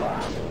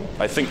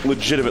 I think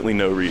legitimately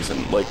no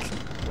reason. Like,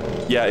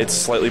 yeah, it's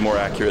slightly more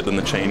accurate than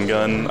the chain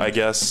gun, I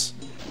guess.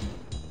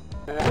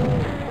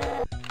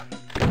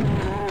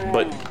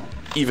 But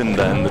even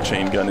then, the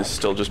chain gun is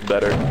still just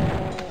better.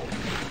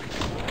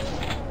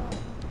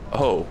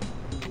 Oh.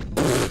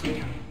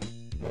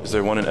 Is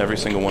there one in every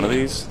single one of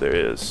these? There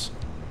is.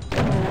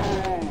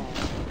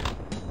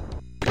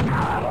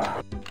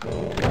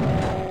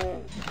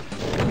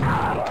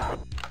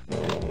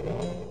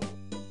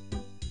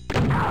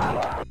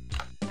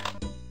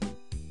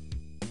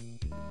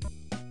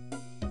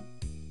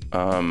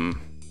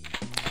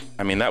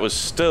 I mean, that was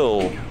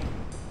still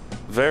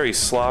very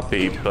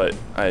sloppy, but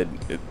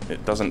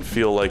it doesn't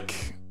feel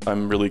like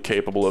I'm really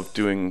capable of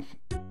doing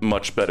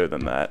much better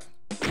than that.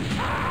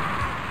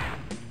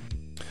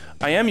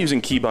 I am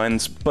using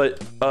keybinds,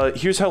 but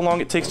here's how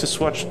long it takes to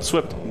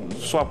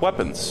swap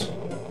weapons.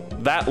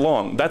 that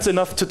long. That's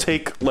enough to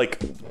take, like,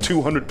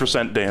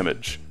 200%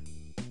 damage.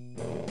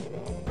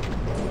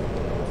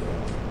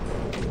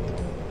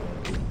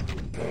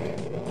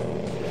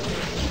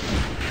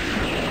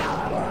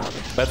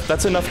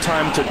 That's enough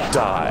time to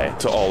die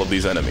to all of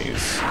these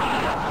enemies.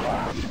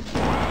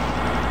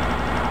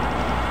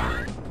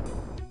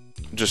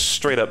 Just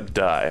straight up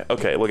die.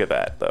 Okay, look at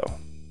that, though.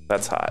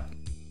 That's hot.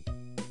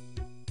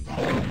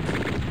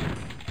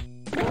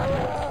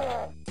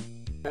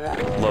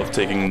 Love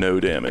taking no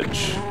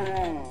damage.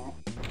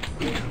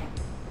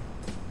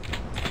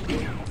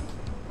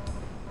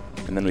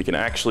 And then we can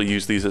actually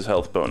use these as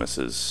health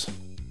bonuses,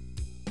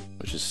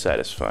 which is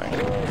satisfying.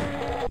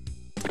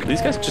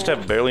 These guys just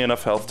have barely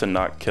enough health to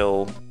not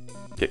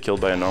get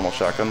killed by a normal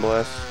shotgun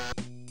blast.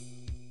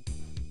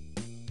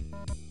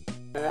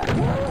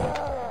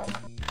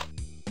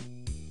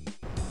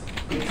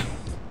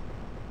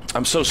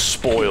 I'm so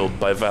spoiled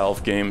by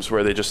Valve games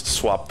where they just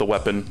swap the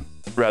weapon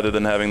rather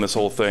than having this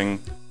whole thing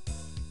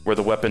where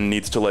the weapon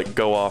needs to like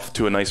go off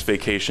to a nice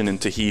vacation in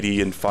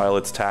Tahiti and file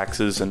its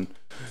taxes and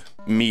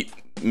meet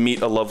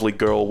a lovely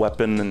girl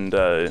weapon and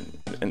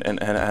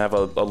have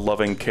a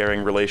loving,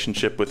 caring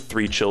relationship with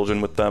 3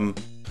 children with them,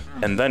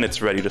 and then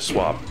it's ready to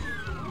swap.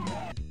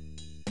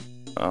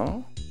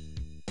 Oh?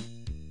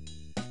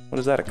 What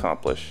does that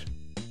accomplish?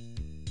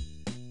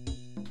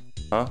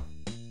 Huh?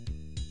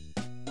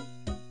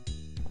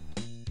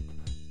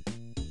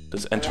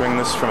 Does entering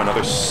this from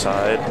another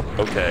side?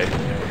 Okay.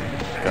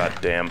 God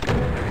damn.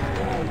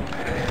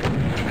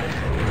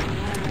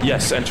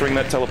 Yes, entering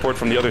that teleport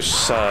from the other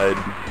side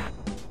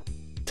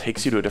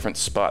takes you to a different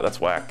spot.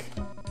 That's whack.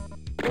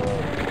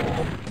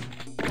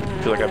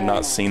 I feel like I've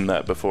not seen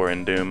that before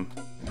in Doom.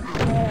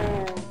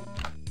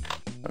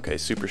 Okay,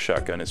 super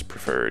shotgun is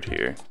preferred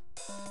here.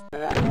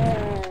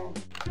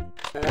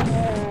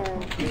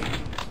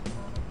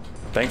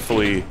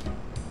 Thankfully,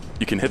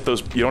 you can hit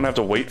those. You don't have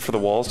to wait for the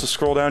walls to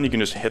scroll down. You can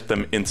just hit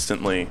them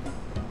instantly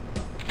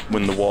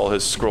when the wall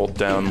has scrolled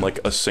down like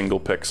a single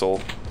pixel.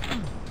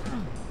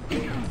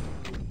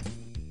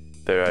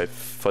 There, I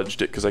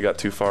fudged it because I got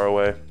too far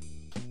away.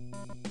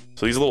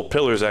 So these little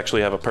pillars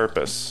actually have a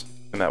purpose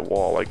in that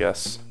wall, I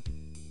guess.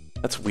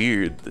 That's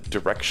weird. The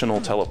directional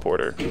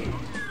teleporter.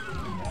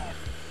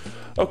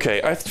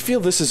 Okay, I feel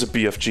this is a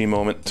BFG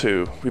moment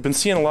too. We've been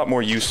seeing a lot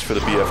more use for the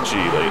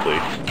BFG lately.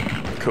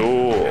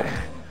 Cool.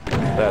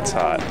 That's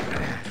hot.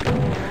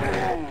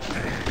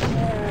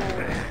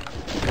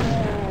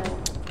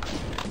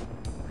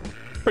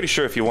 Pretty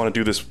sure if you want to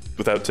do this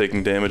without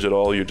taking damage at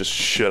all, you're just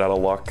shit out of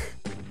luck.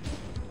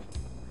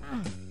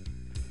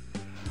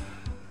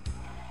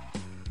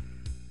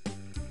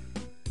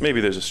 Maybe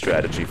there's a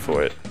strategy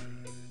for it.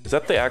 Is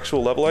that the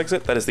actual level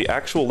exit? That is the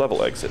actual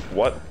level exit.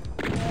 What?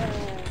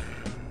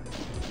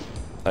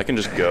 I can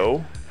just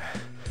go?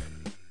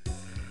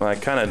 Well,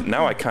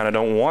 now I kinda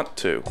don't want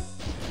to.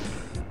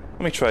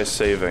 Let me try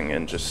saving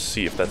and just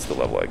see if that's the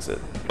level exit.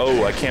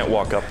 Oh, I can't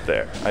walk up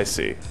there. I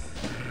see.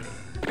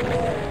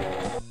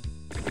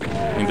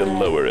 I need to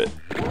lower it.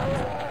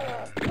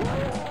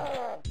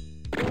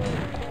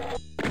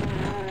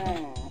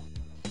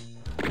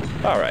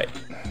 Alright.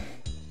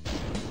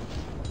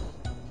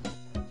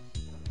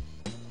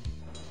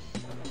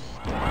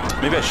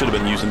 Maybe I should have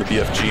been using the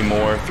BFG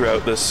more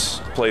throughout this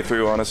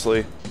playthrough,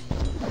 honestly.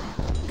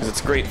 Because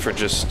it's great for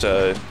just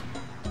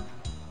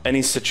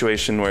any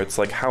situation where it's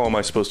like, how am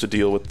I supposed to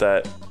deal with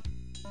that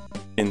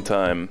in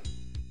time?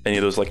 Any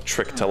of those like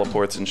trick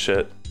teleports and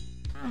shit.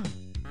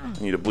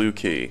 I need a blue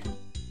key.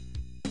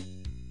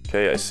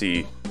 Okay, I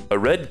see a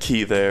red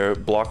key there,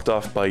 blocked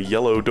off by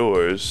yellow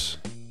doors.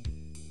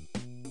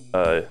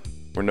 We're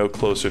no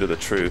closer to the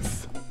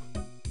truth.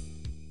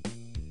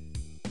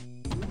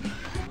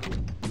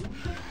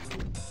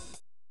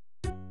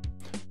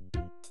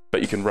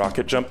 But you can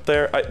rocket jump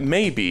there?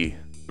 Maybe.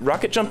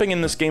 Rocket jumping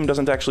in this game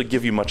doesn't actually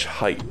give you much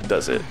height,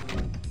 does it?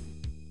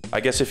 I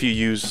guess if you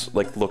use,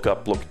 like, look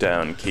up, look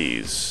down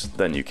keys,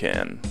 then you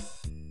can.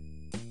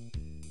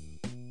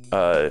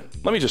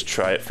 Let me just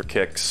try it for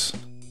kicks.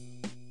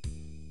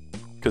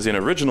 Because in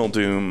original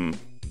Doom,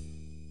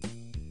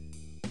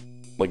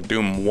 like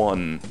Doom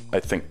 1,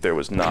 I think there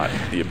was not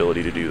the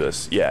ability to do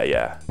this.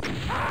 Yeah.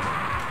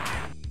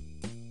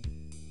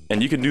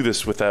 And you can do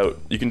this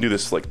you can do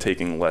this like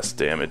taking less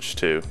damage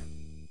too.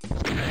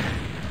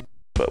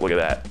 But look at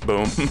that,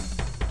 boom.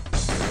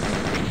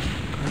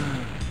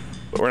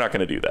 But we're not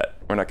gonna do that.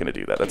 We're not gonna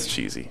do that, that's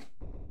cheesy.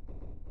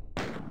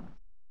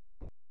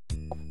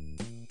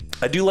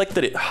 I do like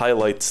that it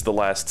highlights the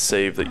last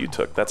save that you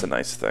took, that's a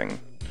nice thing.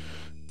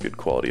 Good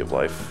quality of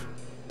life.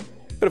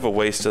 Bit of a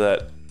waste of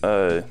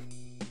that,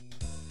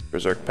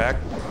 Berserk pack.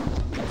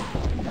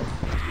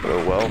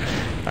 Oh well.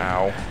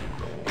 Ow.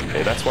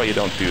 Okay, that's why you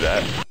don't do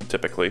that,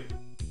 typically.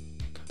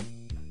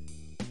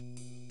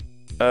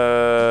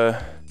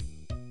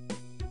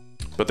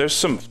 But there's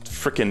some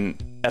frickin'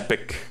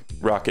 epic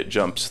rocket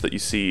jumps that you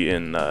see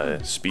in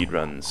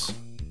speedruns.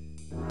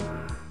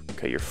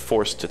 Okay, you're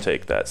forced to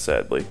take that,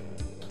 sadly.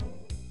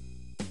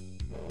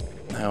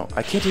 Now,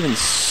 I can't even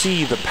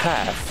see the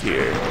path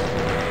here.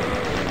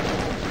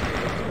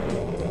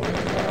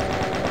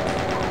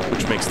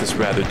 which makes this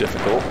rather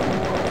difficult.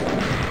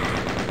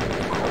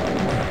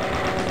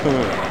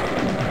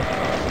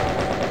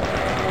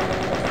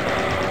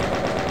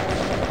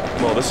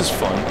 Well, this is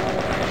fun.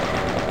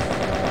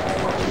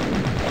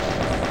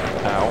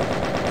 Ow.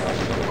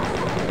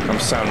 I'm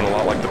sounding a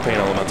lot like the Pain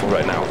Elemental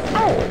right now.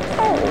 Ow!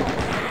 Ow!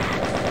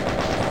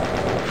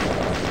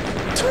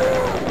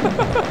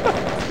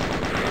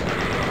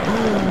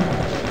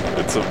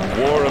 It's a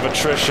war of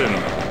attrition.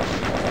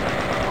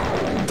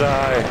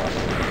 Die.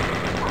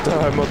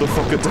 Die,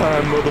 motherfucker,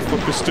 die,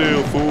 motherfucker,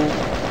 steal, fool.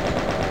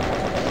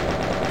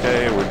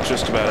 Okay, we're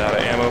just about out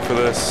of ammo for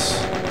this.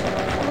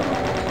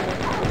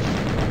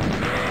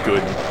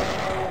 Good.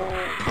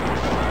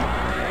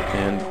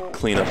 And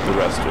clean up the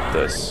rest with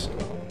this.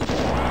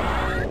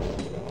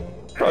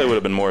 Probably would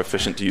have been more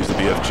efficient to use the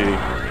BFG.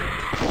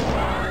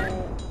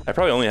 I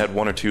probably only had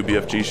 1 or 2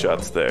 BFG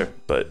shots there,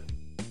 but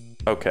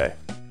okay.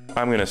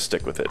 I'm gonna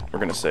stick with it. We're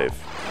gonna save.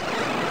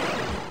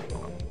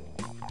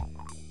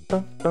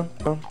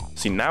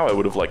 See, now I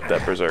would have liked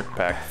that Berserk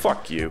pack.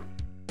 Fuck you.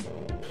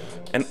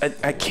 And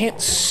I can't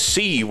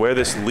see where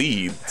this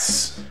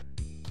leads.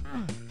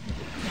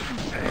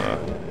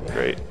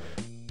 Great.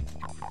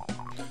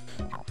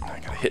 I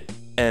gotta hit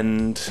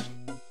end.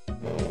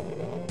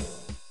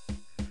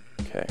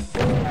 Okay.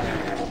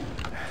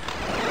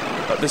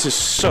 This is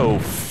so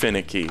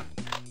finicky,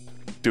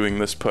 doing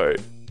this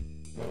part.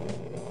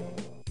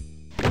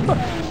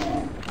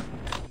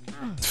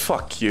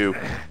 Fuck you.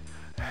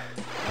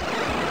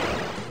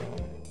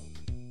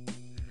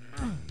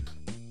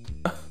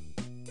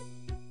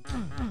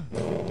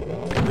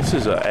 This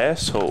is an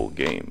asshole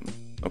game.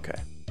 Okay.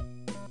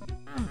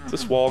 Is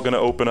this wall gonna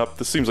open up?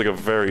 This seems like a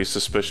very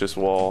suspicious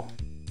wall.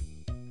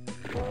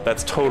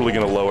 That's totally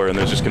gonna lower, and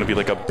there's just gonna be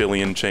like a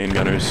billion chain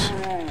gunners.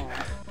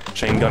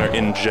 Chain gunner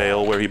in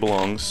jail where he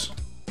belongs.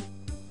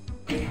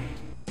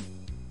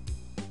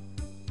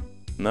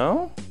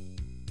 No?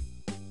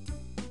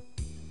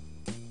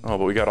 Oh,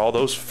 but we got all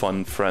those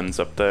fun friends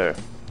up there.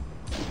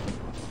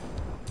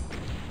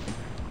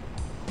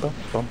 Bum,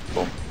 bum,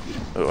 bum.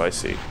 Oh, I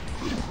see.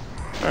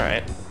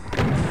 Alright.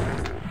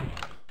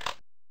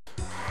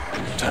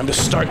 Time to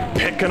start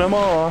picking them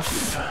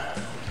off.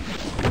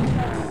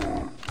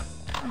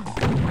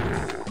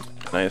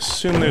 And I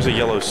assume there's a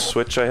yellow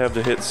switch I have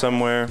to hit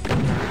somewhere.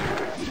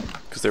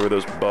 Because there were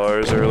those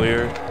bars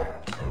earlier.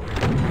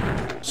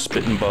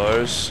 Spitting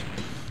bars.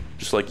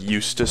 Just like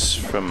Eustace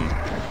from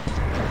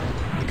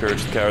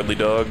Courage the Cowardly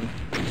Dog.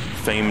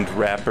 Famed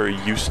rapper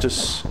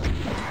Eustace.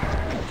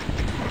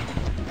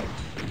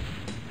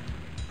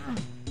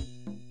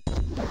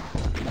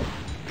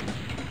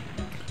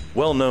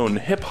 Well-known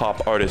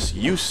hip-hop artist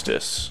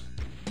Eustace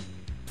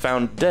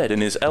found dead in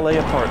his LA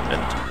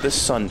apartment this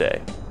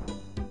Sunday.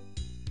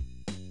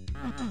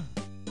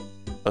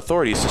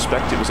 Authorities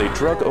suspect it was a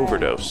drug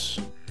overdose.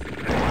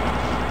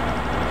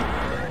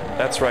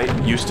 That's right,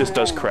 Eustace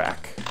does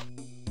crack.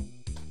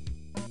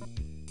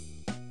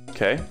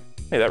 Okay.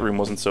 Hey, that room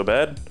wasn't so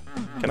bad.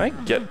 Can I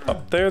get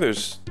up there?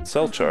 There's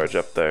cell charge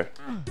up there.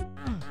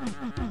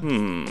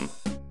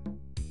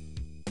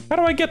 How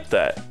do I get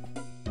that?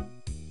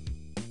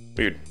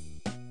 Weird.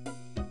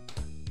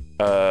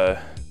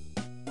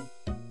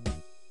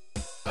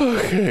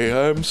 Okay,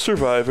 I'm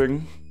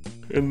surviving.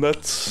 And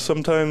that's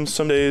sometimes,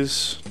 some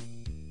days,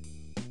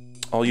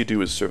 all you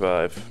do is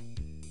survive.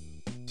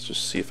 Let's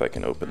just see if I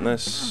can open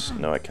this.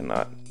 No, I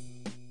cannot.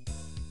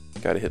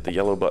 Gotta hit the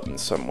yellow button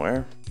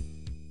somewhere.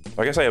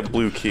 I guess I have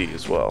blue key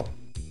as well.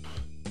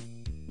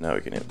 Now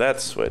we can hit that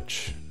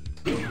switch.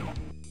 Is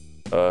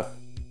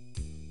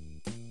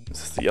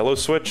this the yellow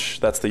switch?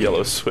 That's the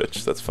yellow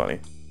switch. That's funny.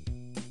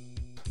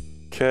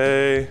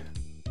 Okay.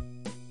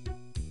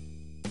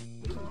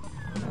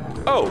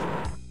 Oh!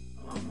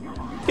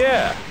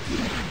 Yeah!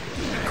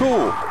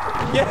 Cool!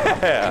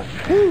 Yeah!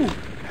 Woo!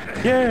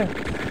 Yeah!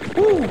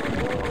 Woo!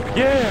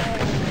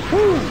 Yeah!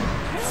 Woo!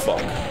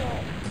 Fuck.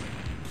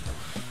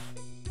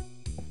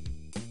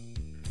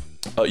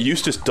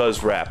 Eustace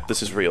does rap.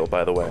 This is real,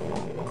 by the way.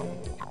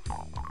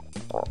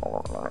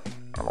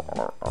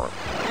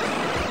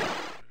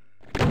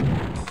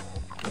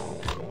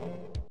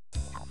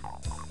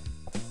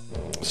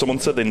 Someone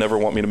said they never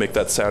want me to make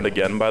that sound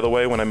again, by the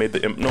way, when I made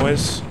the imp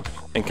noise.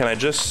 And can I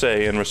just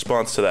say, in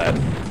response to that...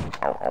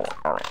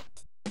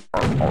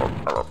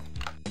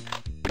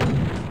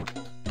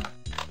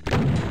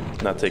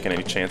 Not taking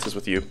any chances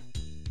with you.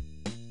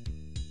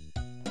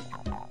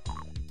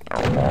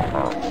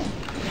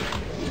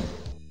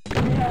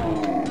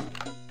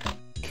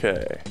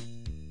 Okay.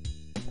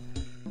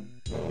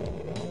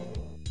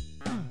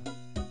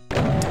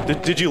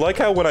 Did you like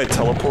how when I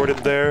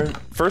teleported there?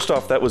 First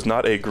off, that was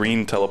not a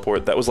green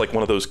teleport. That was like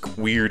one of those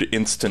weird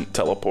instant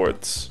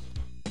teleports.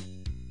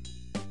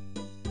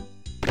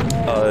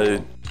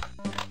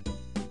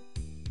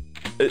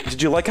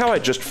 Did you like how I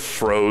just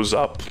froze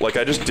up? Like,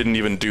 I just didn't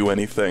even do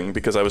anything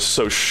because I was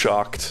so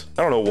shocked.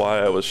 I don't know why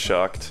I was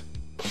shocked.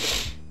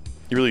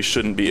 You really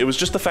shouldn't be. It was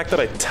just the fact that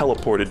I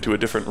teleported to a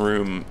different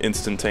room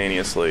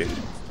instantaneously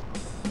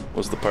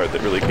was the part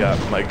that really got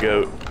my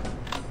goat.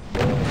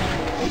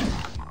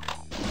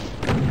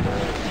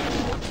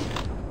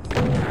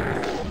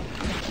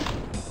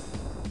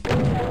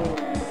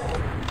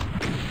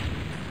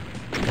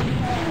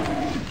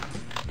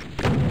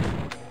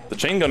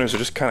 Chain gunners are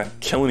just kind of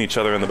killing each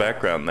other in the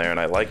background there, and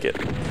I like it.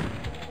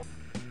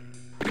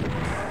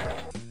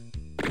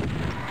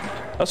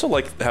 I also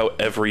like how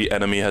every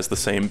enemy has the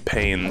same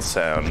pain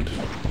sound.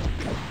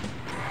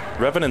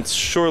 Revenants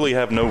surely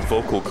have no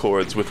vocal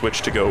cords with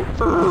which to go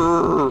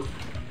 "Urgh,"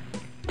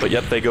 but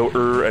yet they go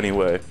 "Urgh"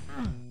 anyway.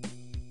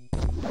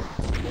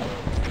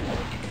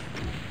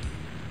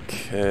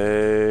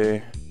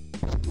 Okay.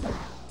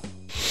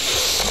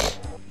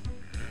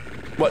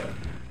 What?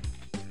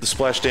 The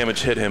splash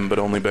damage hit him, but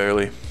only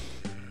barely.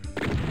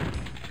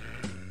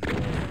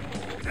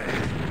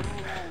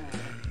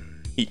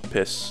 Eat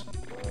piss.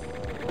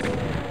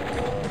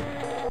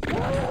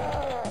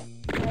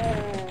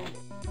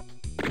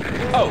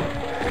 Oh!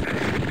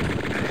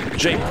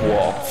 Jake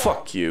wall.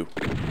 Fuck you.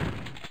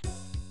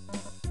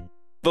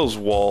 Those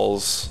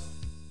walls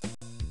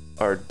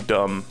are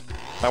dumb.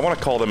 I want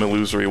to call them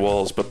illusory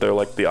walls, but they're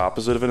like the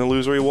opposite of an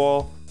illusory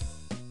wall.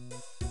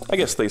 I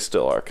guess they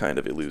still are kind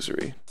of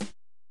illusory.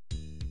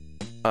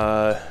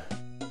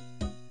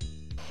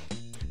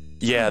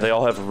 Yeah, they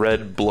all have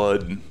red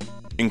blood,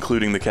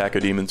 including the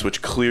cacodemons,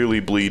 which clearly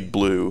bleed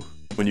blue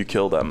when you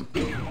kill them.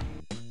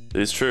 It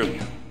is true.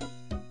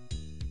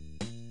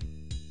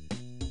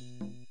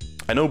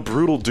 I know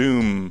Brutal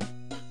Doom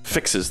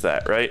fixes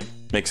that, right?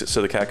 Makes it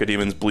so the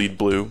cacodemons bleed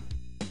blue.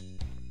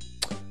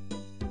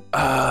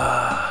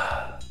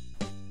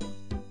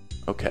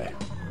 Okay.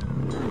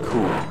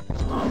 Cool.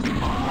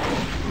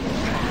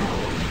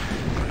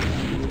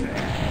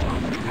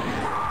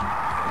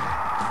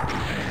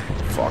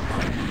 Fuck.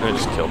 They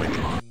just killed me.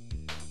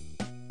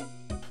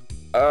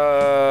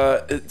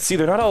 See,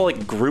 they're not all,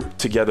 like, grouped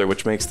together,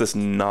 which makes this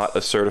not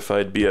a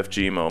certified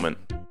BFG moment.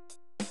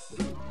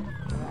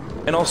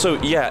 And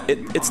also, yeah,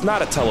 it's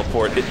not a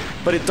teleport,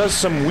 but it does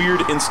some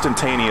weird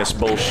instantaneous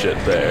bullshit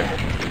there.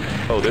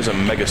 Oh, there's a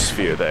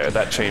megasphere there.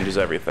 That changes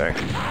everything.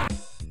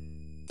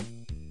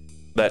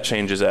 That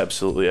changes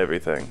absolutely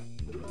everything.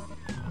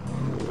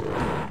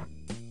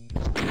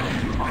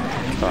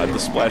 God, the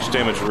splash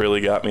damage really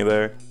got me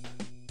there.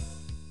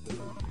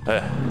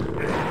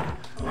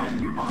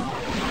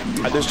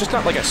 There's just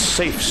not like a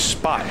safe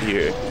spot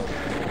here.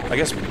 I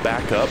guess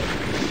back up.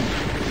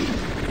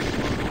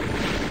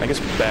 I guess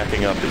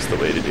backing up is the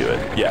way to do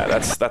it. Yeah,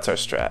 that's our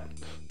strat.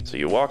 So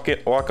you walk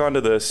onto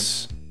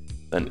this,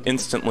 then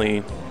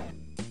instantly.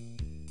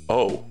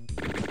 Oh.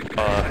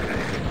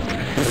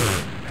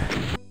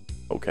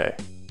 Okay.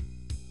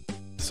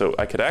 So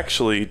I could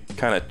actually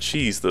kind of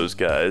cheese those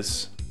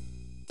guys.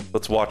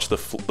 Let's watch the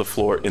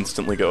floor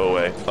instantly go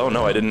away. Oh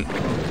no, I didn't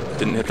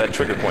hit that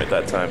trigger point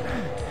that time.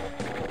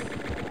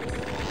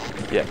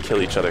 Yeah,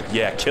 kill each other.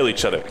 Yeah, kill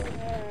each other.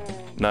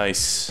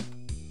 Nice.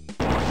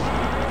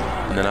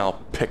 And then I'll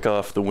pick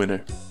off the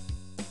winner.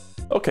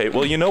 Okay,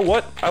 well, you know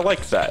what? I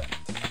like that.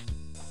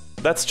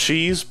 That's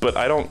cheese, but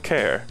I don't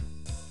care.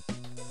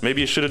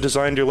 Maybe you should have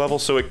designed your level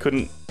so it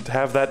couldn't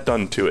have that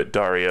done to it,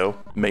 Dario,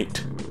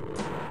 mate.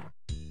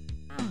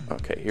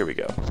 Okay, here we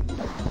go.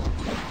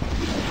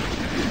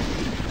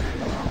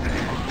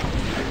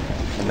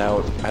 And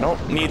now, I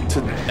don't need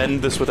to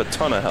end this with a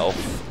ton of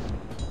health,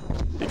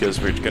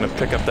 because we're gonna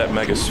pick up that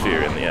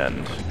megasphere in the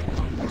end.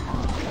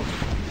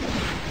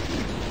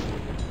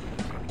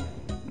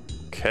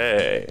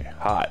 Okay,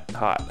 hot,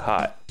 hot,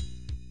 hot.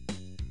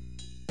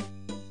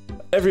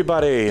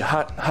 Everybody,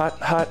 hot, hot,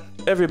 hot,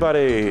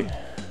 everybody. The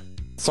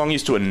song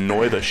used to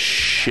annoy the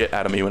shit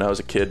out of me when I was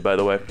a kid, by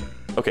the way.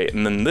 Okay,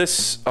 and then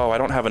this, oh, I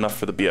don't have enough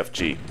for the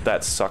BFG.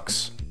 That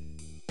sucks.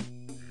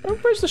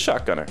 Where's the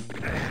shotgunner?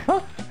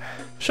 Huh?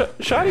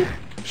 Shoddy?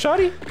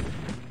 Shoddy?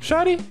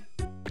 Shoddy?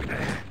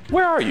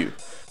 Where are you?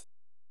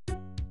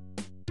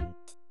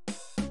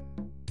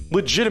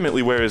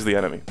 Legitimately, where is the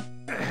enemy?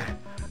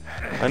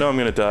 I know I'm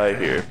gonna die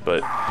here,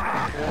 but...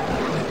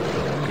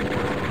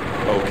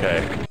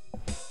 Okay.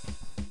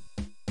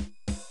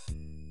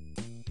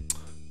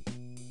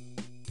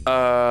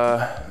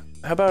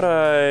 How about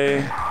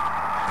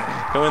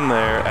I go in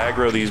there,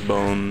 aggro these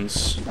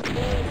bones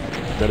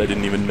that I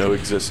didn't even know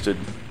existed.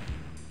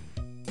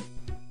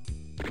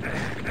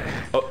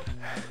 Oh.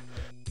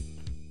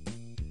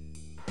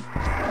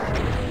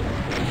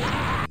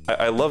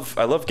 I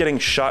love getting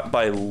shot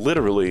by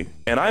literally,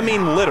 and I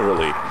mean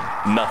literally,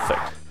 nothing.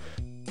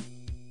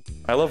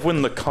 I love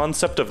when the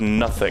concept of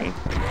nothing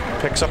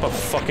picks up a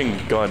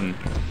fucking gun,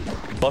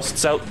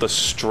 busts out the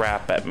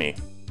strap at me.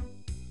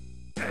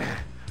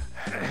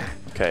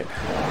 Okay,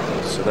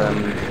 so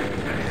then...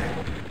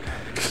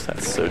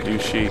 That's so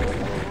douchey.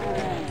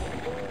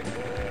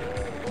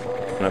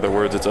 In other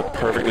words, it's a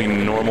perfectly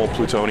normal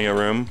Plutonia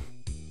room.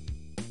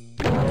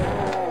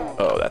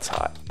 Oh, that's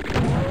hot.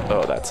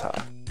 Oh, that's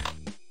hot.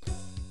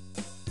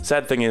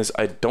 Sad thing is,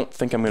 I don't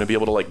think I'm gonna be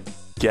able to, like,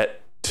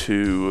 get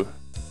to...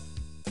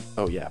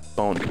 Oh yeah,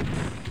 bone.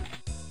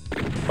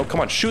 Oh, come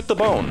on, shoot the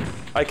bone!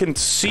 I can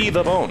see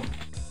the bone!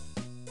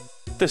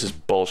 This is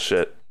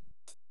bullshit.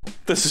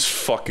 This is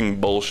fucking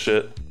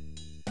bullshit.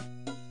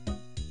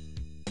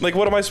 Like,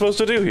 what am I supposed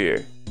to do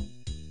here?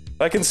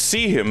 I can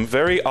see him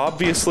very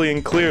obviously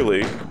and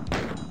clearly.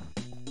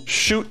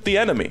 Shoot the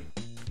enemy,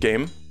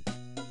 game.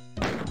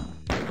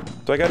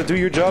 Do I gotta do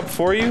your job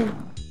for you?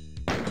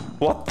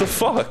 What the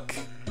fuck?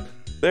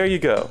 There you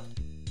go.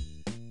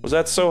 Was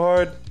that so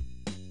hard?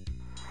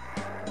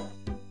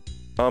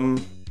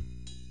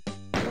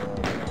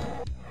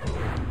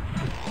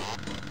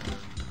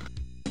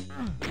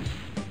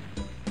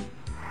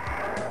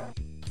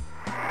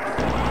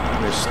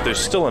 There's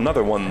still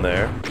another one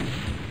there.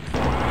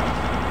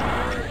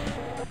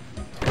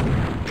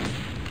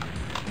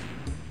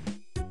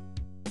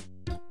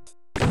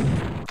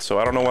 So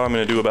I don't know what I'm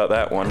gonna do about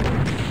that one.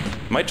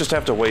 Might just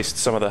have to waste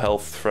some of the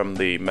health from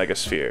the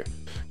Megasphere.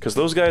 Because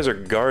those guys are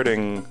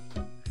guarding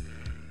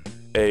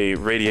a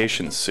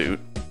radiation suit.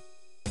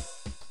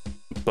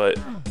 But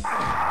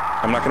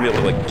I'm not gonna be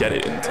able to, like, get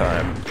it in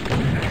time.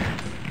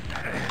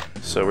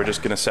 So we're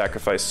just gonna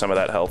sacrifice some of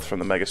that health from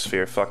the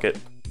Megasphere. Fuck it.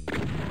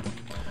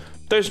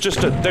 There's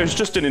just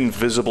an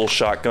invisible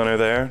shotgunner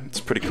there. It's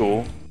pretty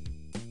cool.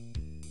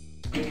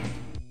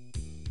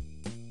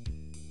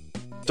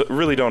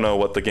 Really don't know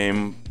what the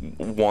game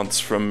wants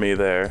from me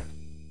there.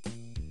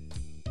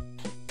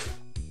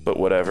 But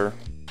whatever.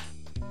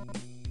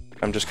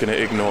 I'm just gonna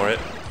ignore it.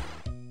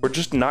 We're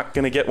just not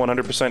gonna get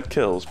 100%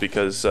 kills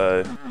because,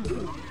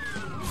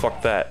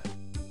 fuck that.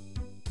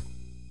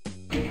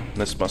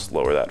 This must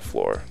lower that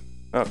floor.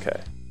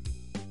 Okay.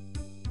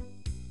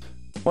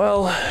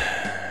 Well,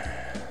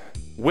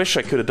 wish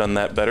I could have done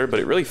that better, but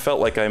it really felt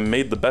like I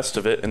made the best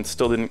of it and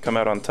still didn't come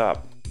out on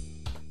top.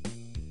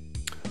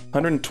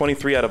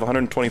 123 out of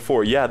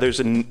 124. Yeah, there's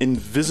an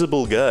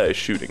invisible guy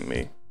shooting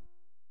me.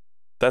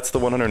 That's the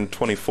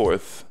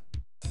 124th.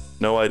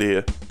 No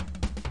idea.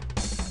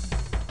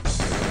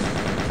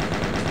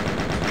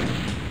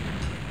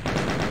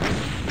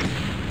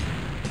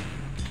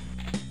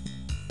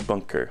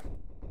 Bunker.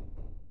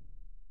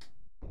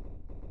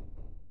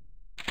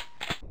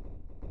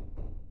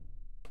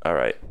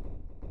 Alright.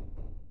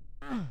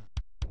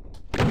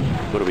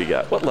 What do we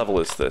got? What level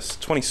is this?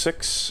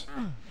 26?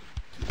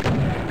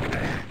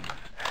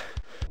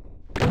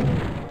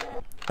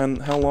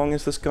 And how long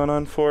has this gone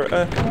on for?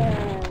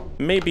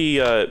 Maybe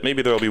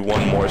there'll be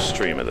one more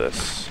stream of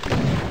this.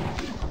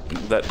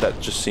 That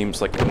just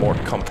seems like the more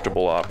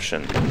comfortable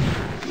option.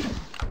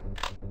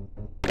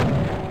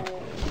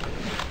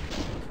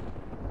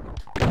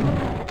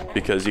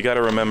 Because you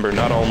gotta remember,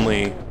 not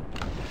only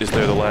is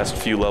there the last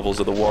few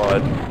levels of the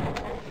WAD,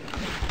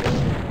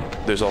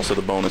 there's also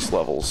the bonus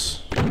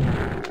levels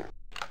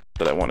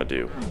that I want to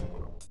do.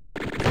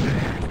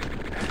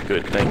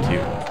 Good, thank you.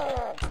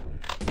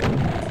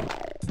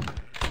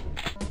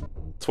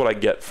 That's what I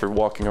get for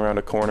walking around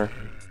a corner.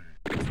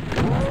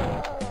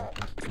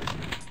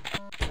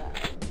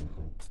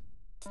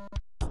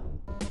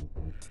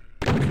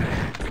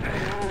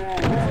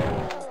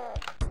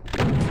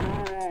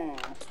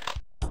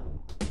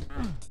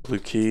 Blue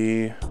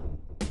key.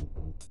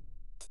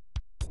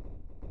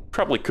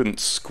 Probably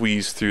couldn't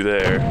squeeze through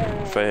there,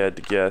 if I had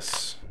to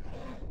guess.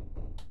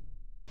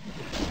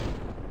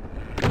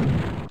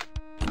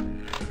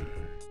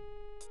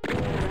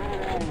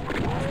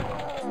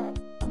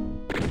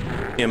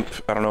 Imp,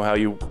 I don't know how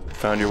you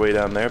found your way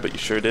down there, but you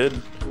sure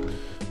did.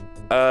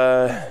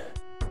 I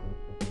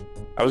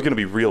was gonna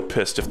be real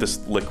pissed if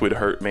this liquid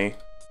hurt me.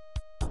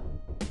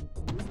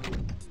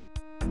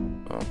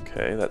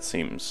 Okay, that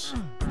seems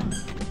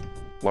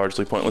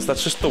largely pointless.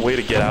 That's just the way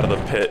to get out of the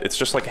pit. It's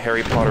just like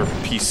Harry Potter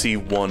PC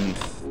 1.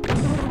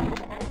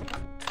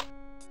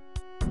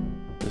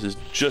 This is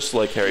just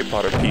like Harry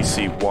Potter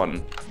PC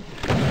 1.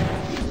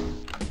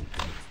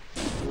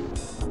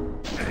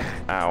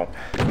 Ow.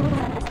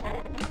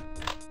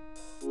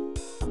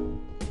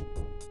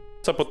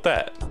 What's up with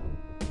that?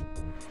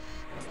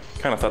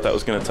 Kinda thought that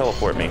was gonna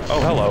teleport me.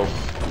 Oh, hello.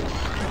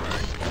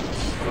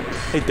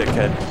 Hey,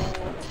 dickhead.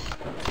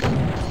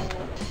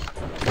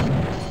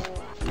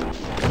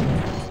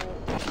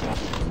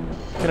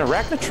 Can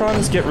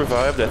arachnotrons get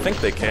revived? I think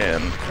they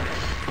can.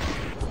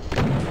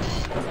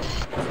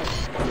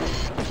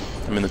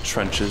 I'm in the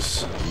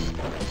trenches.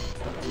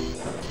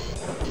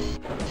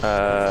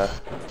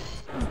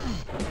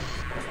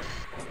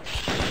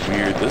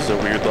 Weird. This is a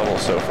weird level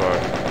so far.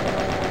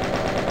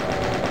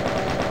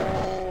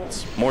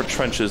 It's more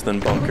trenches than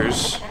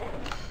bunkers.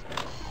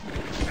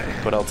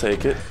 But I'll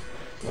take it.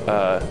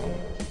 I'm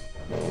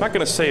not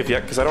gonna save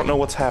yet, because I don't know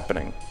what's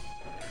happening.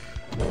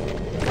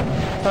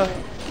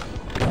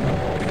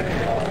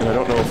 And I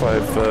don't know if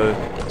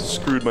I've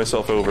screwed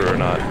myself over or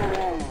not.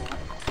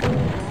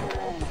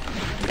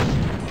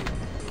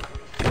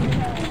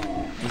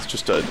 It's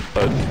just a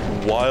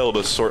wild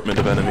assortment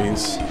of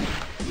enemies.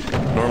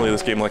 Normally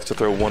this game likes to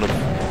throw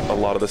a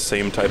lot of the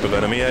same type of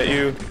enemy at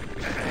you.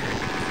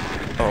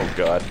 Oh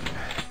god.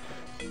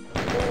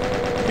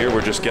 Here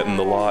we're just getting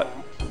the lot.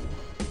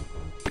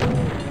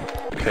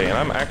 Okay, and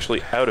I'm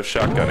actually out of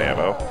shotgun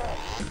ammo.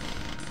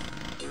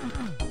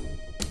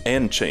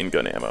 And chain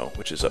gun ammo,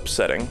 which is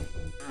upsetting.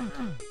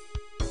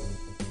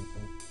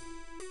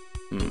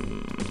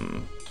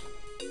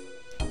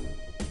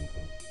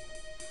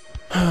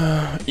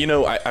 You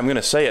know, I'm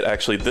gonna say it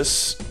actually,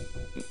 this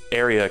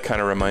area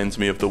kind of reminds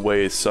me of the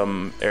way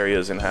some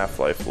areas in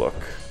Half-Life look.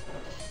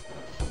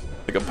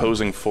 like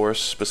opposing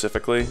force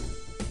specifically.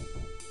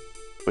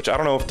 Which I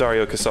don't know if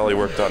Dario Casali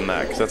worked on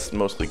that, because that's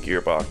mostly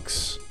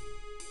Gearbox.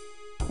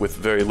 With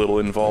very little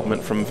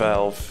involvement from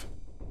Valve.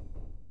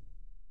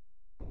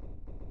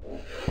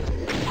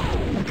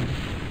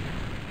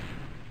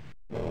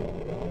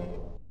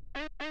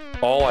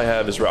 All I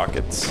have is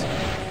rockets.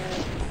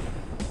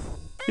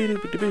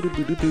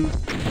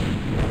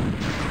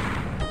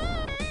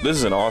 This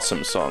is an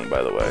awesome song,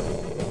 by the way.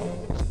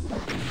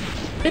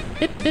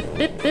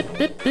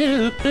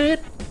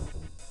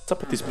 What's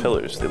up with these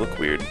pillars? They look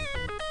weird.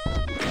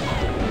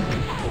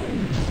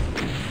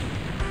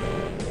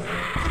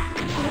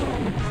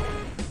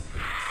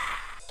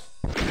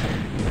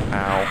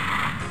 Ow.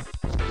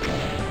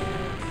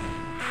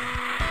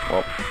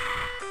 Well.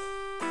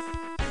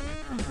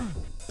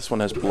 This one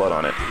has blood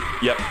on it.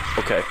 Yep,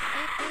 okay.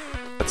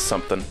 That's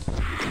something.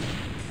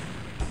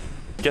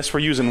 Guess we're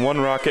using one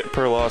rocket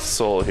per lost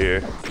soul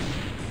here.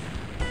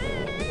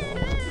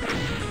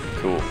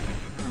 Cool.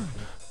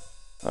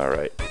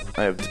 Alright.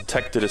 I have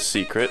detected a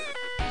secret.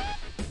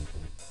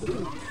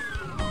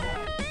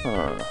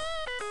 Huh.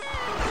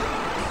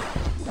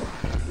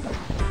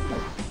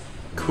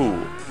 Cool.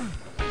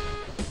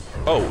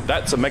 Oh,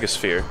 that's a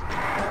megasphere.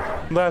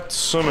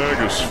 That's a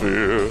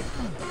megasphere.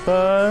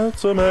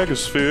 That's a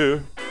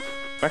megasphere.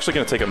 I'm actually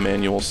gonna take a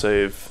manual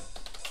save.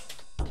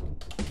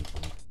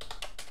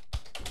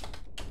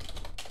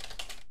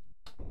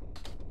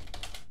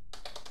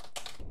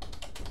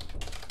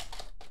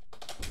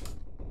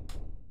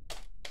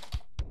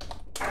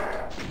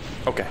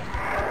 Okay.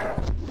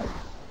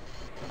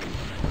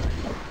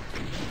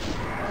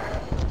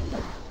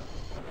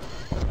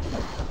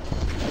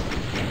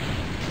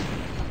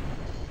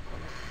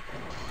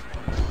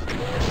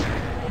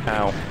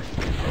 Ow.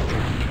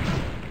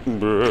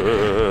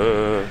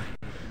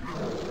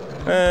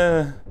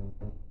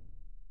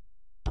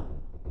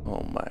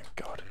 Oh my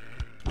god.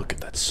 Look at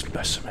that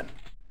specimen.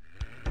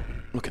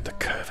 Look at the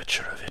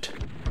curvature of it.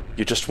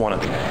 You just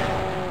want to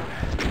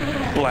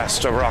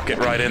blast a rocket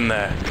right in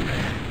there.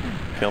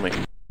 Kill me.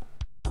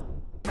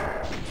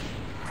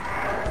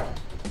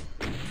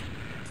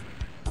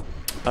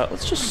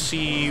 Let's just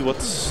see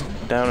what's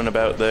down and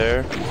about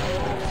there.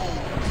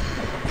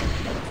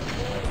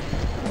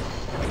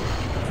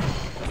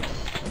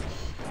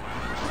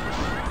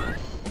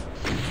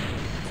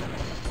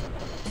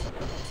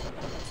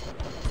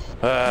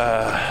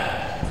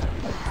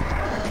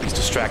 He's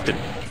distracted.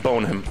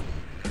 Bone him.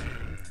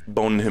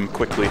 Bone him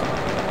quickly.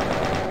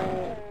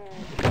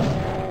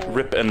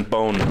 Rip and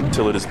bone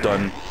until it is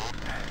done.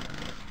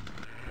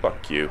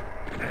 Fuck you.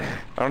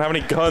 I don't have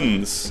any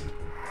guns.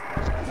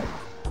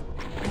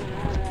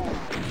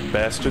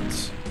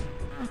 Bastards.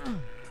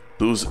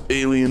 Those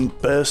alien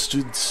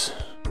bastards.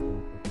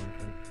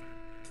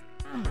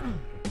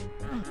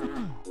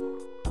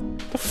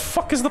 The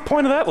fuck is the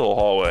point of that little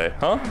hallway,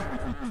 huh?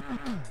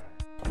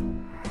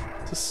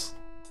 This...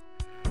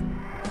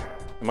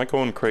 Am I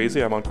going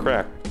crazy? I'm on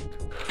crack.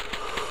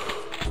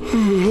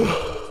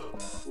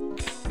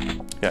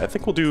 Yeah, I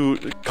think we'll do...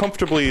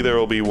 Comfortably, there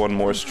will be one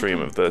more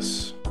stream of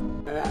this.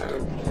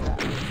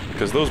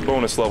 Because those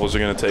bonus levels are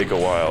going to take a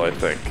while, I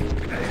think.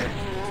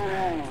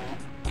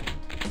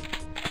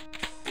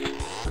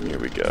 Here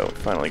we go.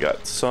 Finally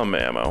got some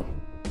ammo.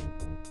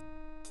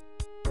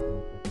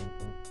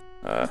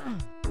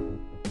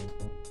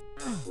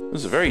 This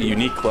is a very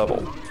unique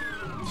level.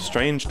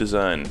 Strange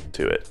design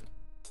to it.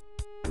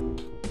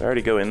 Did I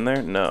already go in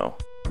there? No.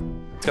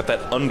 It's got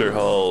that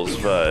Underhalls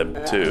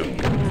vibe, too.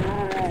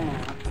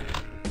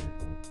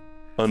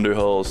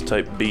 Underhalls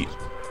type beat.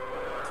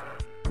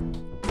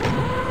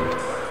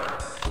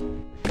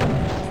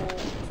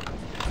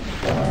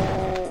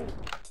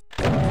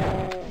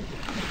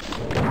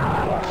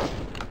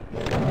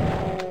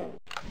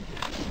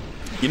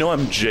 You know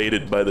I'm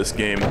jaded by this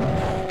game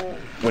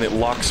when it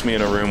locks me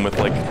in a room with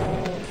like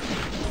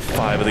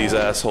 5 of these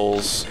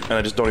assholes and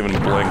I just don't even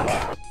blink.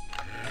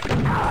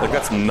 Like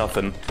that's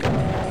nothing.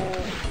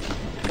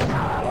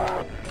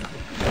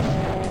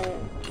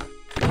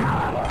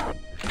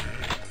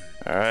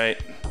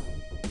 Alright.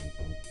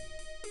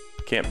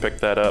 Can't pick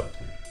that up.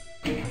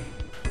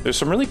 There's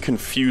some really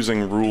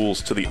confusing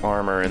rules to the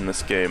armor in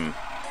this game.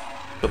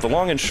 But the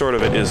long and short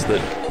of it is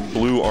that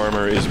blue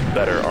armor is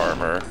better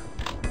armor.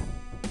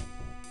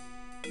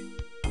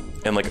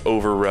 And like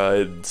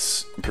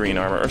overrides green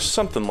armor or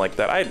something like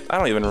that. I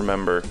don't even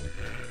remember.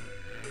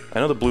 I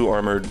know the blue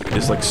armor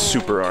is like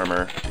super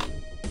armor.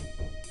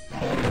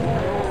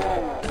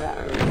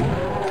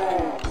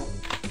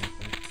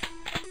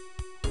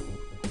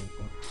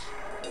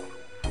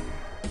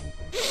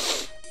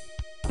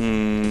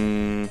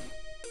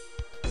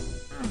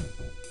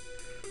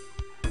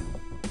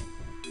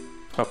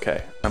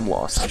 Okay, I'm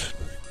lost.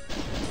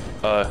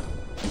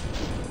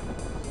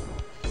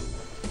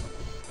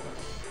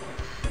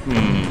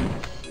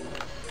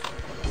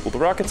 Will the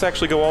rockets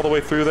actually go all the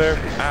way through there?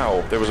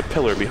 Ow, there was a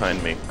pillar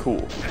behind me.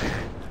 Cool.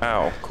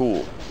 Ow,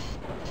 cool.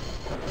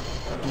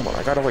 Come on,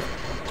 I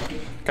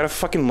gotta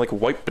fucking like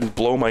wipe and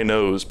blow my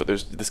nose, but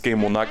this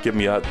game will not give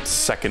me a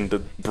second to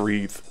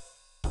breathe.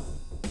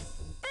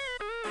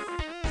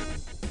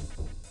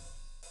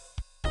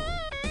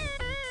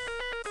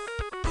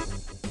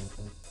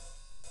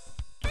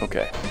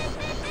 Okay.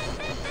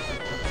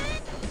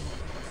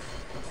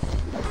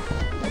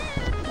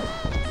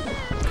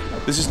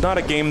 This is not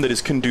a game that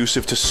is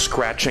conducive to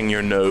scratching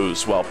your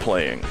nose while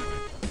playing.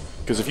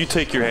 Because if you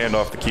take your hand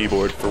off the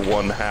keyboard for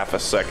 1/2 a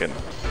second,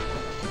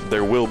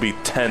 there will be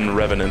 10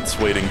 revenants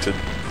waiting to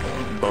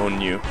bone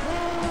you.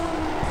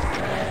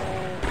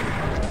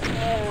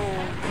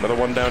 Another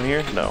one down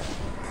here? No.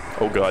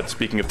 Oh god,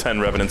 speaking of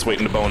 10 revenants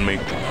waiting to bone me.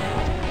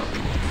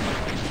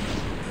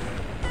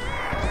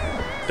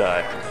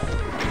 Die.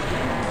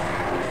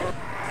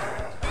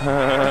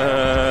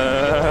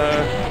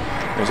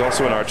 There's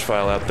also an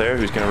archvile out there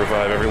who's gonna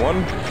revive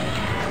everyone.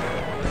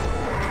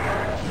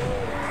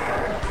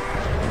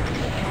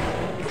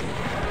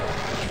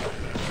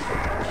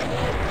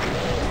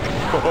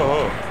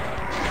 Oh.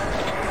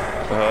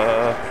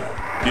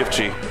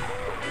 BFG.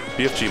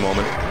 BFG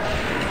moment.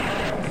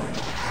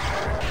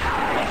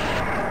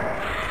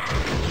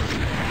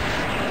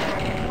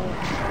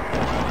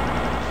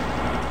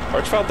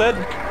 Archvile dead?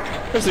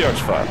 Where's the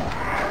archvile?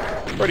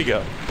 Where'd he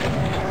go?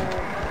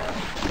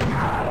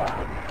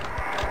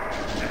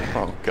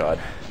 Oh god.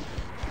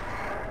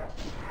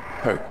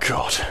 Oh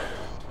god.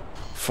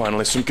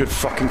 Finally some good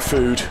fucking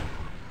food.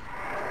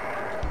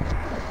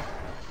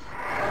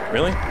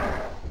 Really?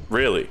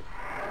 Really?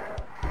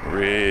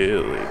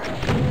 Really?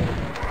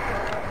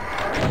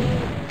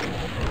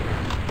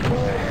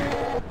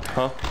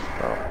 Huh?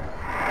 Oh.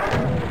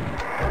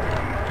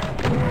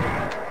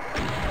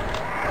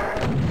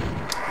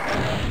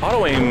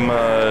 Auto-aim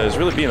is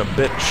really being a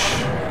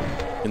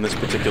bitch in this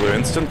particular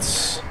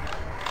instance.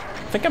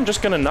 I think I'm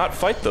just gonna not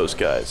fight those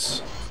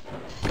guys.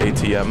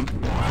 ATM.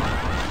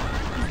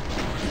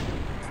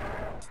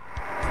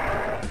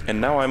 And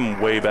now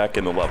I'm way back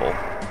in the level.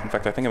 In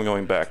fact, I think I'm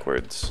going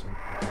backwards.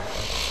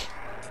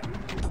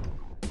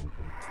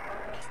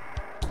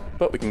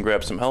 But we can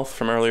grab some health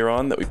from earlier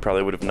on that we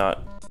probably would have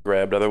not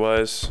grabbed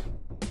otherwise.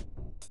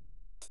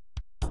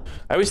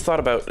 I always thought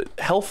about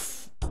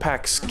health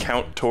packs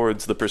count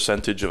towards the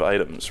percentage of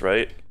items,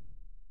 right?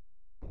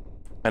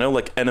 I know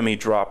like enemy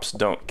drops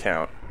don't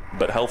count,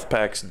 but health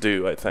packs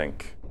do, I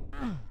think.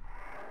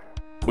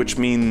 Which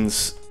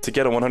means to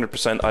get a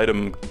 100%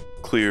 item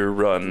clear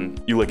run,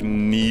 you like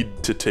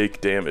need to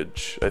take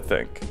damage, I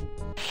think.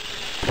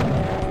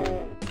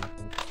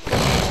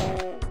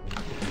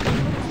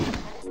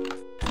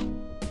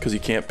 Because you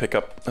can't pick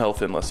up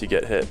health unless you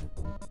get hit.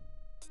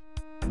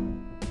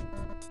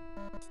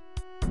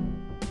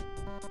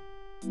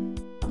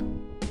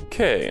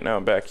 Okay, now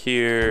I'm back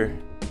here.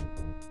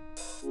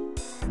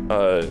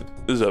 This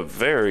is a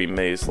very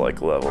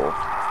maze-like level.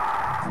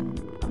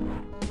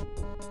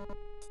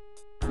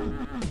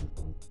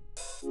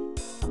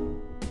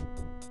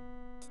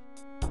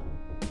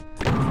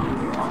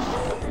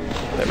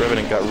 That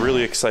Revenant got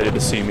really excited to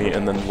see me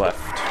and then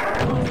left.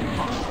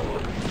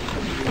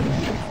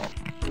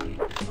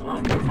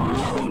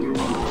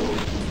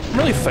 I'm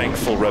really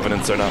thankful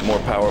Revenants are not more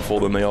powerful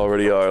than they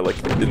already are, like,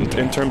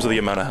 in terms of the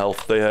amount of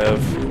health they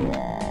have.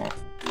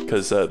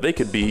 Because they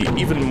could be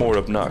even more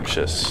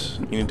obnoxious.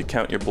 You need to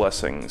count your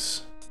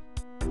blessings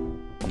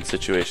in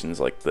situations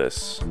like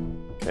this.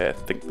 Okay, I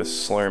think this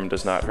slurm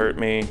does not hurt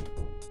me.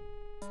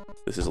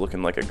 This is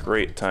looking like a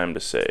great time to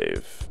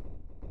save.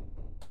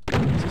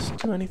 Does this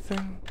do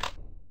anything?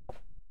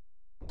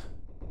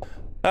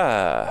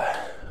 Ah,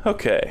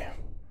 okay.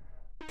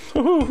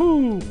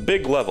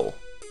 Big level.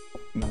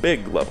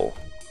 Big level.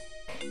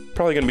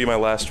 Probably gonna be my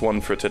last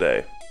one for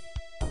today.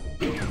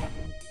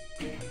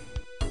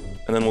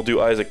 And then we'll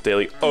do Isaac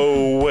Daily.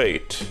 Oh,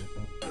 wait.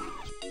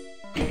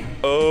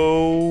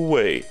 Oh,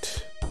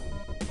 wait.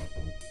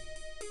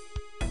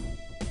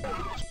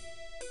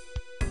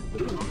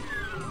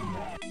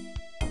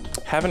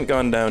 Haven't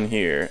gone down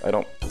here, I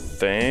don't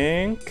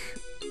think.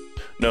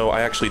 No,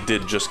 I actually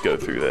did just go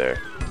through there.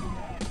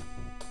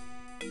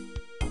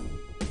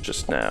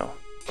 Just now.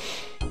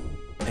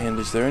 And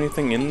is there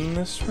anything in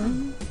this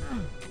room?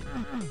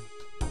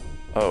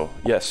 Oh,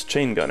 yes,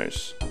 chain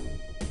gunners.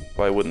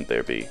 Why wouldn't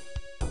there be?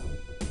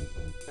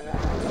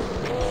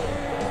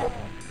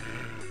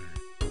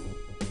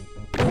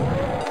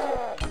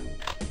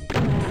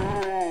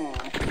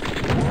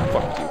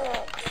 Fuck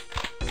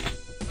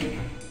you.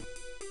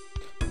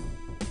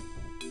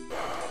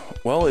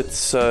 Well,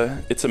 it's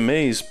a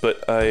maze,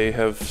 but I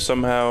have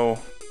somehow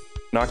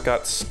not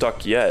got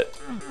stuck yet.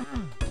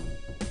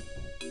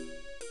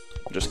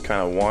 Just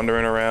kind of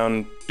wandering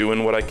around,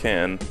 doing what I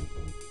can.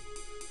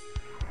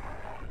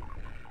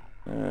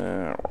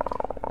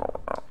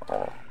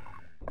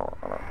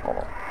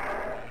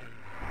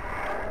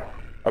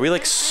 Are we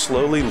like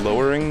slowly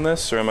lowering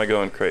this, or am I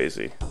going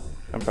crazy?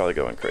 I'm probably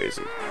going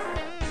crazy.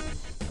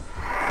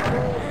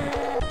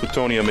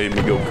 Plutonia made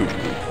me go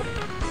cuckoo.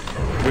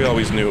 We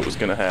always knew it was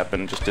gonna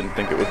happen, just didn't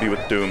think it would be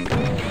with Doom.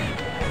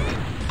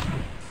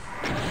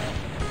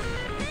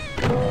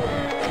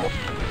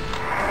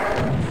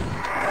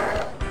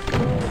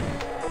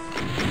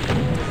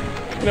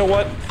 You know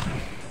what?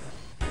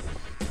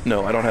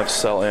 No, I don't have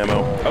cell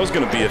ammo. I was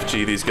gonna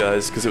BFG these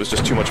guys, because it was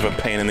just too much of a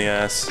pain in the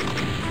ass.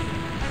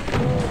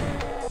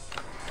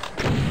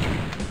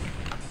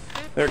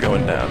 They're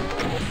going down.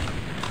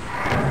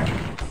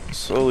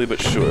 Slowly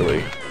but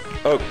surely.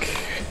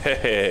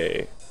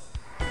 Okay.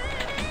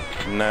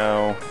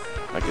 Now,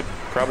 I could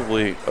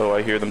probably... Oh,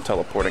 I hear them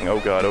teleporting. Oh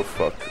god, oh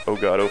fuck. Oh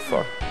god, oh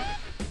fuck.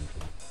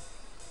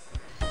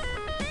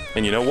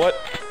 And you know what?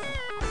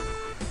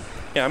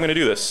 Yeah, I'm gonna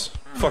do this.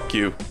 Fuck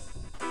you.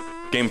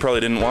 Game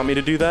probably didn't want me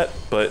to do that,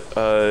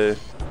 but,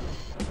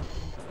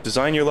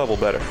 design your level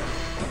better.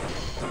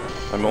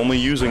 I'm only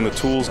using the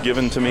tools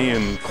given to me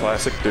in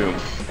classic Doom.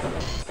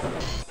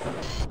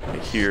 I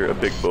hear a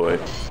big boy.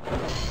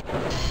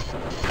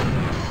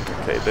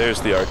 Okay,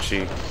 there's the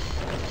Archie.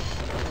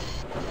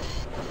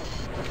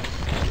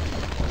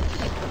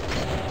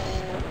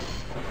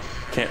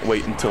 Can't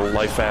wait until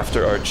Life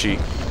After Archie.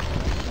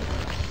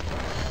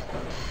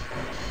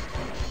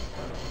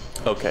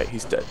 Okay,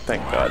 he's dead.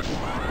 Thank God.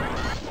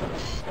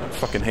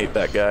 Fucking hate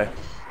that guy.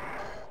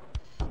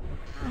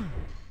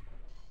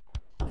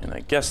 And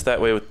I guess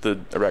that way with the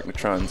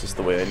Arachnotrons is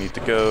the way I need to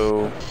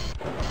go.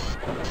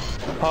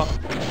 Huh.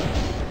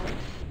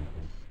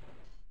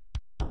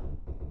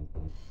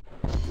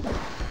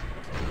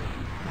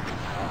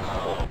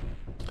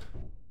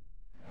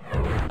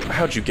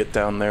 How'd you get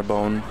down there,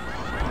 Bone?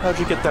 How'd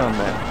you get down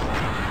there?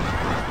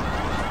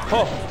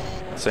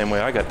 Oh! Same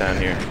way I got down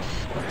here.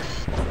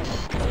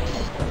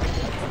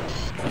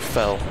 You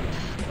fell.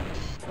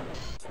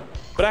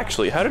 But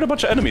actually, how did a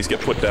bunch of enemies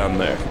get put down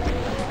there?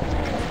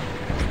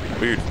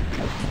 Weird.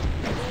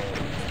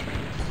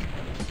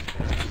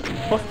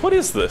 What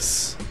is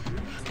this?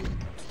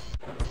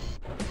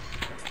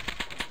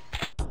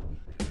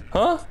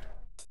 Huh?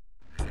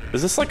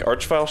 Is this like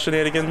Archvile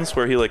shenanigans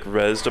where he like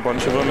rezzed a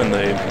bunch of them and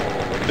they...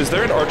 Is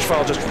there an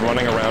Archvile just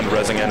running around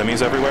rezzing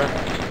enemies everywhere?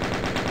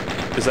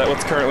 Is that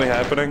what's currently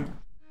happening?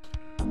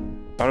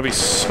 I'm gonna be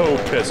so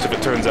pissed if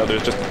it turns out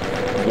there's just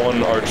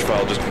one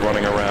Archvile just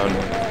running around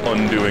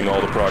undoing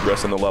all the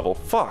progress in the level.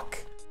 Fuck!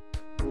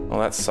 Well,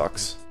 that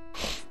sucks.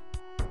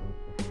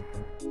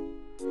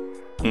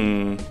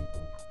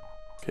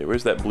 Okay,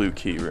 where's that blue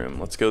key room?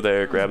 Let's go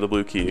there, grab the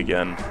blue key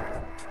again.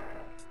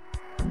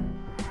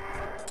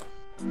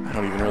 I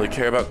don't even really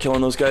care about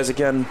killing those guys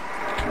again,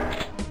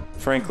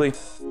 frankly.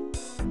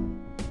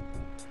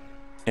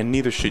 And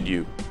neither should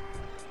you.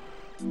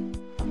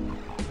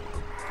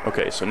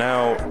 Okay, so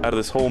now, out of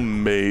this whole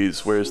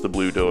maze, where's the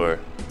blue door?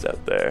 It's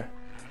out there.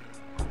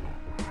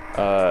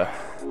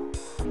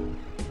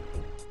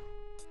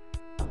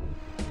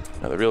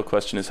 Now the real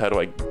question is, how do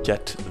I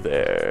get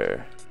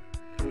there?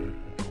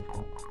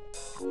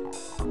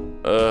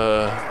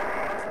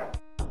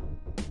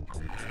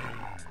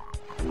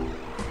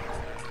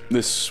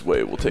 This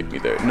way will take me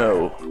there.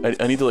 No,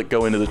 I need to like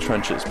go into the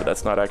trenches, but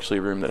that's not actually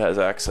a room that has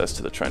access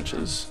to the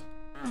trenches.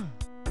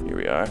 Here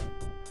we are.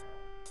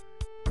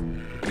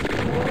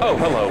 Oh,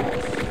 hello.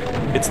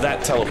 It's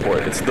that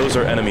teleport. Those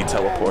are enemy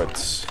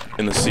teleports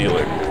in the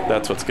ceiling.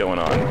 That's what's going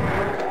on.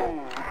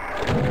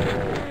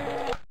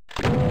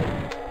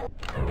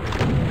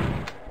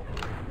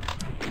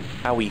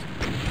 Owie.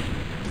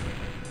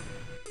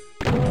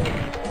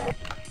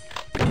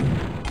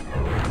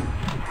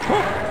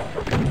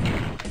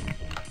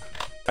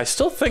 I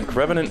still think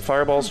Revenant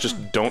Fireballs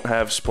just don't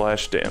have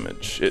splash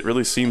damage. It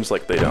really seems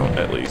like they don't,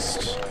 at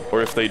least.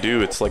 Or if they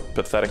do, it's like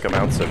pathetic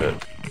amounts of it.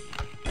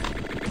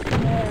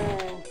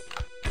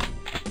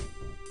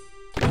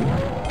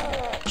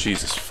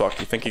 Jesus fuck,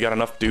 you think you got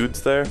enough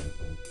dudes there?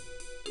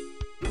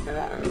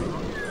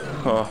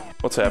 Huh,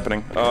 what's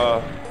happening?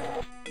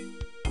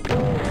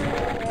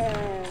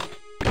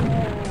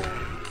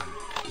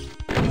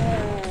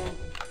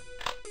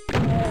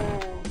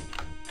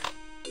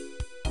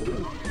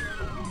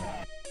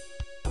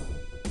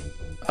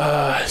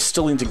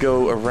 Still need to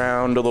go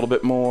around a little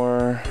bit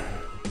more.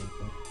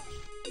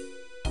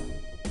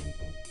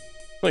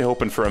 Really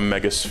hoping for a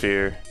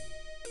Megasphere.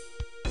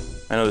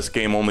 I know this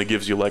game only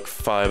gives you like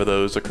 5 of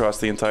those across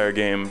the entire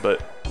game,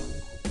 but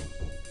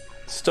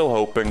still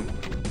hoping.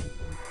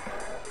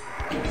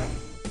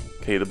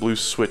 Okay, the blue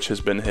switch has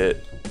been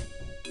hit.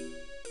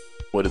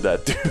 What did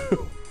that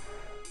do?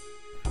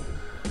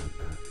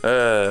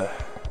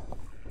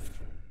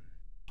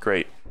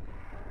 Great.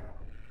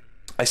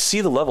 I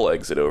see the level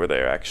exit over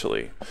there,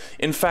 actually.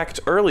 In fact,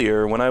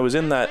 earlier, when I was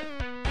in that...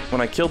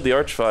 When I killed the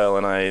Archvile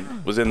and I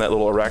was in that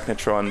little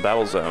Arachnotron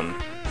battle zone,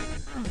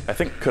 I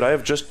think, could I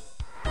have just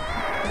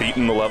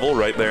beaten the level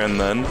right there and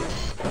then,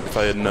 if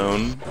I had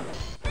known?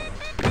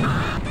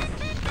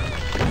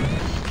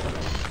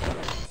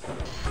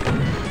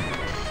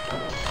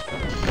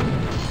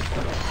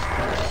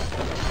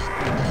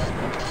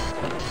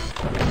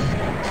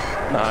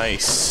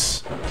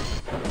 Nice.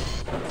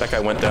 That guy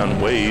went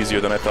down way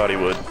easier than I thought he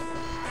would.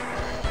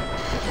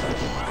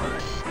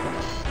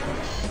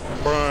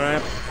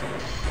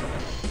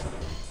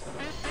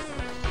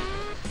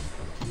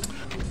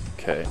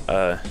 Okay,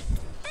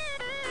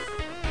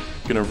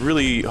 gonna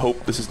really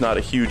hope this is not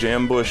a huge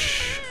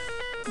ambush.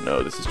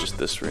 No, this is just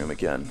this room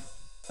again.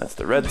 That's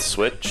the red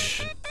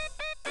switch,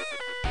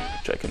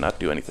 which I cannot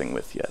do anything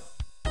with yet.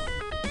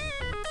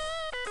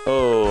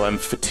 Oh, I'm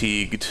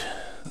fatigued.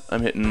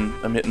 I'm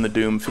hitting the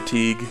doom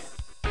fatigue.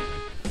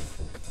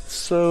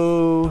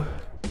 So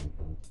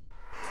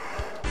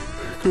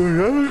going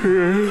out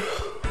here.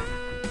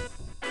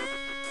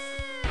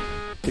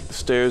 Take the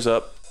stairs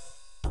up.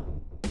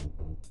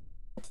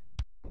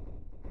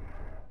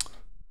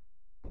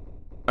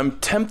 I'm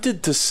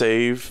tempted to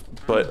save,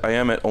 but I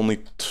am at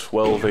only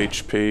 12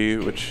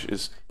 HP, which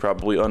is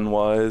probably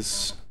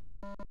unwise.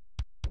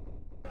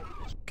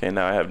 Okay,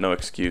 now I have no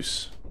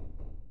excuse.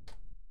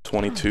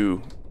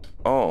 22.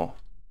 Oh,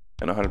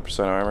 and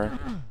 100% armor.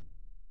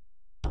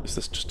 Is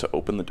this just to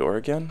open the door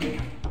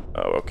again?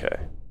 Oh,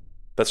 okay.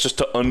 That's just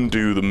to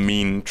undo the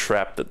mean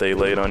trap that they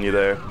laid on you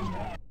there.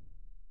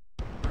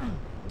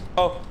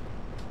 Oh!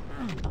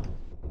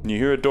 When you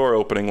hear a door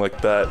opening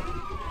like that,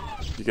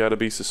 you gotta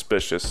be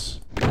suspicious.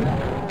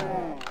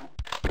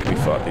 We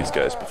fought these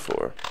guys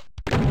before.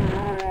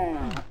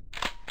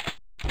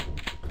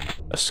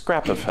 A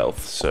scrap of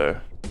health,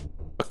 sir.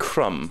 A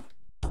crumb.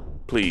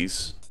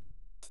 Please.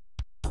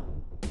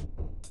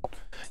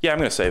 Yeah, I'm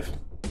gonna save.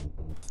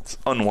 It's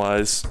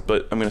unwise,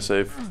 but I'm gonna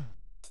save.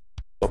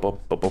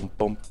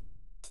 Bum-bum-bum-bum-bum.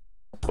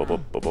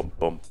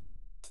 Bum-bum-bum-bum-bum.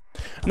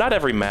 Not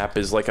every map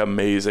is, like,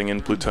 amazing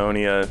in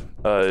Plutonia.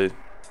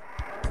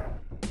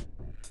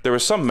 There were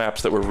some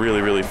maps that were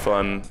really, really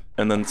fun,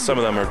 and then some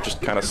of them are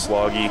just kind of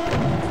sloggy.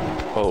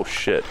 Oh,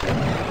 shit.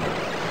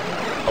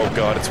 Oh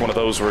god, it's one of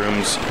those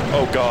rooms.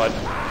 Oh god.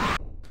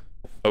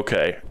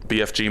 Okay,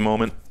 BFG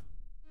moment.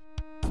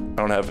 I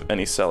don't have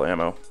any cell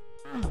ammo.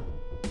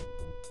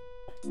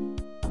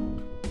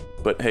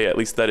 But hey, at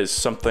least that is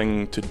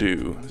something to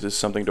do. This is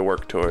something to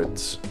work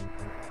towards.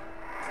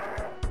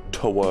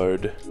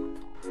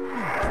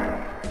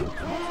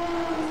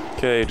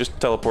 Okay, just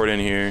teleport in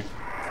here,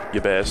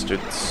 you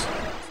bastards.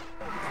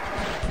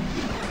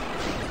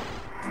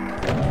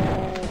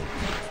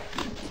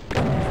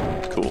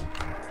 Cool.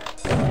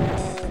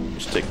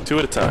 Just take 2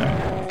 at a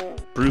time.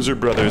 Bruiser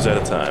brothers at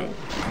a time.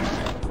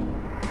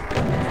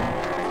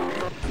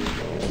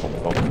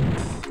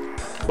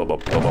 Bum bum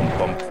bum bum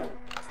bum.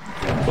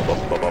 Bum bum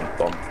bum bum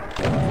bum.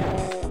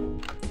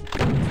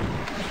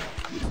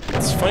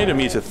 It's funny to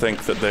me to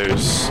think that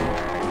there's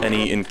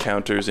any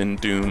encounters in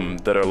Doom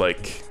that are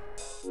like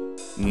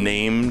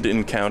named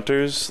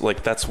encounters.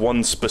 Like that's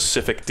one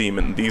specific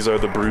demon. These are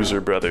the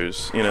Bruiser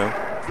brothers, you know?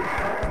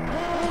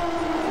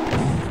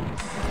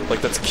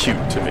 Like that's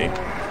cute to me.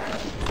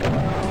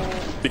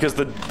 Because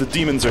the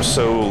demons are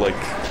so like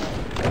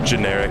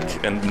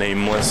generic and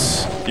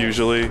nameless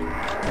usually.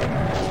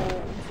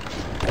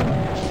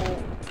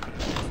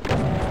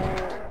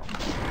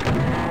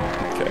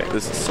 Okay,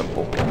 this is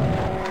simple.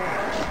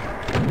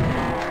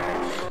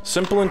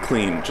 Simple and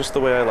clean, just the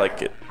way I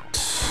like it.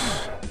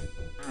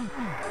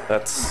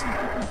 That's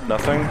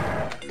nothing?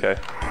 Okay.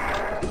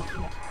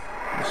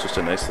 It's just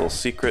a nice little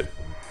secret.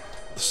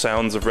 The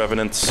sounds of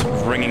revenants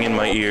ringing in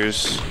my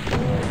ears,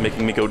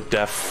 making me go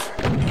deaf.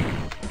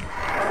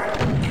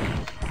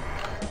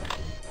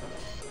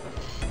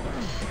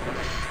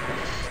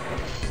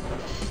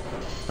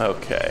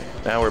 Okay,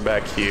 now we're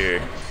back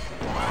here.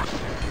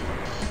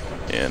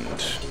 And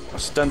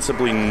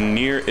ostensibly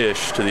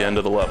near-ish to the end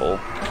of the level.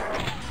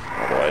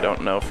 Although I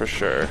don't know for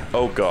sure.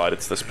 Oh god,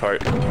 it's this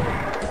part.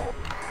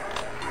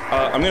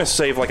 I'm gonna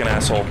save like an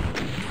asshole.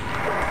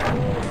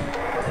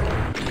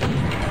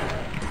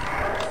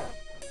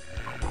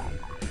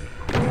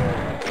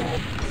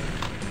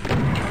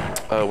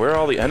 Where are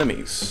all the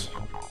enemies?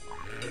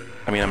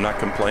 I mean, I'm not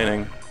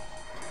complaining.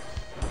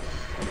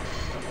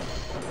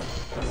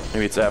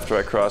 Maybe it's after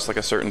I cross like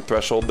a certain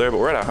threshold there, but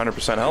we're at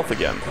 100% health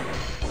again.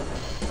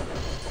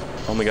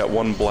 Only got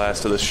one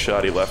blast of this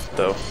shoddy left,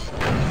 though.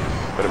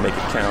 Better make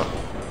it count.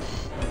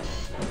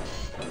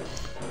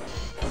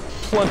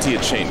 Plenty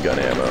of chain gun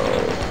ammo,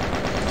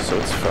 so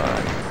it's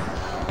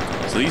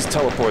fine. So these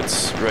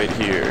teleports right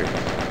here,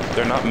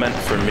 they're not meant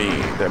for me,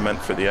 they're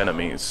meant for the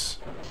enemies.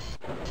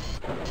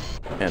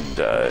 And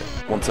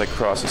once I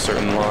cross a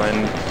certain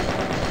line,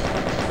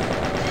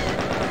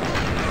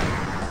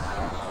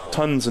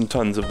 tons and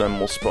tons of them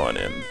will spawn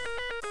in.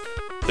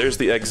 There's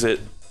the exit.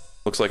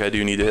 Looks like I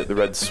do need to hit the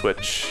red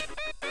switch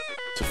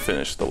to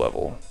finish the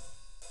level.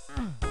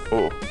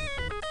 Oh,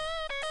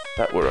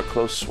 that were a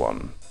close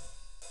one.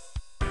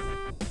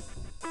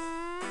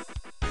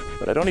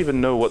 But I don't even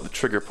know what the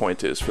trigger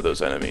point is for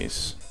those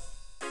enemies.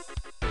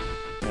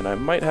 And I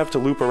might have to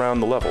loop around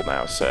the level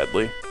now,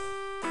 sadly.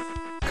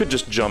 Could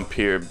just jump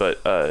here, but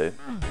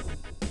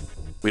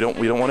we don't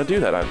want to do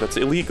that. That's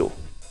illegal.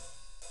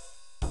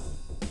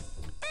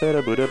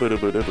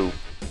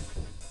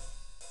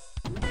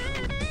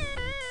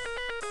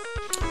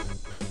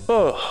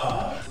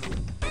 Oh.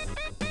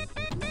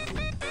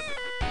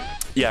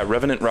 Yeah,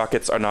 Revenant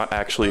rockets are not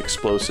actually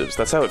explosives.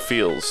 That's how it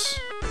feels.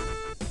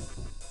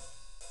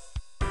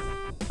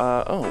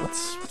 Oh,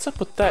 what's up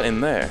with that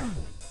in there?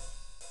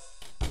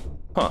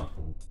 Huh.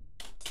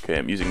 Okay,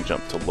 I'm using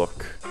jump to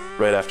look.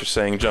 Right after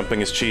saying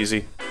jumping is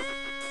cheesy.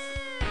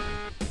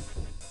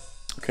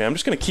 Okay, I'm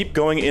just gonna keep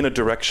going in a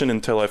direction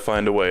until I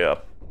find a way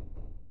up.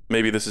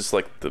 Maybe this is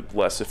like the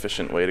less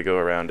efficient way to go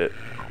around it.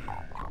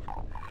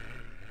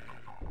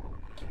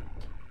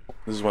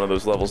 This is one of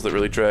those levels that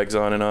really drags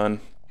on and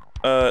on.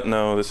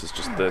 No, this is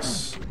just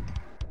this.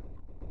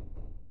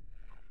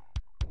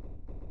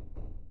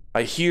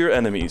 I hear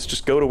enemies.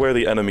 Just go to where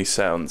the enemy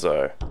sounds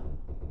are.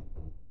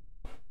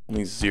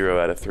 Only 0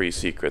 out of 3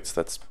 secrets.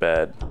 That's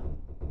bad.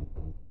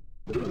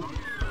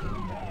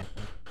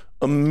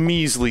 A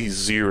measly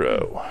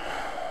 0.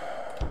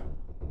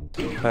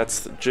 That's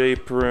the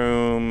jape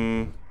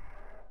room.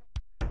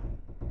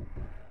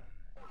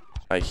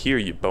 I hear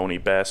you, bony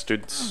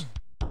bastards.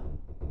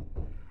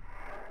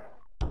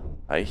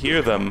 I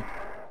hear them.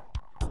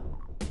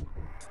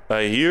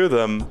 I hear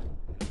them.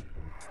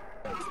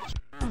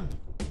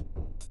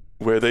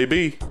 Where they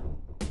be?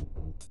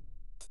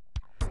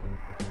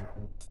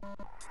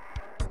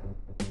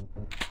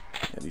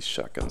 Yeah, these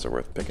shotguns are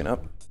worth picking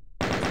up.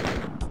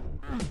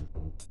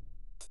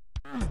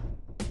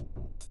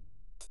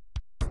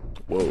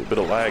 Whoa, bit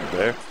of lag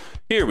there.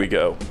 Here we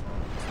go.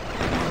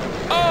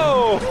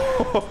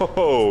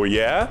 Oh,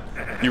 yeah?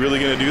 You really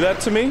gonna do that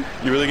to me?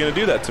 You really gonna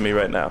do that to me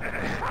right now?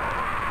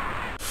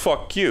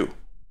 Fuck you.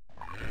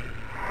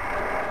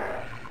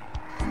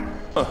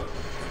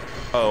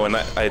 Oh, and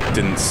I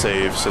didn't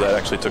save, so that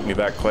actually took me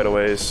back quite a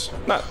ways.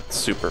 Not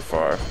super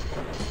far.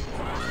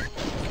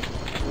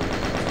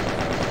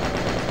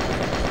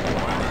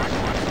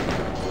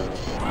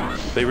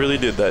 They really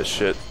did that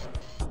shit.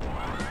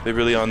 They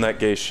really on that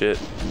gay shit.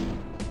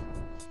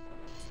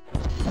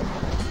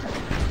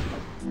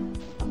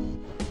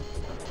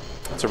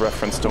 That's a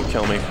reference, don't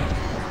kill me.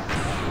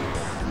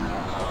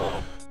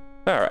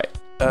 Alright.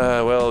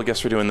 Well, I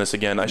guess we're doing this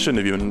again. I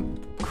shouldn't have even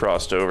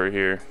crossed over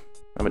here.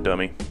 I'm a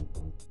dummy.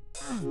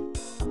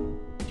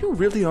 You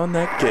really on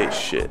that gay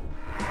shit?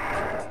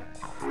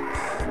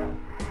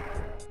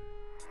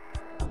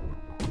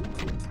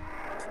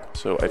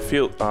 So I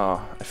feel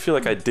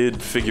like I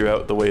did figure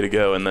out the way to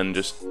go and then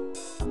just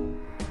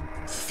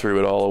threw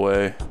it all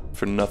away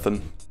for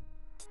nothing.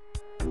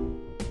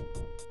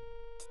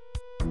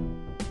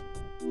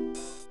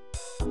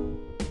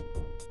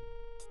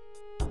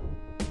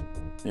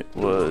 It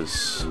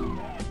was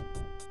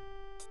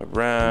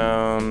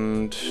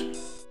around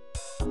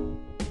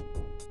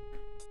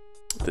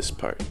this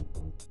part.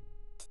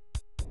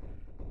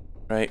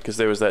 Right, because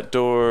there was that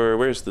door.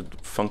 Where's the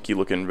funky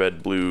looking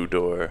red-blue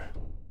door?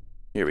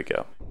 Here we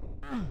go.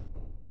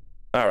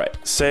 Alright,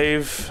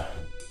 save.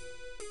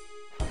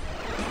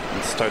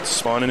 And start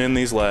spawning in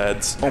these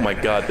lads. Oh my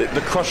god,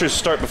 the crushers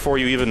start before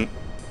you even...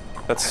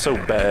 That's so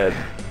bad.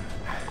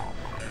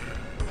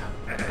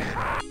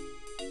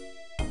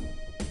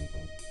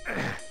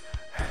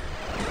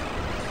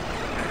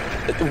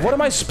 What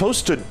am I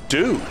supposed to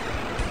do?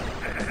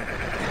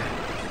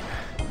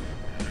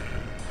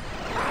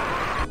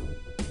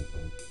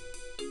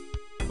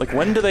 Like,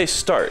 when do they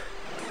start?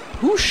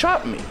 Who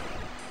shot me?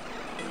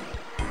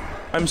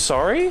 I'm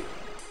sorry?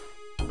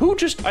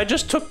 I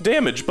just took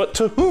damage, but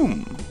to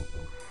whom?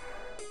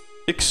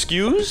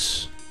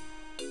 Excuse?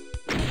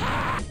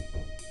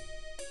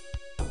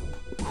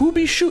 Who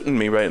be shooting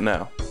me right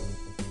now?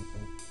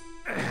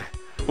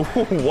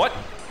 What?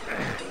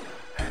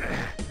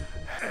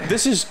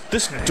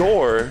 This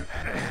door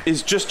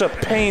is just a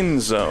pain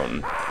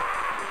zone.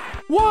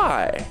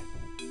 Why?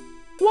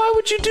 Why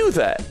would you do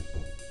that?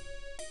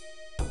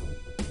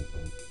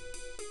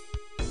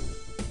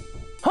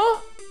 Huh?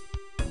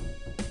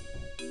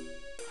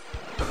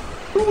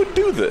 Who would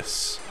do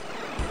this?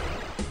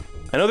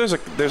 I know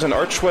there's an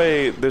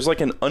archway, there's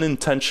like an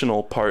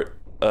unintentional part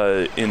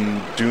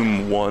in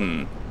Doom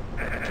 1.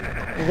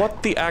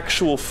 What the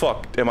actual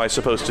fuck am I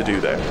supposed to do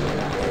there?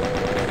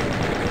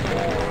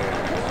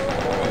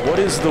 What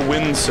is the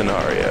win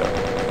scenario?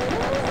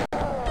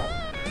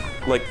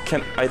 Like,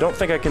 I don't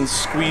think I can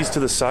squeeze to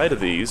the side of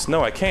these.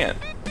 No, I can't.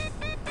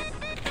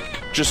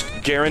 Just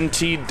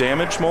guaranteed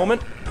damage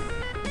moment?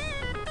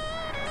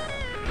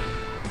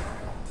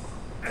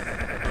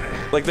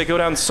 Like, they go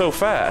down so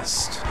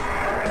fast.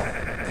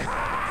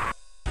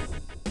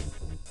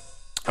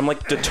 I'm,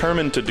 like,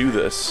 determined to do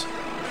this.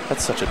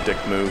 That's such a dick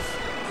move.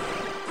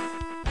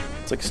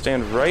 It's like,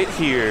 stand right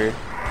here.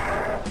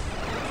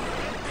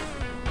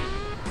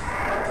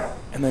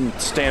 And then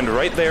stand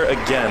right there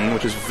again,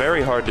 which is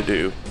very hard to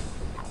do.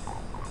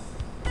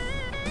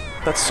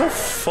 That's so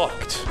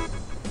fucked.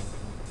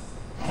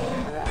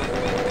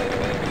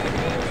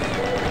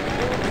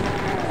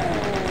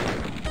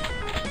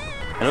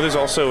 I know there's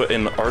also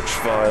an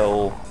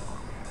Archvile.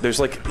 There's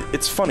like,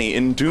 it's funny,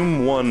 in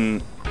Doom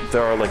 1,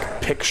 there are like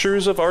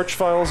pictures of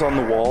Archviles on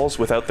the walls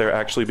without there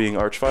actually being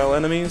Archvile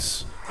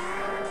enemies.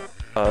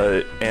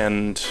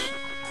 And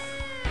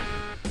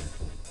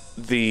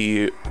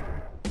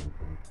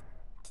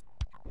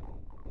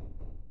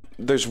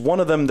there's one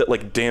of them that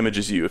like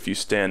damages you if you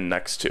stand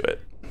next to it.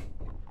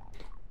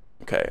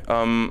 Okay,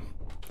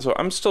 so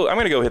I'm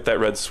gonna go hit that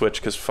red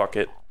switch because fuck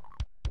it.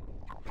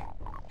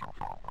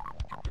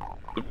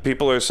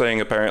 People are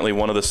saying apparently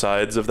one of the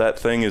sides of that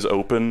thing is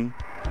open.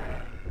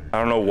 I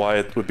don't know why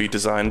it would be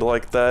designed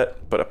like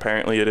that, but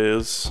apparently it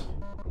is.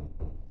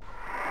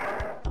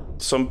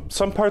 Some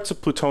parts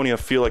of Plutonia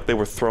feel like they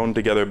were thrown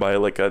together by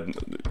like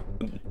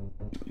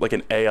like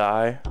an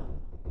AI,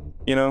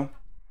 you know?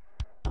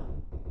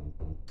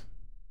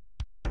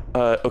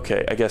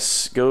 Okay, I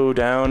guess go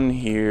down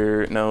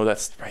here. No,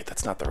 that's right,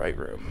 that's not the right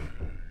room.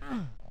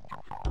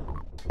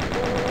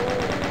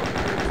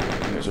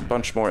 And there's a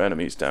bunch more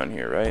enemies down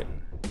here, right?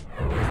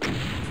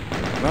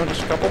 No,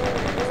 just a couple?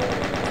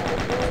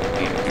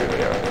 Here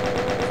they are.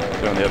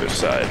 They're on the other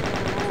side.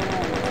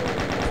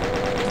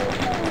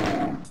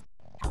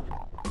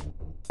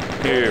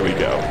 Here we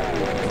go.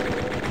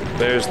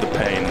 There's the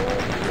pain.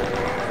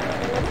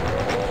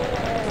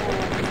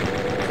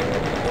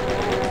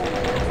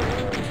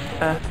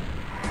 Ah.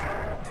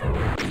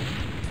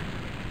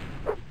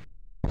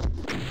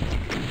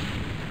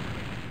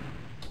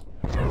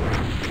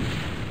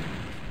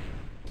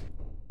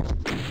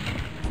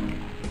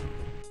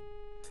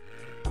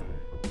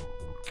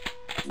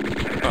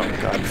 Oh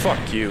god,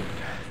 fuck you.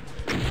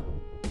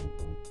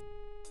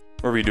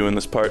 We're redoing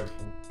this part.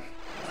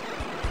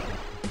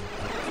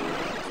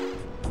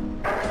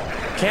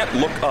 Can't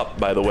look up,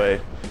 by the way.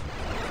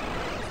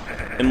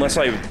 Unless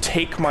I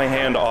take my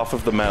hand off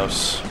of the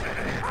mouse.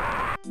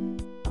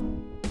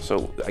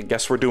 So, I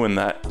guess we're doing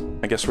that.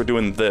 I guess we're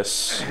doing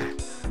this.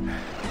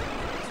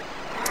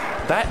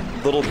 That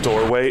little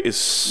doorway is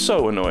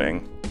so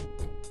annoying.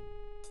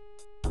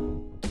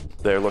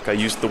 There, look, I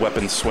used the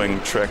weapon swing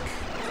trick.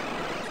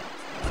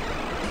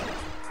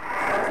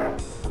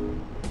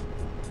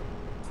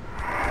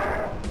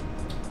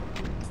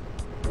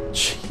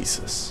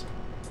 Jesus.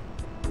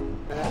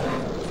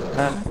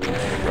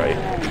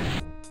 Right.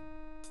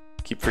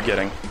 Keep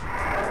forgetting.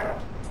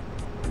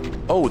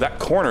 Oh, that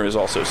corner is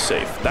also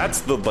safe.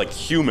 That's the, like,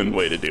 human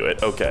way to do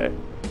it. Okay.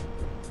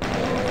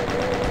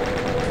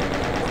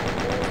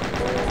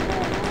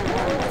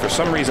 For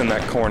some reason,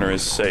 that corner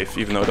is safe,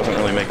 even though it doesn't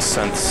really make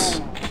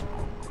sense.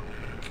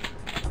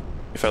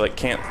 If I, like,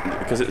 can't...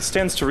 Because it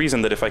stands to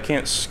reason that if I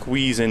can't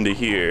squeeze into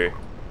here,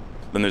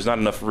 then there's not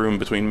enough room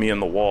between me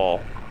and the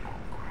wall.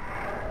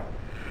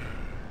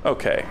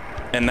 Okay.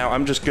 And now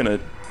I'm just gonna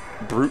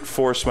brute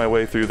force my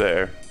way through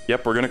there.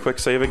 Yep, we're gonna quick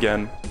save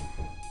again.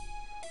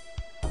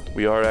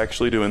 We are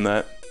actually doing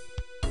that.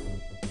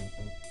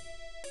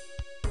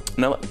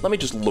 Now, let me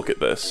just look at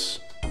this.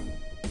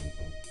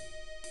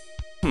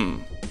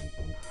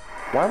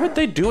 Why would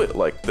they do it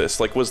like this?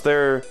 Like, were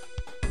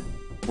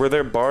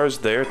there bars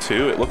there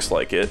too? It looks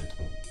like it.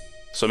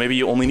 So maybe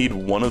you only need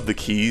one of the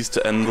keys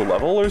to end the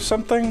level or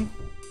something?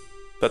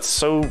 That's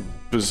so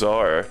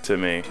bizarre to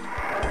me.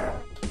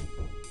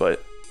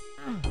 But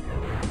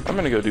I'm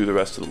gonna go do the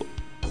rest of the...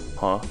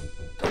 Huh?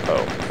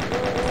 Oh.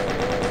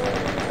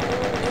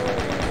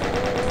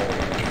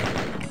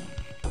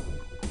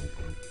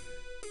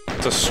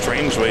 It's a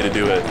strange way to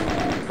do it.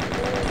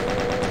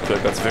 I feel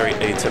like that's very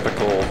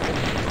atypical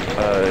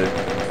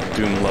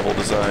Doom level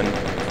design.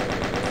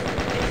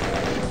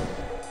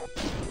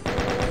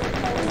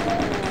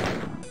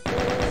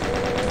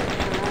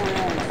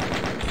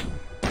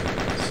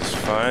 This is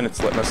fine,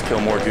 it's letting us kill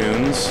more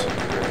goons.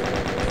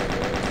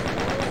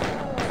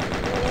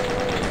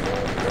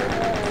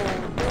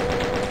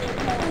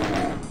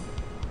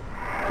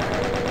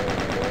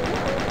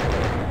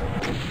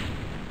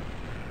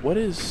 What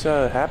is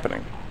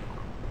happening?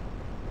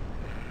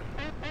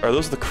 Are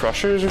those the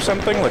crushers or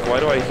something? Like, why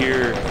do I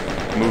hear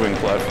moving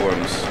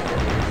platforms?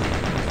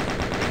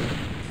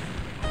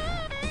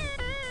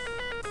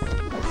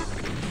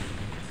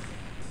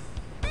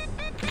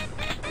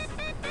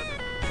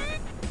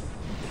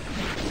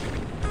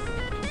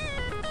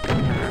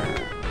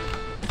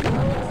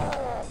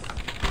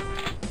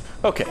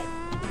 Okay.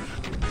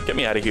 Get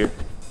me out of here.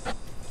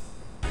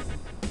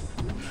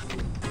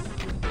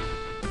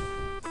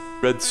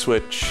 Red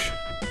switch.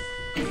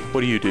 What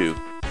do you do?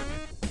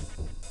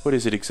 What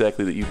is it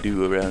exactly that you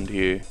do around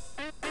here?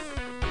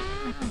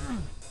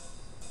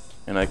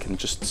 And I can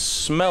just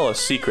smell a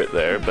secret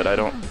there, but I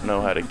don't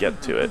know how to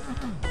get to it.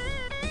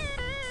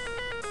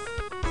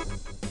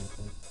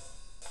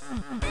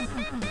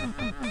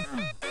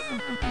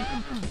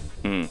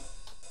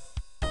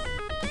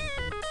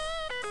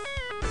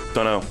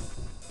 Don't know.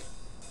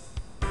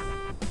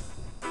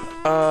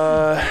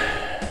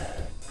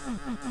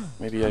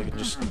 Maybe I can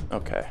just...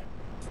 Okay.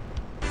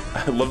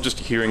 I love just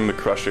hearing the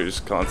crushers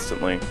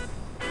constantly.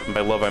 And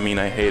by love, I mean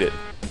I hate it.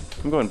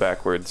 I'm going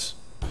backwards.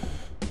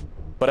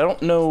 But I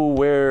don't know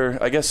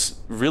where... I guess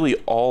really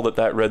all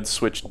that red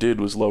switch did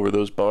was lower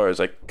those bars.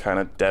 I kind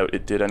of doubt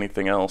it did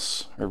anything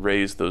else. Or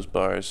raise those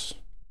bars.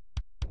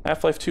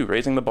 Half-Life 2,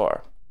 raising the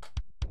bar.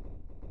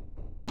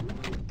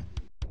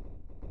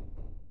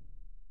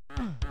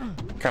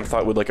 Kind of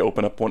thought it would like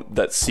open up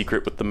that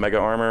secret with the mega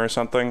armor or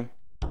something.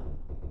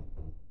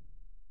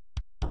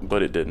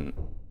 But it didn't.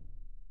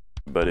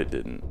 But it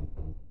didn't.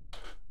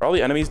 Are all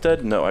the enemies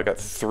dead? No, I got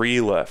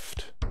 3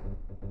 left.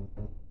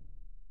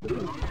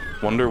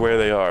 Wonder where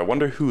they are.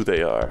 Wonder who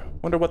they are.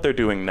 Wonder what they're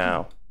doing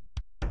now.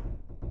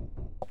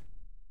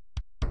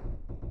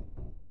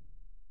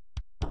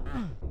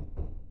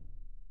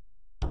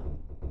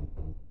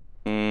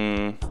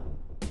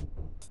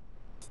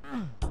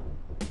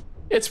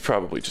 It's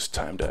probably just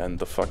time to end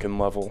the fucking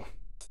level.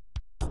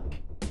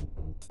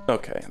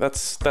 Okay,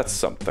 that's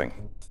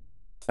something.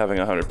 Having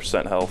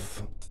 100%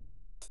 health.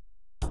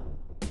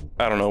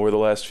 I don't know where the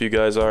last few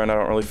guys are, and I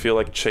don't really feel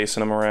like chasing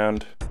them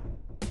around.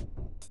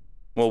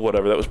 Well,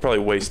 whatever, that was probably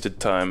wasted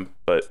time,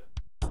 but...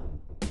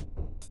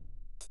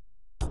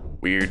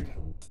 Weird.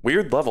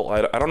 Weird level.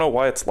 I don't know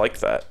why it's like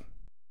that.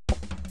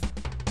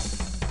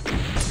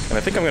 And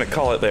I think I'm gonna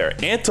call it there.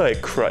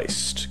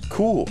 Antichrist.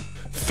 Cool.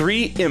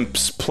 3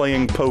 imps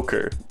playing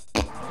poker.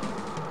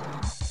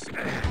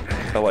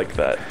 I like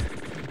that.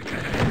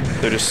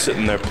 They're just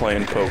sitting there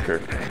playing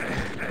poker.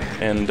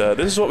 And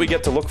this is what we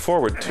get to look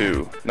forward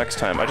to next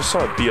time. I just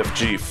saw a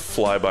BFG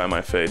fly by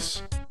my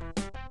face.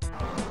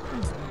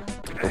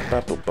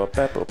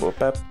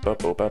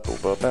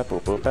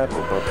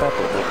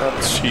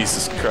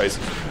 Jesus Christ.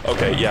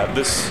 Okay, yeah,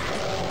 this...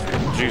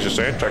 Jesus,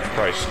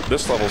 Antichrist.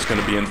 This level's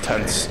gonna be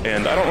intense,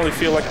 and I don't really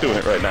feel like doing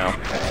it right now.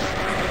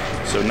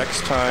 So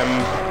next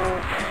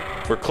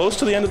time... We're close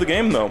to the end of the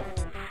game, though.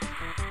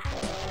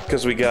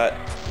 Because we got...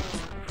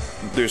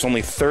 There's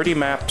only 30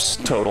 maps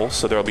total,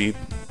 so there'll be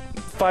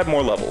 5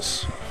 more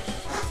levels.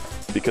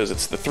 Because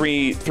it's the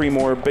three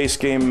more base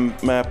game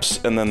maps,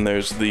 and then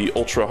there's the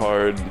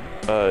ultra-hard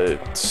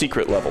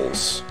secret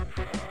levels.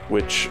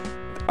 Which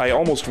I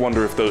almost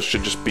wonder if those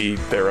should just be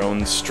their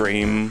own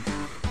stream.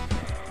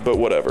 But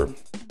whatever.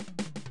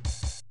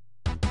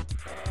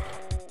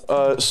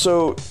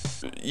 So,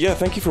 yeah,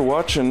 thank you for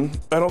watching.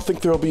 I don't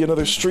think there'll be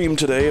another stream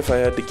today, if I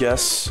had to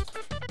guess.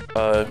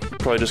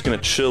 Probably just gonna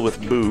chill with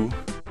Boo.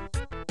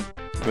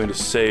 I'm going to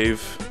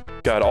save.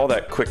 God, all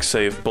that quick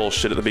save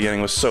bullshit at the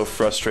beginning was so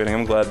frustrating.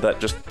 I'm glad that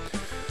just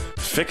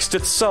fixed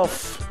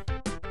itself.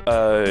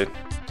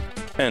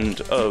 End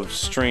of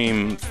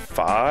stream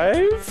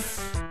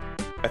 5?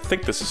 I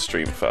think this is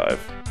stream 5.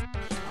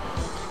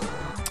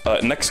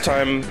 Next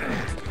time,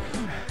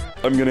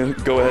 I'm gonna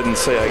go ahead and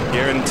say I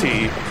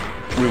guarantee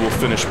we will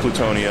finish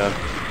Plutonia.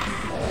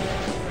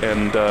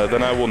 And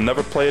then I will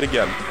never play it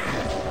again.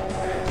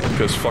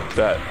 Because fuck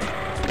that.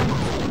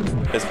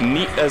 As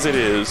neat as it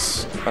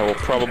is, I will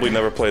probably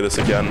never play this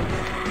again.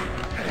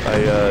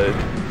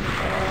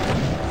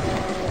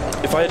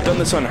 If I had done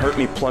this on Hurt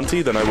Me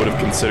Plenty, then I would have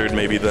considered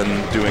maybe then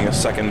doing a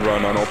second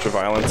run on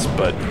Ultraviolence,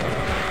 but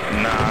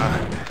nah.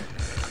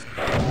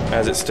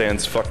 As it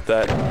stands, fuck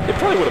that. It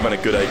probably would have been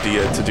a good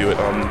idea to do it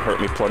on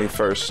Hurt Me Plenty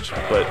first,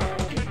 but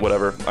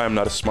whatever. I am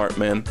not a smart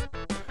man.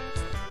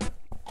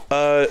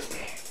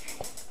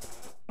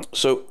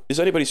 So,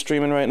 is anybody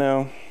streaming right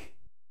now?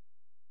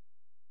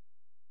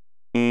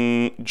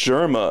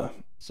 Germa.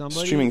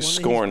 Streaming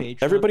Scorn.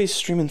 Everybody's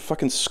streaming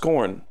fucking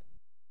Scorn.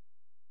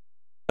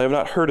 I have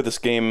not heard of this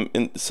game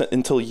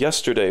until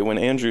yesterday when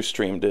Andrew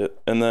streamed it,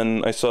 and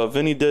then I saw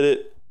Vinny did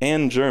it,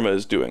 and Germa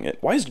is doing it.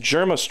 Why is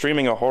Germa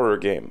streaming a horror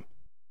game?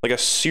 Like a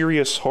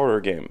serious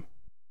horror game.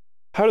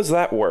 How does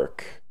that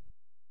work?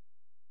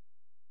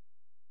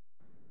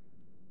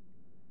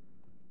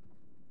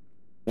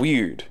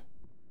 Weird.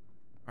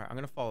 Alright, I'm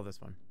gonna follow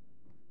this one.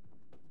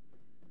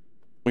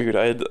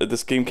 Weird,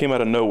 this game came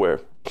out of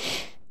nowhere.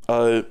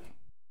 A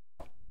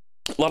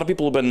lot of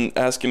people have been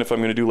asking if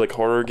I'm gonna do like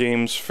horror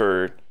games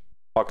for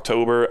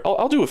October.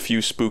 I'll do a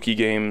few spooky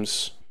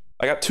games.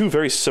 I got 2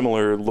 very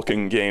similar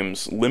looking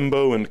games,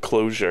 Limbo and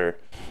Closure,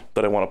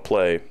 that I want to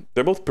play.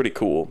 They're both pretty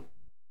cool.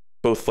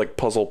 Both like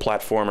puzzle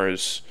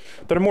platformers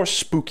that are more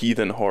spooky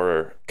than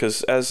horror.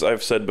 Because as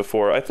I've said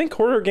before, I think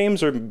horror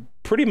games are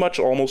pretty much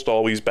almost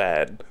always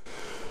bad.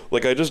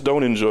 Like I just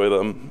don't enjoy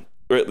them.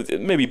 Or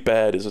maybe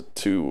bad is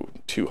too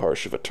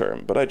harsh of a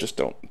term, but I just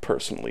don't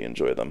personally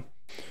enjoy them.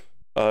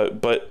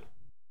 But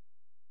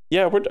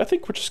yeah, I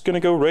think we're just gonna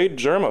go raid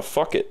Germa.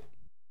 Fuck it.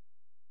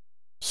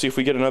 See if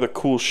we get another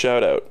cool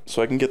shout out,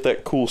 so I can get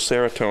that cool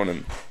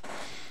serotonin.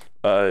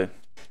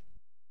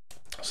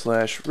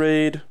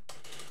 /raid.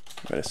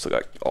 I still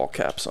got all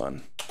caps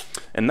on.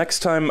 And next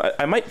time,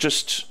 I might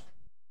just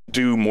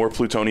do more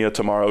Plutonia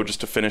tomorrow just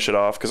to finish it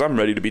off, because I'm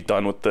ready to be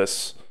done with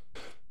this.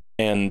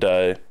 And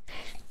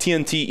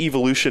TNT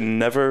Evolution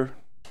Never.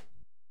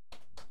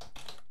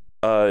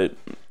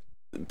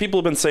 People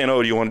have been saying,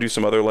 oh, do you want to do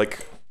some other,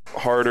 like,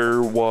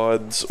 harder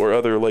WADs or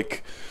other,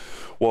 like,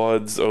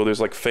 WADs? Oh, there's,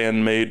 like,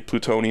 fan-made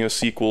Plutonia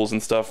sequels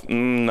and stuff.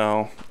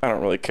 No, I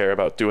don't really care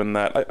about doing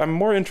that. I'm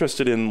more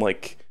interested in,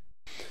 like,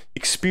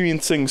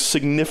 experiencing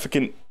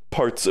significant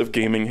parts of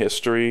gaming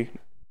history,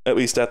 at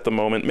least at the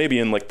moment. Maybe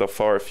in, like, the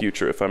far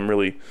future, if I'm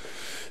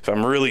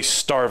really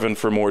starving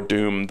for more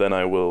Doom, then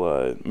I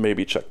will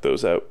maybe check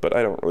those out. But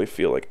I don't really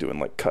feel like doing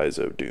like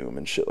Kaizo Doom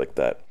and shit like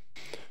that.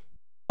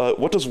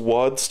 What does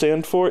WAD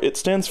stand for? It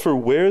stands for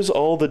Where's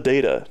All the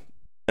Data?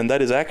 And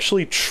that is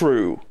actually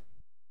true.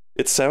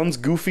 It sounds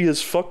goofy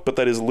as fuck, but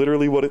that is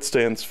literally what it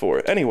stands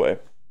for. Anyway,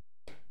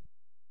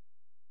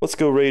 let's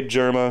go raid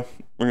Germa.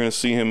 We're gonna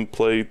see him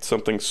play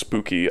something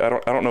spooky. I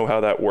don't know how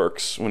that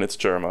works when it's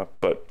Germa,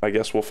 but I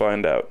guess we'll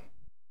find out.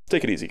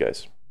 Take it easy,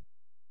 guys.